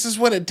 This is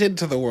what it did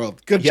to the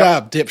world. Good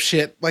job,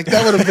 dipshit. Like,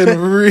 that would have been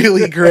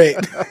really great.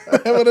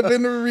 That would have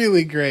been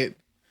really great.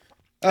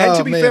 And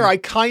to be fair, I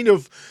kind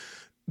of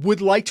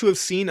would like to have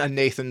seen a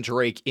Nathan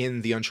Drake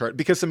in the Uncharted,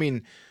 because I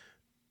mean,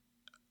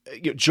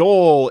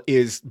 Joel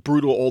is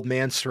brutal old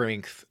man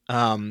strength.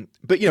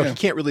 But you know, he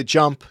can't really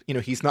jump, you know,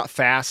 he's not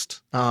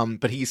fast.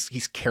 But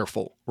he's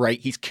careful,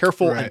 right? He's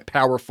careful and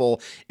powerful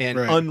and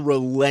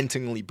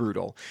unrelentingly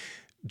brutal.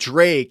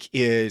 Drake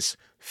is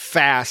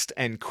fast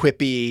and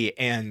quippy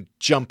and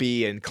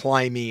jumpy and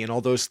climby and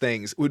all those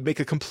things. It would make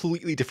a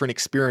completely different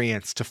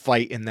experience to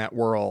fight in that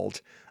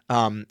world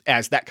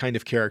as that kind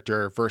of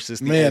character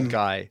versus the old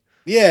guy.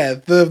 Yeah,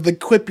 the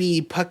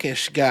quippy,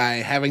 puckish guy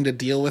having to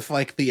deal with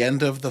like the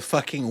end of the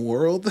fucking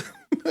world.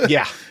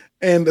 Yeah.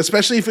 And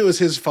especially if it was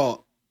his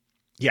fault.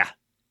 Yeah.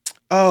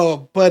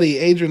 Oh, buddy,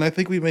 Adrian, I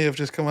think we may have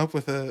just come up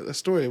with a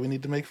story we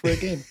need to make for a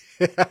game.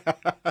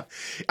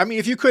 I mean,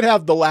 if you could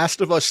have The Last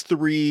of Us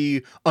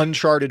 3,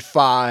 Uncharted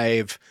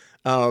 5,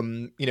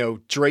 you know,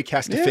 Drake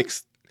has to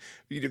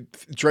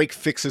Drake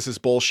fixes his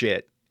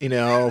bullshit. You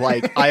know,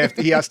 like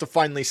he has to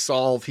finally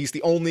solve. He's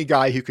the only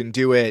guy who can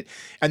do it,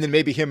 and then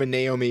maybe him and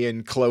Naomi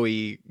and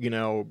Chloe, you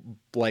know,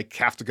 like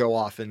have to go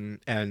off and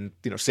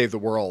you know save the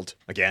world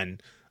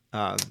again.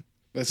 That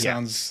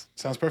sounds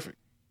perfect.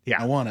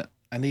 Yeah, I want it.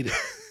 I need it.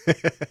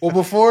 Well,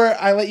 before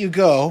I let you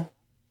go,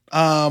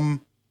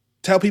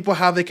 tell people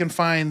how they can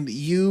find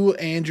you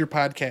and your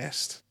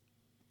podcast,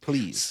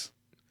 please.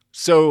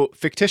 So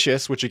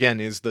Fictitious, which again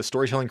is the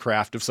storytelling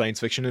craft of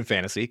science fiction and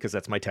fantasy, because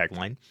that's my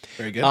tagline.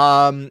 Very good.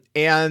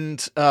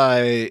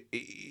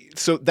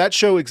 So that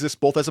show exists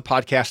both as a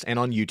podcast and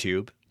on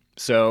YouTube.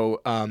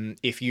 So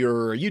if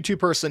you're a YouTube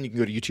person, you can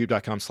go to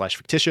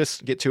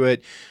youtube.com/fictitious, get to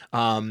it.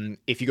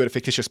 If you go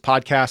to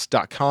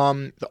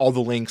fictitiouspodcast.com, all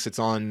the links, it's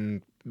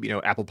on, you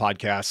know, Apple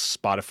Podcasts,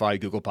 Spotify,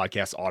 Google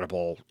Podcasts,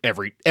 Audible,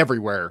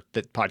 everywhere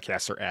that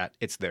podcasts are at,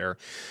 it's there.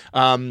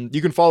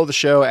 You can follow the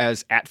show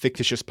as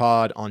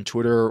 @FictitiousPod on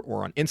Twitter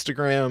or on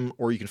Instagram,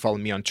 or you can follow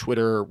me on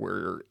Twitter,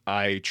 where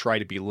I try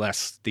to be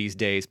less these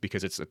days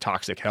because it's a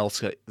toxic hell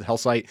site.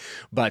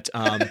 But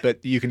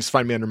you can just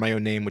find me under my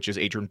own name, which is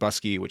Adron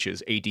Buske, which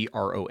is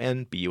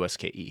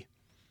ADRONBUSKE.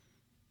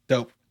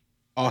 Dope.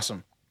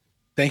 Awesome.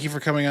 Thank you for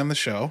coming on the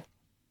show.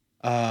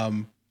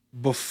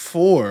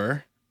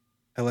 Before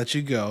I let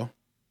you go,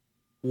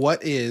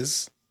 what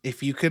is,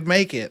 if you could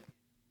make it,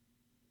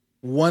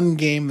 one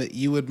game that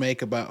you would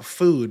make about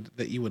food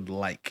that you would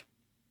like?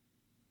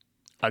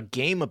 A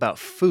game about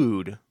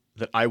food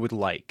that I would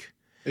like.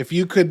 If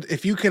you could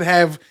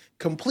have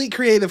complete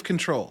creative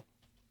control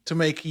to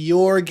make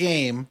your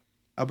game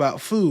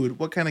about food,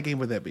 what kind of game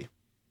would that be?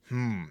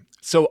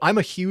 So I'm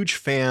a huge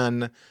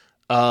fan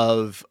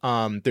of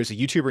there's a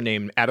YouTuber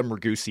named Adam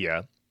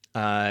Ragusa,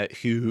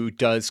 who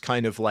does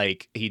kind of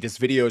like, he does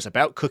videos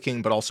about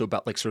cooking, but also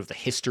about like sort of the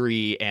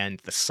history and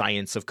the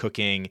science of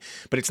cooking,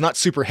 but it's not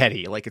super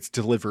heady. Like, it's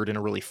delivered in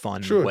a really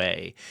fun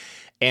way.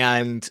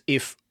 And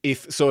if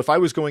I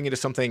was going into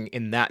something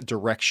in that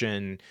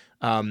direction,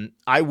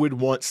 I would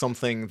want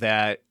something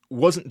that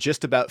wasn't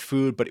just about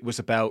food, but it was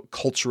about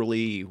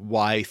culturally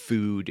why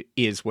food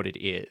is what it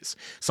is.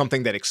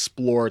 Something that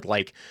explored,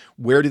 like,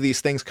 where do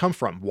these things come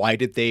from? Why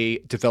did they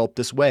develop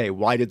this way?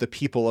 Why did the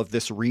people of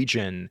this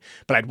region?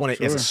 But I'd want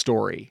it as a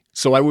story.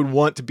 So I would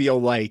want to be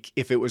like,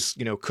 if it was,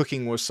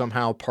 cooking was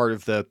somehow part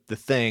of the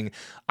thing,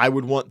 I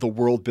would want the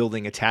world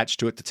building attached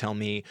to it to tell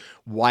me,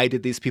 why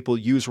did these people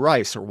use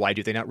rice? Or why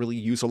do they not really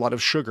use a lot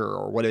of sugar?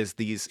 Or what is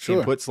these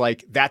inputs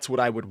like? That's what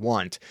I would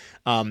want.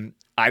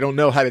 I don't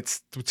know how to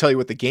tell you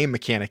what the game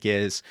mechanic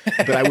is,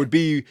 but I would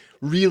be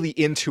really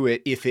into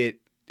it if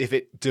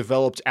it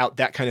developed out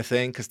that kind of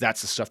thing, because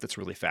that's the stuff that's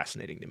really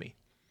fascinating to me.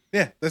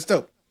 Yeah, that's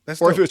dope.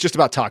 If it was just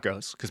about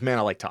tacos, because man,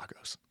 I like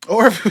tacos.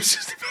 Or if it was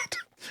just about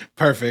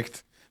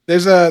perfect.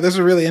 There's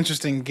a really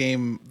interesting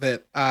game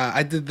that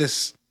I did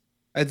this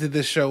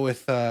show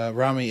with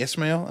Rami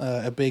Ismail,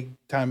 a big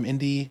time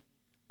indie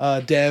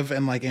dev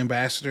and like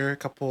ambassador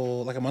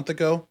a month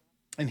ago,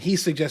 and he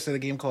suggested a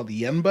game called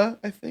Yenba,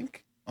 I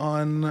think,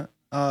 on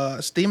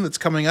Steam that's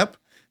coming up.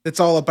 It's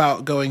all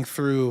about going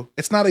through,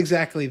 it's not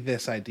exactly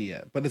this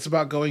idea, but it's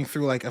about going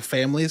through like a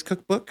family's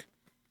cookbook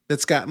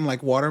that's gotten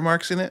like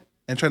watermarks in it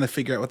and trying to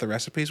figure out what the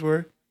recipes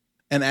were.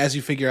 And as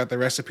you figure out the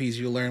recipes,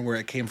 you learn where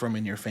it came from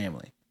in your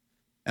family.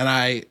 And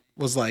I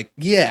was like,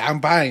 yeah, I'm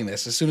buying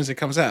this as soon as it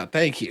comes out.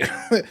 Thank you.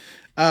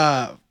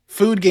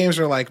 Food games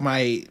are like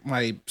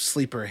my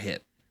sleeper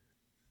hit.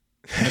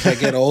 As I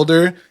get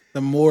older,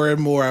 the more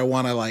and more I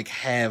want to like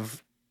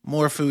have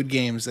more food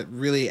games that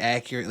really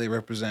accurately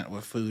represent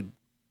what food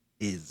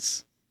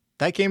is.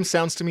 That game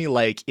sounds to me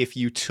like if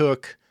you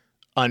took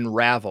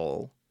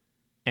Unravel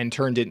and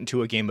turned it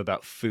into a game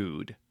about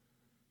food.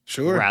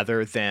 Sure.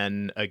 Rather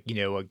than a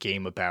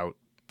game about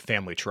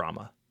family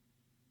trauma.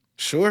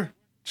 Sure.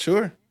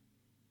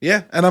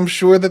 Yeah, and I'm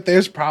sure that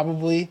there's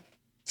probably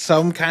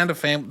some kind of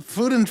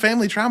food and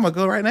family trauma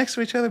go right next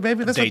to each other,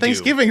 baby. That's what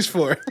Thanksgiving's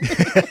for.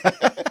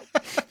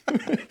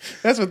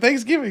 That's what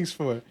Thanksgiving's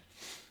for.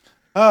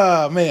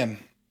 Oh, man.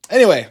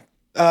 Anyway,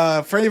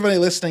 for anybody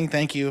listening,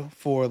 thank you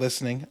for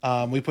listening.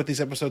 We put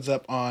these episodes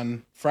up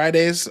on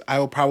Fridays. I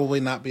will probably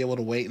not be able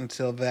to wait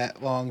until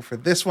that long for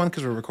this one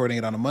because we're recording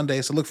it on a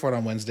Monday, so look for it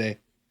on Wednesday.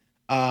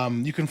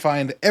 You can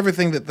find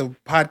everything that the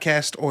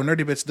podcast or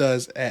Nerdy Bits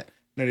does at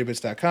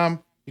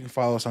nerdybits.com. You can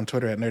follow us on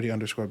Twitter at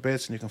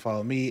nerdy_bits, and you can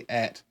follow me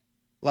at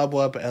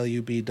Lubwub,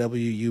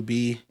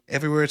 LUBWUB,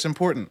 everywhere it's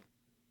important.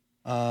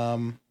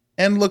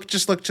 And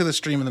just look to the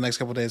stream in the next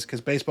couple of days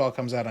because baseball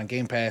comes out on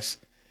Game Pass.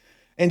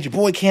 And your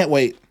boy can't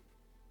wait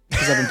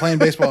because I've been playing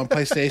baseball on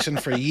PlayStation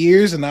for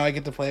years, and now I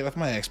get to play it with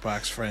my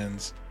Xbox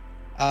friends.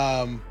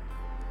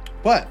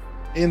 But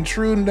in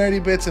true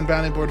Nerdy Bits and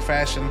Bounty Board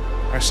fashion,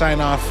 our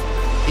sign-off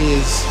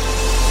is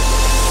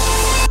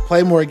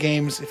play more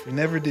games. If you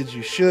never did,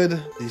 you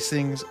should. These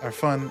things are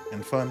fun,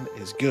 and fun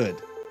is good.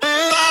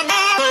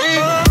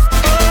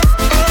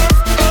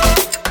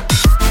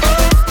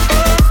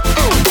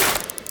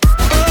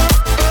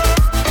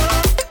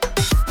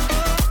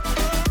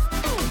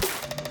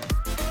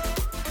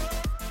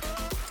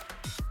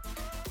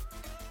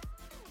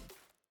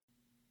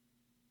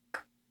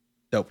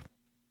 Dope.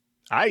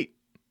 All right.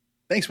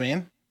 Thanks,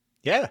 man.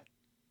 Yeah.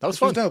 That was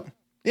fun. Dope.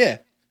 Yeah.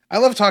 I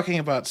love talking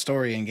about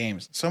story in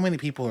games. So many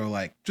people are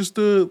like, just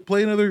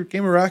play another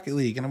game of Rocket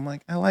League. And I'm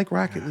like, I like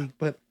Rocket League,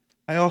 but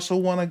I also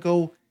want to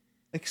go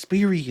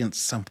experience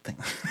something.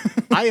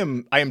 I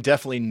am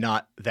definitely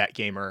not that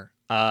gamer.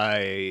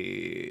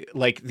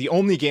 Like the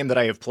only game that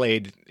I have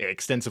played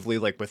extensively,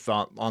 like with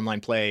online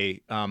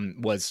play,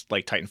 was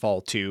like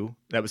Titanfall 2.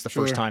 That was the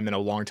first time in a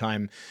long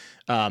time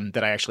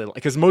that I actually like,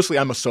 because mostly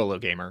I'm a solo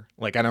gamer.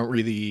 Like I don't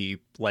really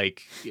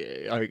like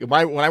when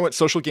I went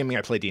social gaming,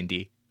 I played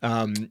D&D.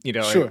 And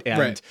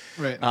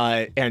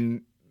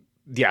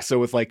yeah, so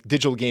with like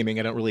digital gaming,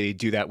 I don't really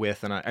do that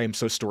with, and I am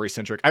so story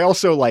centric. I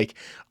also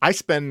I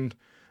spend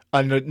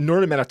an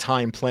enormous amount of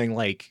time playing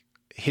like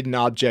hidden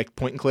object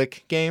point and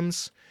click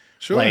games.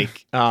 Sure.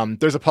 Like,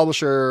 there's a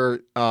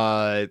publisher,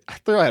 I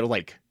thought I had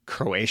like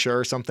Croatia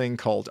or something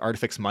called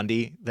Artifex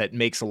Mundi that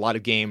makes a lot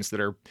of games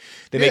that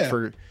make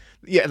for,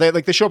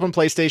 they show up on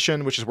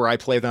PlayStation, which is where I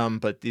play them,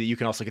 but you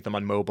can also get them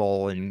on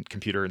mobile and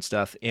computer and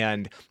stuff.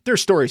 And their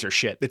stories are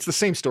shit. It's the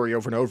same story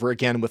over and over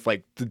again with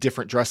like the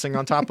different dressing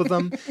on top of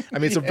them. I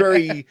mean, it's a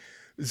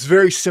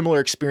very similar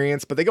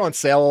experience, but they go on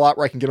sale a lot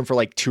where I can get them for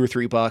like $2 or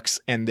 $3,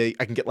 and I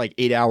can get like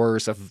 8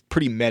 hours of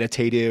pretty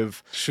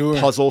meditative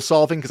puzzle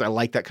solving, because I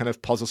like that kind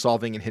of puzzle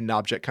solving and hidden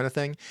object kind of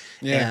thing.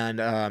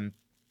 Yeah.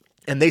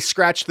 And they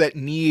scratch that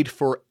need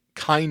for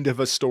kind of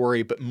a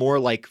story, but more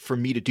like for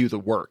me to do the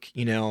work,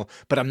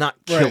 but I'm not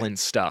killing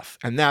stuff.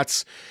 And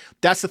that's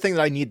the thing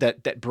that I need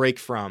that break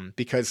from,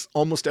 because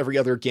almost every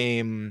other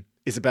game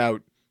is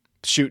about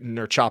shooting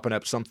or chopping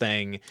up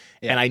something,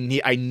 and I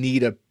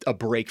need a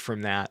break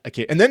from that.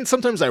 Okay, and then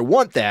sometimes I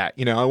want that.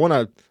 I want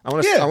to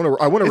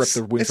rip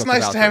the wings. It's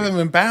nice to have them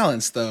in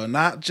balance, though,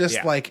 not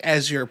just like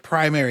as your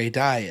primary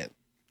diet.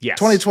 Yes.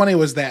 2020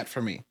 was that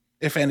for me.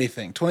 if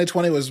anything.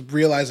 2020 was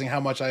realizing how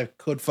much I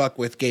could fuck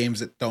with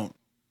games that don't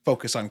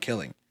focus on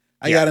killing.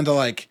 I got into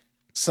like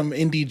some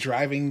indie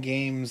driving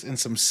games and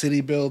some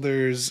city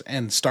builders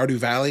and Stardew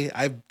Valley.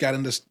 I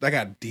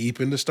got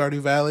deep into Stardew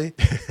Valley.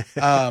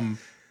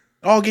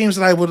 All games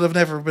that I would have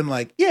never been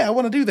like, yeah, I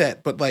want to do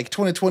that. But like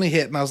 2020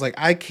 hit and I was like,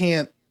 I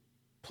can't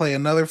play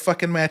another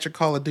fucking match of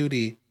Call of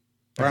Duty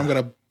or I'm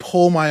going to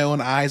pull my own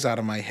eyes out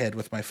of my head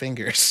with my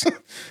fingers.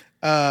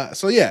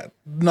 So yeah,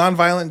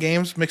 non-violent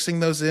games, mixing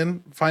those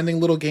in, finding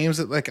little games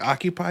that like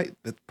occupy,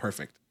 that's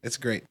perfect. It's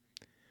great.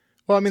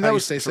 Well, I mean, that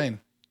was stay sane.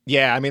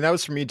 Yeah, I mean, that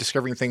was for me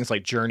discovering things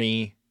like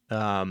Journey,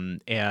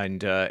 and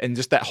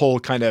just that whole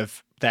kind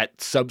of that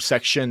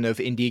subsection of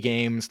indie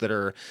games that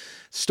are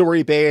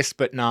story based,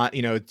 but not,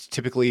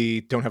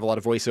 typically don't have a lot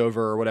of voiceover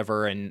or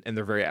whatever, and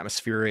they're very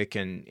atmospheric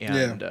and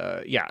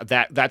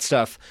that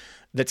stuff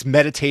that's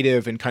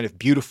meditative and kind of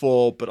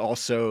beautiful, but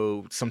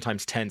also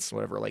sometimes tense,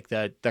 whatever. Like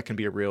that can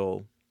be a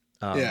real,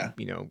 a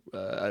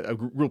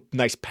real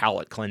nice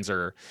palate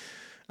cleanser.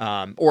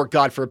 Or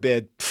God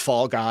forbid,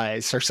 Fall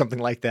Guys or something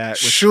like that.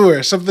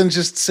 Sure, something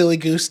just silly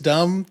goose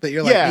dumb that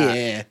you're like,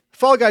 yeah.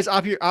 Fall Guys,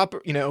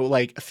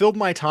 filled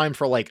my time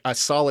for like a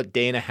solid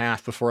day and a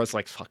half before I was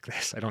like, fuck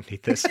this, I don't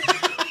need this.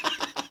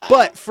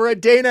 But for a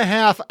day and a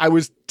half, I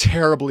was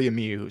terribly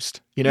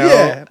amused.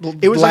 Yeah,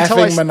 it was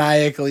laughing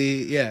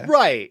maniacally. Yeah,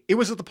 right. It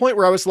was at the point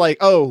where I was like,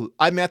 oh,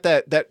 I'm at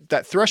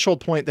that threshold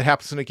point that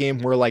happens in a game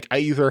where like I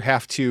either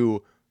have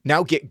to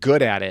now get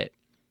good at it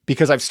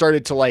because I've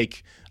started to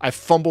like. I've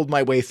fumbled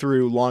my way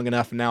through long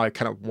enough and now I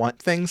kind of want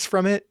things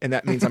from it. And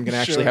that means I'm going to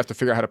actually have to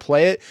figure out how to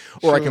play it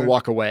or I can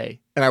walk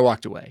away. And I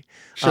walked away.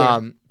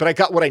 Sure. But I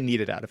got what I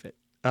needed out of it.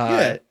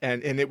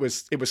 And it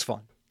was fun.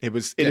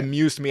 It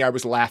amused me. I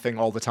was laughing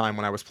all the time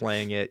when I was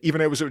playing it, even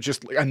though it was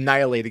just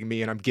annihilating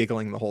me and I'm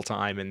giggling the whole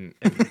time. And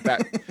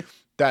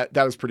that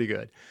was pretty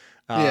good.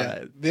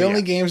 The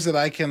only games that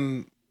I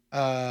can,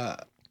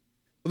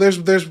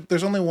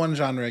 there's only one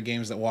genre of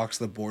games that walks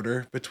the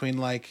border between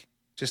like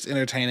just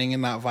entertaining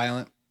and not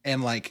violent.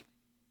 And like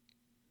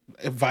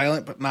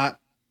violent but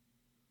not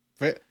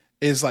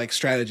is like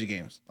strategy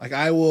games. Like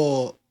I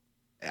will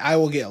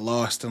get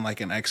lost in like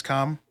an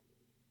XCOM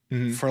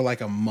for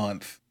like a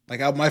month.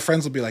 Like my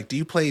friends will be like, "Do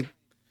you play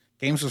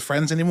games with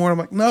friends anymore?" I'm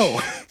like,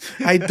 "No,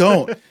 I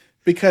don't,"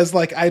 because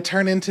like I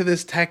turn into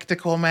this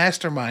tactical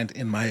mastermind.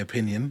 In my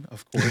opinion,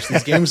 of course,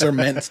 these games are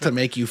meant to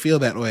make you feel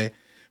that way.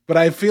 But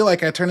I feel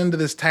like I turn into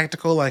this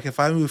tactical, like if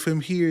I move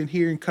him here and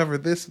here and cover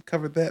this and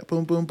cover that,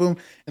 boom, boom, boom.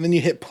 And then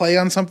you hit play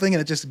on something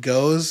and it just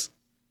goes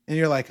and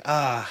you're like,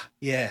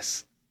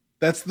 yes.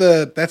 That's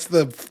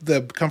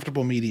the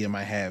comfortable medium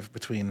I have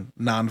between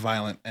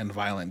non-violent and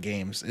violent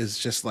games is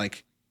just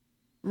like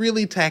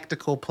really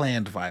tactical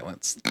planned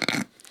violence.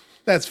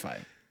 That's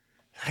fine.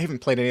 I haven't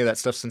played any of that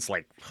stuff since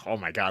like, oh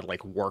my God,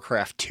 like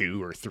Warcraft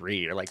 2 or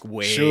 3 or like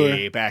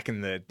way back in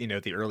the,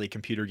 the early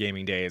computer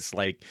gaming days,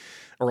 like,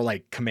 or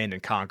like Command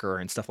and Conquer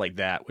and stuff like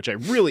that, which I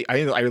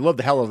love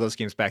the hell out of those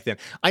games back then.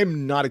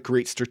 I'm not a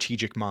great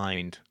strategic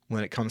mind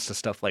when it comes to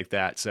stuff like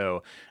that.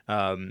 So,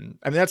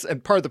 that's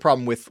and part of the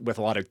problem with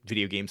a lot of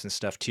video games and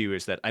stuff too,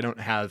 is that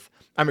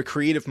I'm a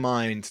creative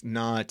mind,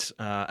 not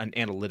an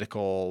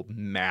analytical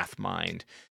math mind.